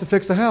going to cost to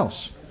fix the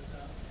house?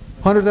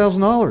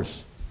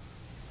 $100,000.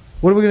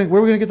 Where are we going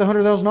to get the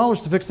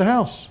 $100,000 to fix the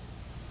house?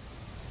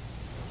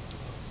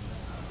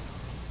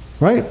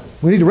 Right?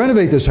 We need to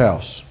renovate this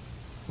house.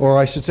 Or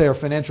I should say our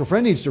financial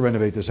friend needs to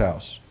renovate this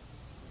house.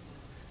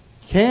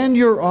 Can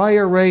your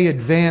IRA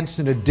advance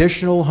an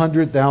additional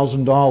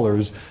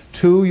 $100,000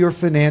 to your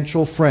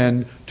financial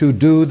friend to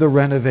do the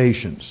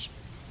renovations?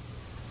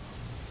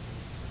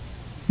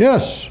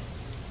 Yes.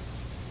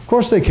 Of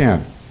course they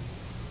can.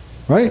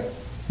 Right?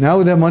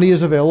 Now that money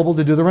is available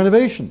to do the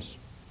renovations.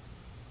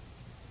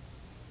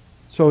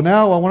 So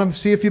now I want to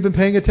see if you've been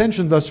paying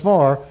attention thus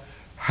far.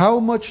 How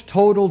much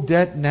total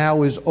debt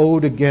now is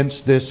owed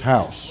against this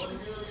house?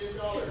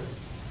 $1 million.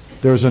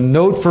 There's a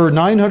note for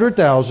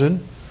 $900,000,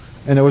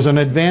 and there was an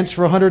advance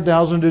for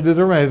 $100,000 to do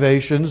the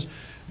renovations.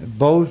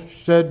 Bo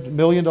said $1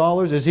 million.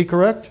 Is he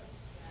correct?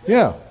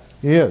 Yeah,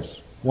 he is.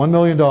 $1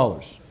 million.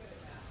 Bo,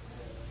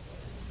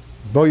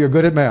 you're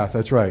good at math.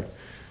 That's right.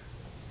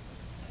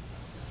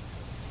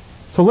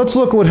 So let's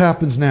look at what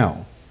happens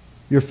now.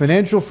 Your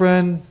financial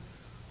friend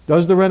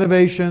does the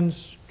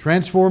renovations,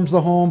 transforms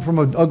the home from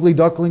an ugly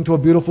duckling to a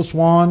beautiful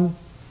swan.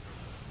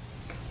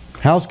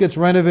 House gets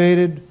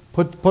renovated,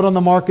 put on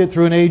the market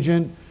through an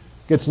agent,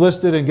 gets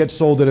listed and gets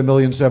sold at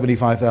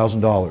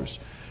 $1,075,000.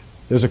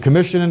 There's a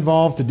commission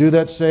involved to do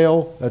that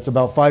sale. That's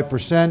about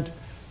 5%.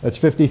 That's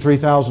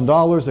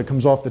 $53,000 that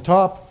comes off the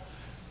top.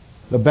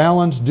 The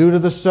balance due to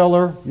the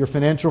seller, your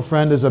financial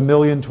friend, is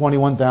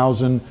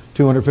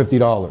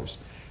 $1,021,250.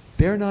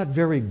 They're not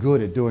very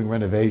good at doing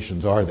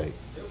renovations, are they?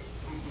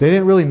 They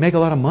didn't really make a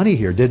lot of money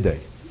here, did they?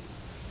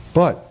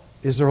 But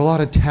is there a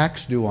lot of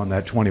tax due on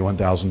that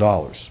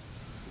 $21,000?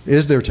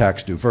 Is there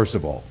tax due, first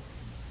of all?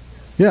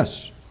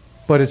 Yes,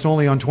 but it's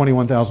only on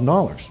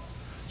 $21,000.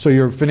 So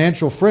your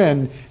financial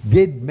friend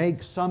did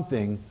make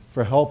something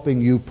for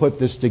helping you put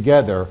this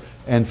together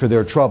and for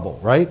their trouble,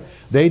 right?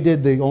 They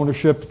did the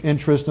ownership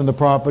interest in the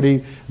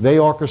property, they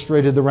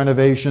orchestrated the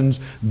renovations,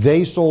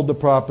 they sold the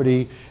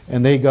property,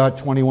 and they got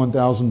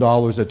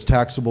 $21,000 that's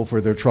taxable for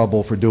their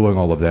trouble for doing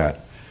all of that.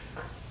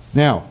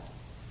 Now,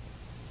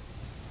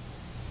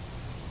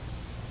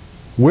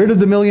 where did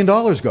the $1 million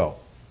go?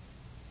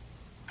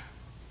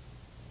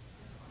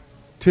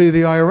 To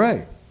the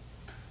IRA,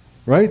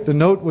 right? The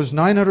note was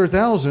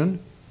 $900,000,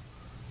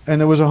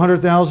 and there was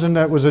 $100,000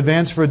 that was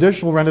advanced for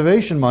additional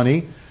renovation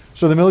money,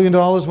 so the $1 million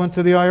went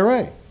to the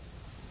IRA.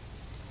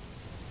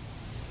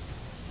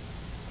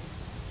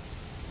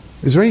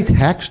 Is there any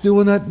tax due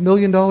on that $1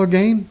 million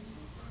gain?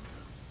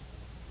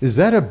 Is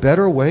that a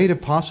better way to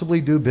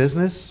possibly do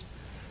business,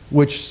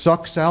 which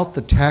sucks out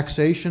the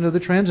taxation of the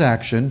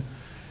transaction,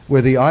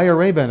 where the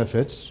IRA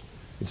benefits?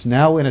 It's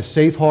now in a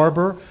safe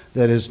harbor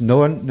that is a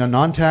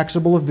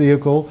non-taxable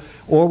vehicle,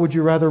 or would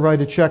you rather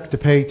write a check to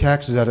pay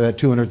taxes out of that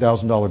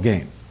 $200,000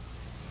 gain?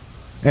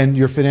 And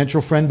your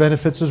financial friend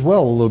benefits as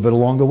well a little bit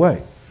along the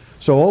way.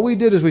 So all we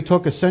did is we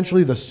took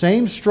essentially the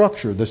same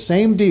structure, the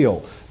same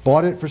deal,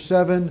 bought it for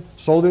 $7,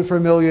 sold it for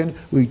 $1 million,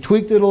 we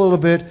tweaked it a little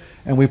bit,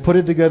 and we put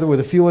it together with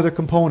a few other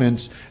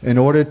components in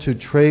order to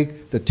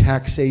take the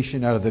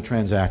taxation out of the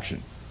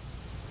transaction.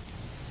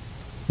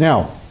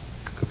 Now,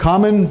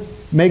 common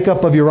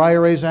makeup of your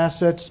IRA's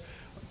assets,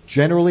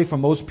 generally for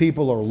most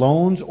people, are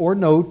loans or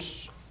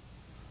notes.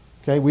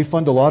 Okay, we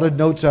fund a lot of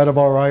notes out of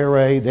our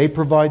IRA. They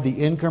provide the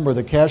income or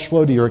the cash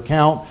flow to your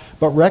account,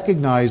 but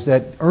recognize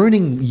that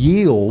earning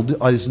yield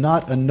is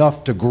not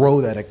enough to grow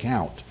that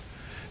account.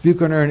 If you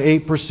can earn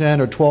 8%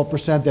 or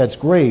 12%, that's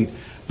great,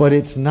 but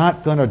it's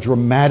not going to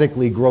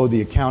dramatically grow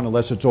the account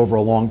unless it's over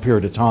a long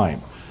period of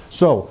time.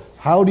 So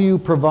how do you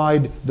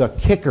provide the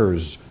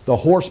kickers, the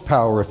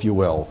horsepower, if you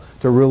will,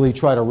 to really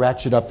try to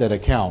ratchet up that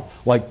account,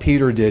 like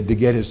Peter did to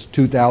get his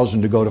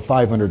 $2,000 to go to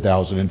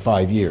 $500,000 in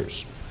 5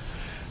 years.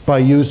 By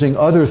using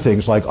other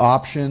things like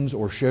options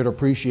or shared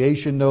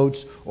appreciation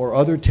notes or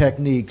other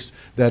techniques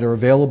that are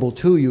available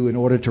to you in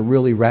order to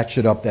really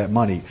ratchet up that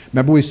money.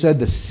 Remember we said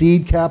the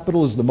seed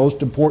capital is the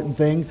most important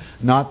thing,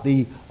 not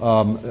the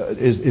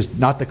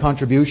not the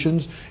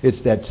contributions.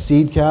 It's that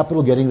seed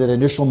capital, getting that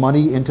initial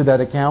money into that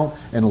account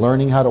and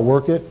learning how to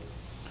work it.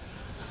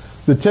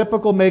 The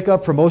typical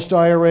makeup for most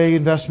IRA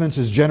investments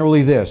is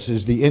generally this,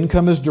 is the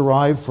income is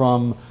derived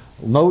from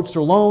notes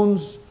or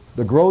loans,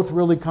 the growth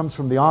really comes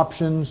from the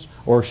options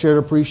or shared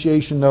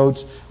appreciation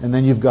notes, and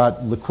then you've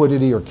got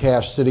liquidity or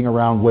cash sitting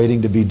around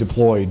waiting to be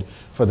deployed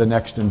for the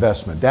next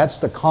investment. That's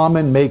the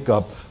common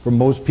makeup for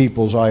most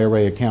people's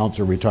IRA accounts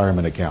or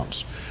retirement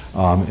accounts,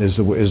 is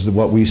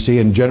what we see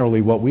and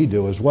generally what we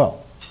do as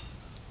well.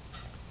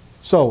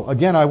 So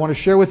again, I want to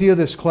share with you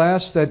this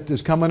class that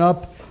is coming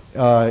up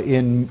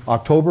in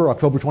October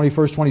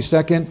 21st,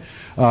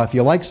 22nd. If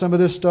you like some of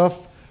this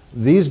stuff,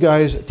 these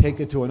guys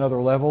take it to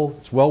another level.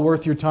 It's well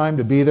worth your time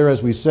to be there,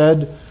 as we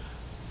said.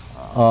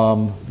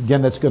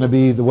 Again, that's going to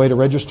be the way to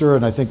register,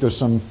 and I think there's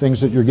some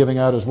things that you're giving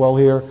out as well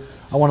here.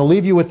 I want to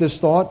leave you with this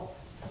thought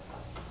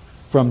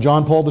from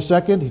John Paul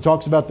II. He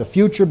talks about the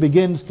future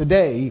begins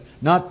today,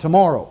 not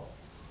tomorrow.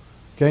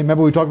 Okay,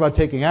 remember we talked about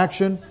taking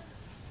action?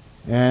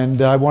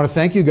 And I want to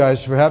thank you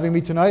guys for having me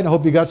tonight. I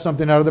hope you got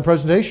something out of the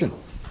presentation.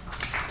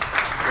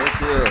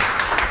 Thank you.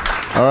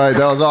 All right,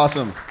 that was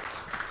awesome.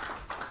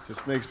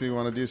 Just makes me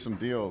want to do some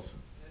deals.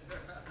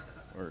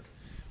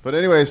 But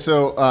anyway,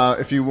 so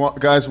if you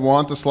guys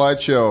want the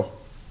slideshow,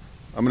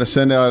 I'm going to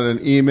send out an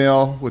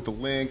email with the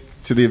link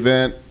to the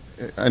event.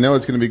 I know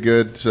it's going to be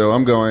good, so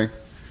I'm going.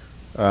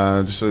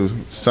 Just so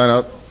sign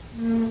up.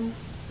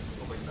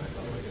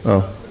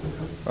 Oh,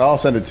 I'll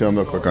send it to them.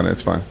 They'll click on it.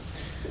 It's fine.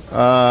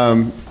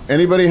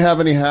 Anybody have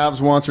any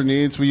haves, wants, or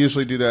needs? We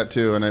usually do that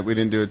too, and we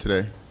didn't do it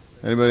today.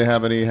 Anybody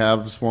have any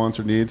haves, wants,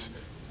 or needs?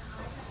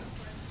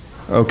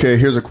 Okay,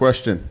 here's a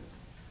question.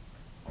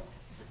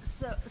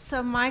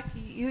 So Mike,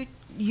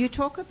 you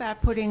talk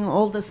about putting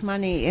all this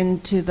money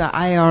into the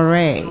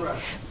IRA,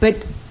 but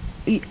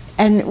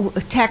and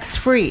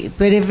tax-free,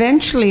 but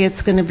eventually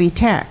it's going to be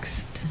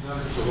taxed. No,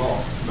 it's a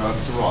Roth. No,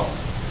 it's a Roth.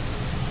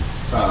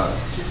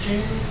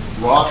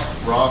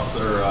 Roth,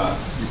 or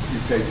you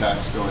pay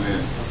tax going in.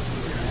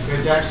 You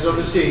pay taxes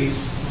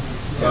overseas,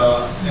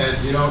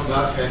 and you don't,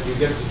 and you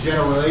get to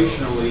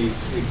generationally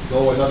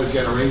go another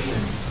generation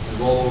and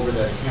roll over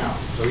that account.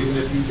 So even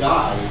if you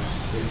die,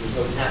 if there's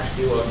no tax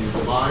due on your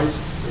demise,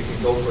 it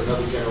can go for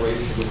another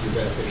generation with your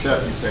benefit.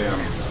 Except you say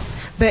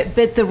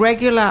But the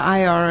regular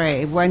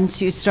IRA,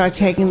 once you start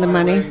taking the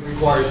money,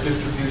 requires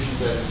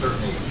distributions at a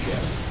certain age,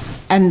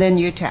 yes. And then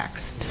you're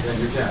taxed. Then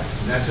you're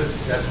taxed, and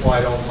that's why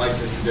I don't like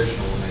the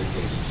traditional in many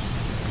cases.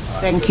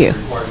 Thank you. It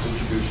requires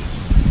distributions.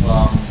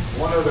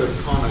 One other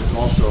comment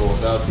also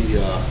about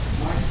the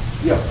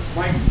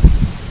Mike.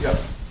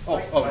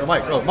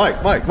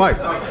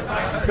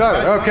 Got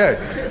it.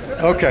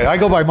 Okay. I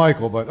go by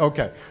Michael, but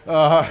okay.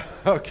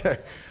 Okay.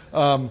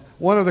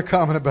 One other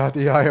comment about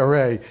the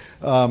IRA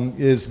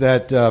is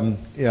that,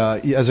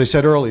 as I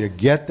said earlier,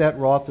 get that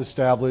Roth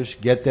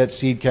established, get that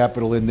seed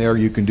capital in there.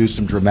 You can do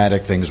some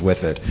dramatic things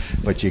with it,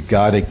 but you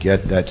got to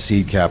get that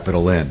seed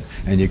capital in,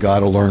 and you got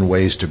to learn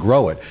ways to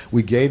grow it.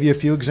 We gave you a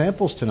few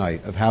examples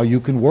tonight of how you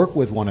can work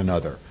with one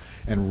another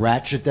and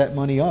ratchet that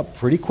money up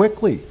pretty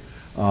quickly.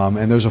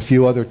 And there's a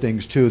few other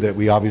things too that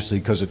we obviously,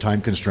 because of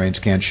time constraints,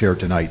 can't share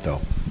tonight,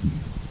 though.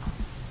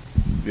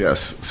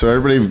 Yes. So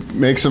everybody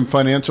make some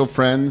financial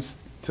friends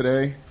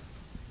today.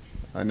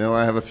 I know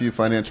I have a few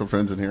financial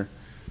friends in here,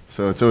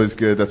 so it's always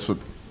good. That's what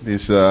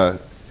these. So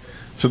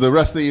the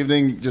rest of the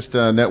evening, just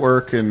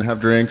network and have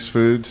drinks,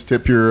 foods,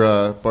 tip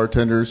your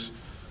bartenders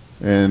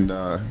and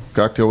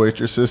cocktail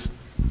waitresses.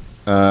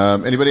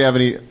 Anybody have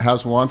any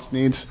house wants,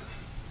 needs?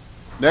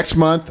 Next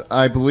month,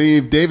 I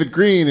believe David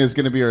Green is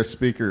going to be our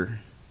speaker.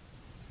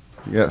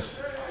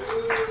 Yes.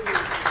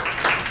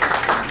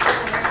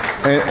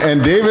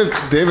 And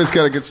David's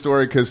got a good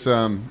story because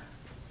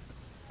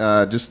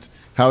just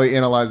how he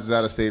analyzes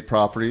out-of-state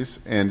properties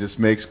and just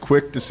makes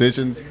quick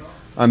decisions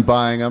on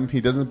buying them. He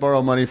doesn't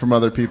borrow money from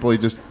other people.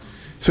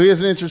 So he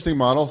has an interesting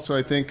model. So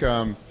I think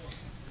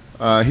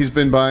he's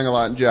been buying a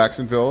lot in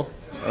Jacksonville.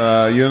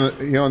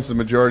 He owns the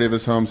majority of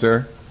his homes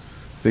there.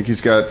 I think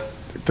he's got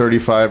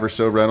 35 or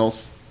so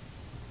rentals.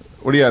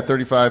 What do you have,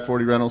 35,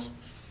 40 rentals?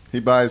 He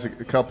buys a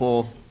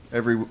couple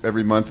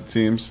every month, it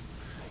seems.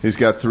 He's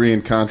got 3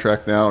 in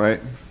contract now, right?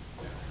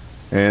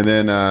 And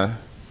then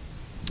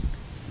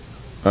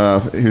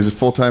he was a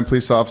full-time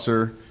police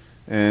officer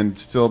and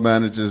still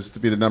manages to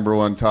be the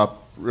 #1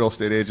 top real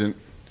estate agent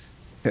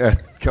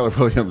at Keller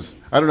Williams.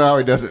 I don't know how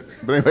he does it,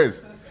 but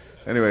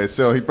anyways,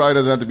 so he probably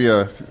doesn't have to be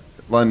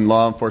in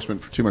law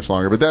enforcement for too much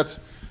longer. But that's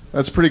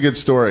a pretty good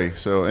story.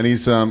 So, and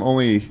he's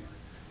only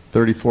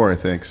 34, I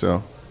think.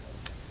 So,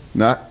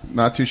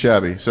 not too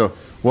shabby. So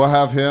we'll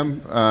have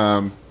him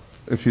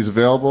if he's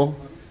available.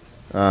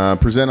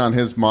 Present on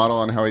his model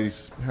on how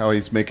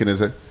he's making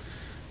his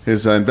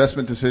his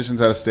investment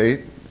decisions out of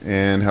state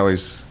and how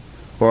he's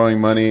borrowing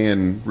money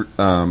and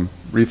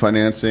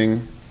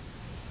refinancing,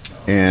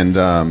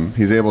 and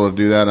he's able to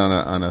do that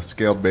on a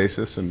scaled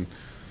basis, and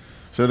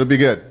so it'll be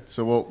good.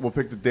 So we'll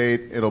pick the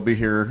date. It'll be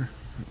here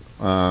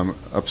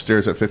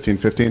upstairs at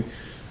 15:15,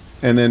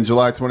 and then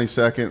July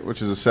 22nd,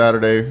 which is a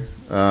Saturday.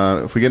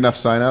 If we get enough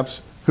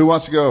signups, who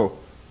wants to go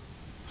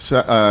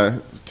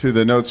to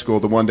the Note School,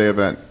 the one-day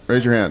event?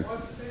 Raise your hand.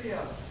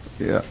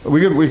 Yeah,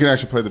 we can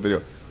actually play the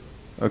video.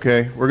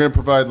 Okay, we're going to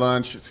provide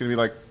lunch. It's going to be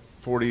like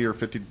 40 or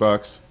 50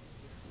 bucks.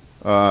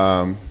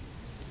 Tom,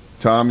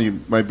 you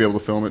might be able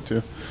to film it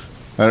too.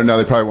 I don't know.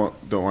 They probably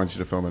don't want you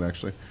to film it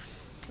actually.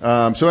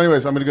 So,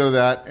 anyways, I'm going to go to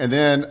that, and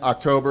then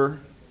October,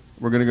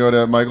 we're going to go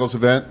to Michael's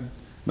event.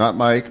 Not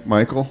Mike,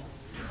 Michael,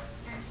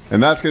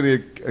 and that's going to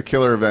be a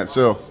killer event.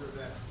 So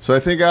I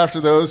think after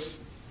those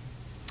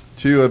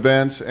two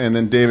events, and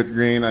then David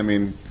Green, I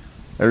mean,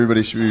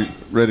 everybody should be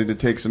ready to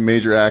take some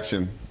major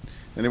action.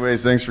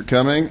 Anyways, thanks for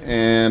coming,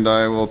 and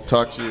I will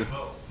talk to you.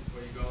 Before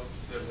you go, you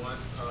said once,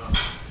 I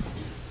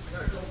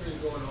got a couple things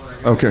going on. I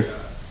got Okay. I got an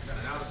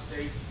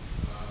out-of-state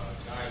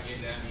guy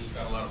getting at me. He's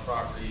got a lot of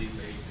properties.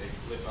 They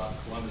flip out in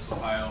Columbus,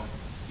 Ohio.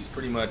 He's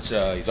pretty much,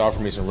 he's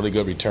offered me some really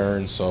good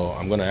returns, so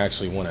I'm going to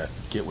actually want to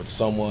get with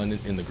someone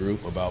in the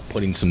group about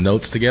putting some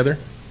notes together.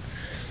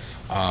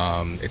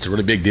 It's a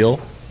really big deal.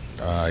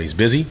 He's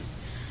busy.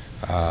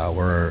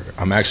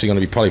 I'm actually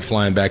going to be probably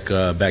flying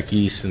back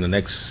east in the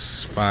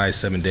next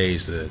 5-7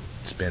 days to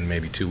spend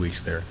maybe 2 weeks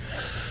there.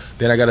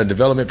 Then I got a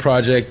development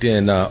project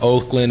in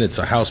Oakland. It's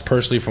a house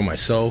personally for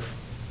myself.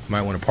 I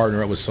might want to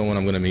partner up with someone.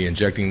 I'm going to be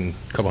injecting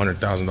a couple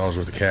 $100,000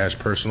 worth of cash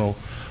personal,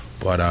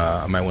 but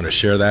I might want to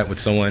share that with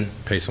someone,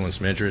 pay someone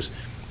some interest.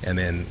 And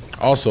then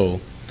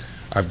also,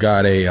 I've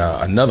got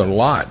another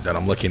lot that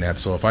I'm looking at.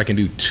 So if I can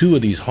do 2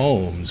 of these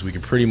homes, we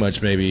could pretty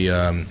much maybe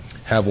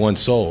have one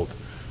sold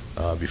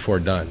before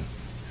done.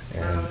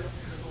 And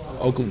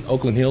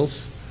Oakland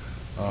Hills,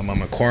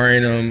 I'm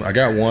acquiring them. I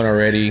got one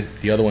already.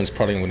 The other one's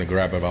probably going to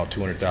grab about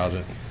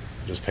 $200,000.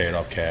 Just pay it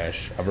off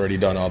cash. I've already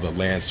done all the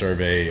land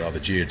survey, all the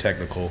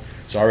geotechnical,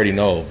 so I already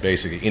know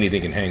basically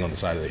anything can hang on the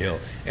side of the hill.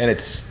 And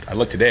I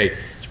looked today,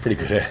 it's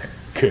pretty good.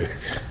 Good,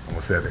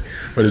 almost said it,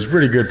 but it's a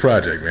pretty good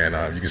project, man.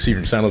 You can see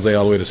from San Jose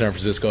all the way to San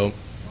Francisco.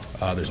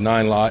 There's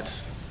 9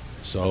 lots,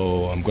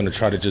 so I'm going to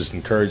try to just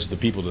encourage the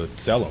people to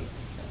sell them.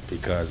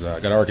 Because I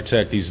got an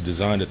architect, he's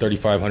designed a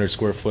 3,500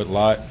 square foot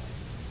lot.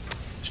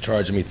 He's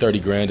charging me 30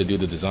 grand to do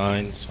the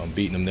design, so I'm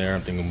beating him there.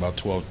 I'm thinking about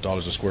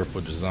 $12 a square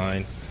foot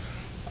design.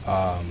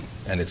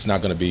 And it's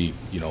not going to be,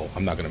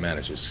 I'm not going to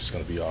manage it. It's just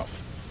going to be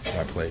off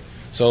my plate.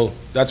 So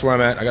that's where I'm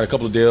at. I got a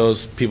couple of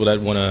deals, people that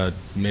want to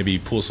maybe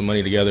pull some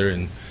money together,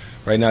 and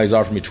right now he's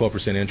offering me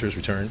 12% interest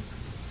return.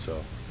 So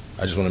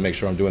I just want to make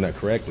sure I'm doing that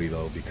correctly,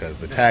 though, because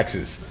the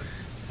taxes,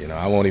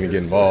 I won't even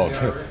get involved.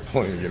 I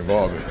won't even get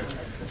involved in it.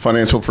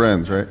 Financial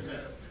friends, right?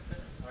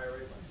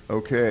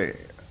 Okay.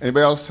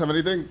 Anybody else have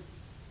anything?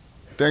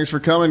 Thanks for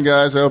coming,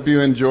 guys. I hope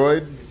you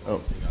enjoyed.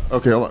 Oh,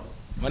 okay, hold on.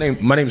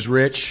 My name's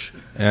Rich,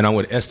 and I'm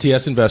with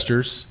STS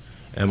Investors,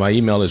 and my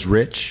email is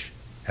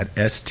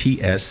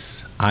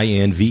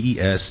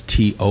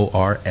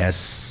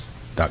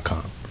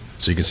rich@stsinvestors.com.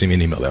 So you can send me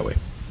an email that way.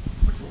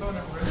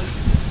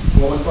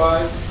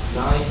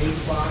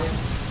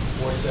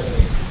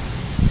 415-985-478.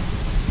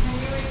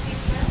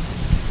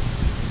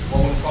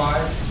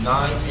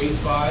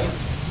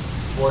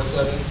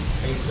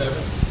 415-985-4787.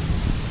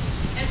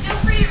 And feel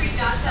free to reach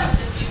out to us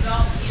if you don't,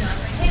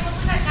 like, hey,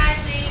 what's that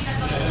guy's name?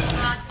 That's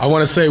all. I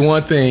want to say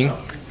one thing.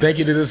 Thank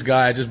you to this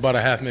guy. I just bought a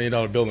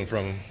 $500,000 building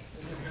from him.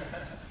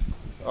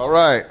 All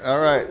right, all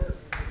right.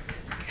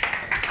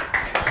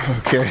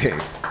 Okay. I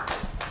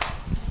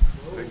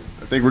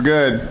think we're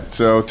good.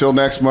 So till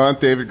next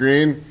month, David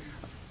Green.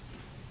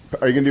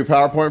 Are you going to do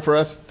PowerPoint for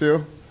us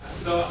too?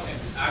 So,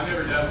 I've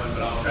never done one,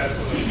 but I'll try to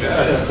put one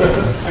together.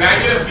 Can I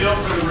get a feel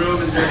for the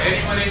room? Is there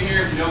anyone in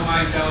here, if you don't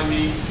mind telling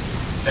me,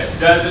 that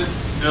doesn't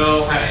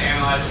know how to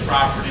analyze the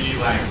property,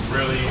 like,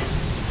 really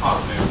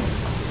confidently?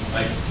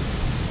 Like,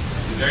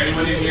 is there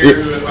anyone in here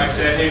who, if I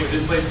said, hey, would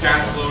this place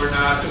cash flow or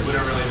not, that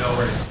wouldn't really know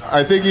where to start?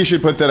 I think you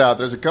should put that out.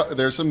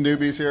 There's some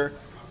newbies here.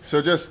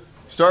 So just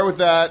start with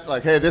that,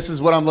 like, hey, this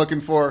is what I'm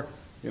looking for,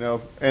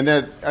 and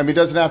then, it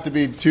doesn't have to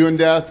be too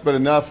in-depth, but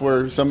enough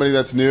where somebody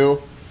that's new,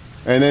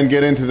 and then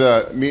get into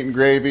the meat and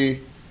gravy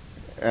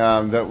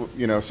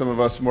that, some of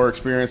us more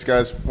experienced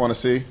guys want to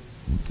see.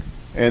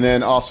 And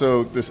then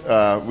also,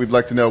 we'd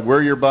like to know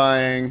where you're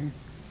buying,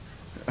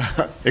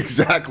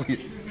 exactly,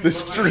 the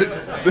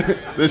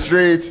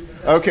streets.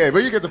 Okay,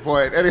 but you get the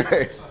point.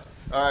 Anyways,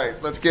 all right,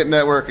 let's get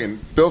networking.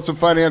 Build some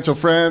financial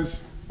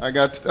friends. I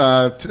got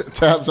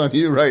tabs on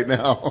you right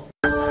now.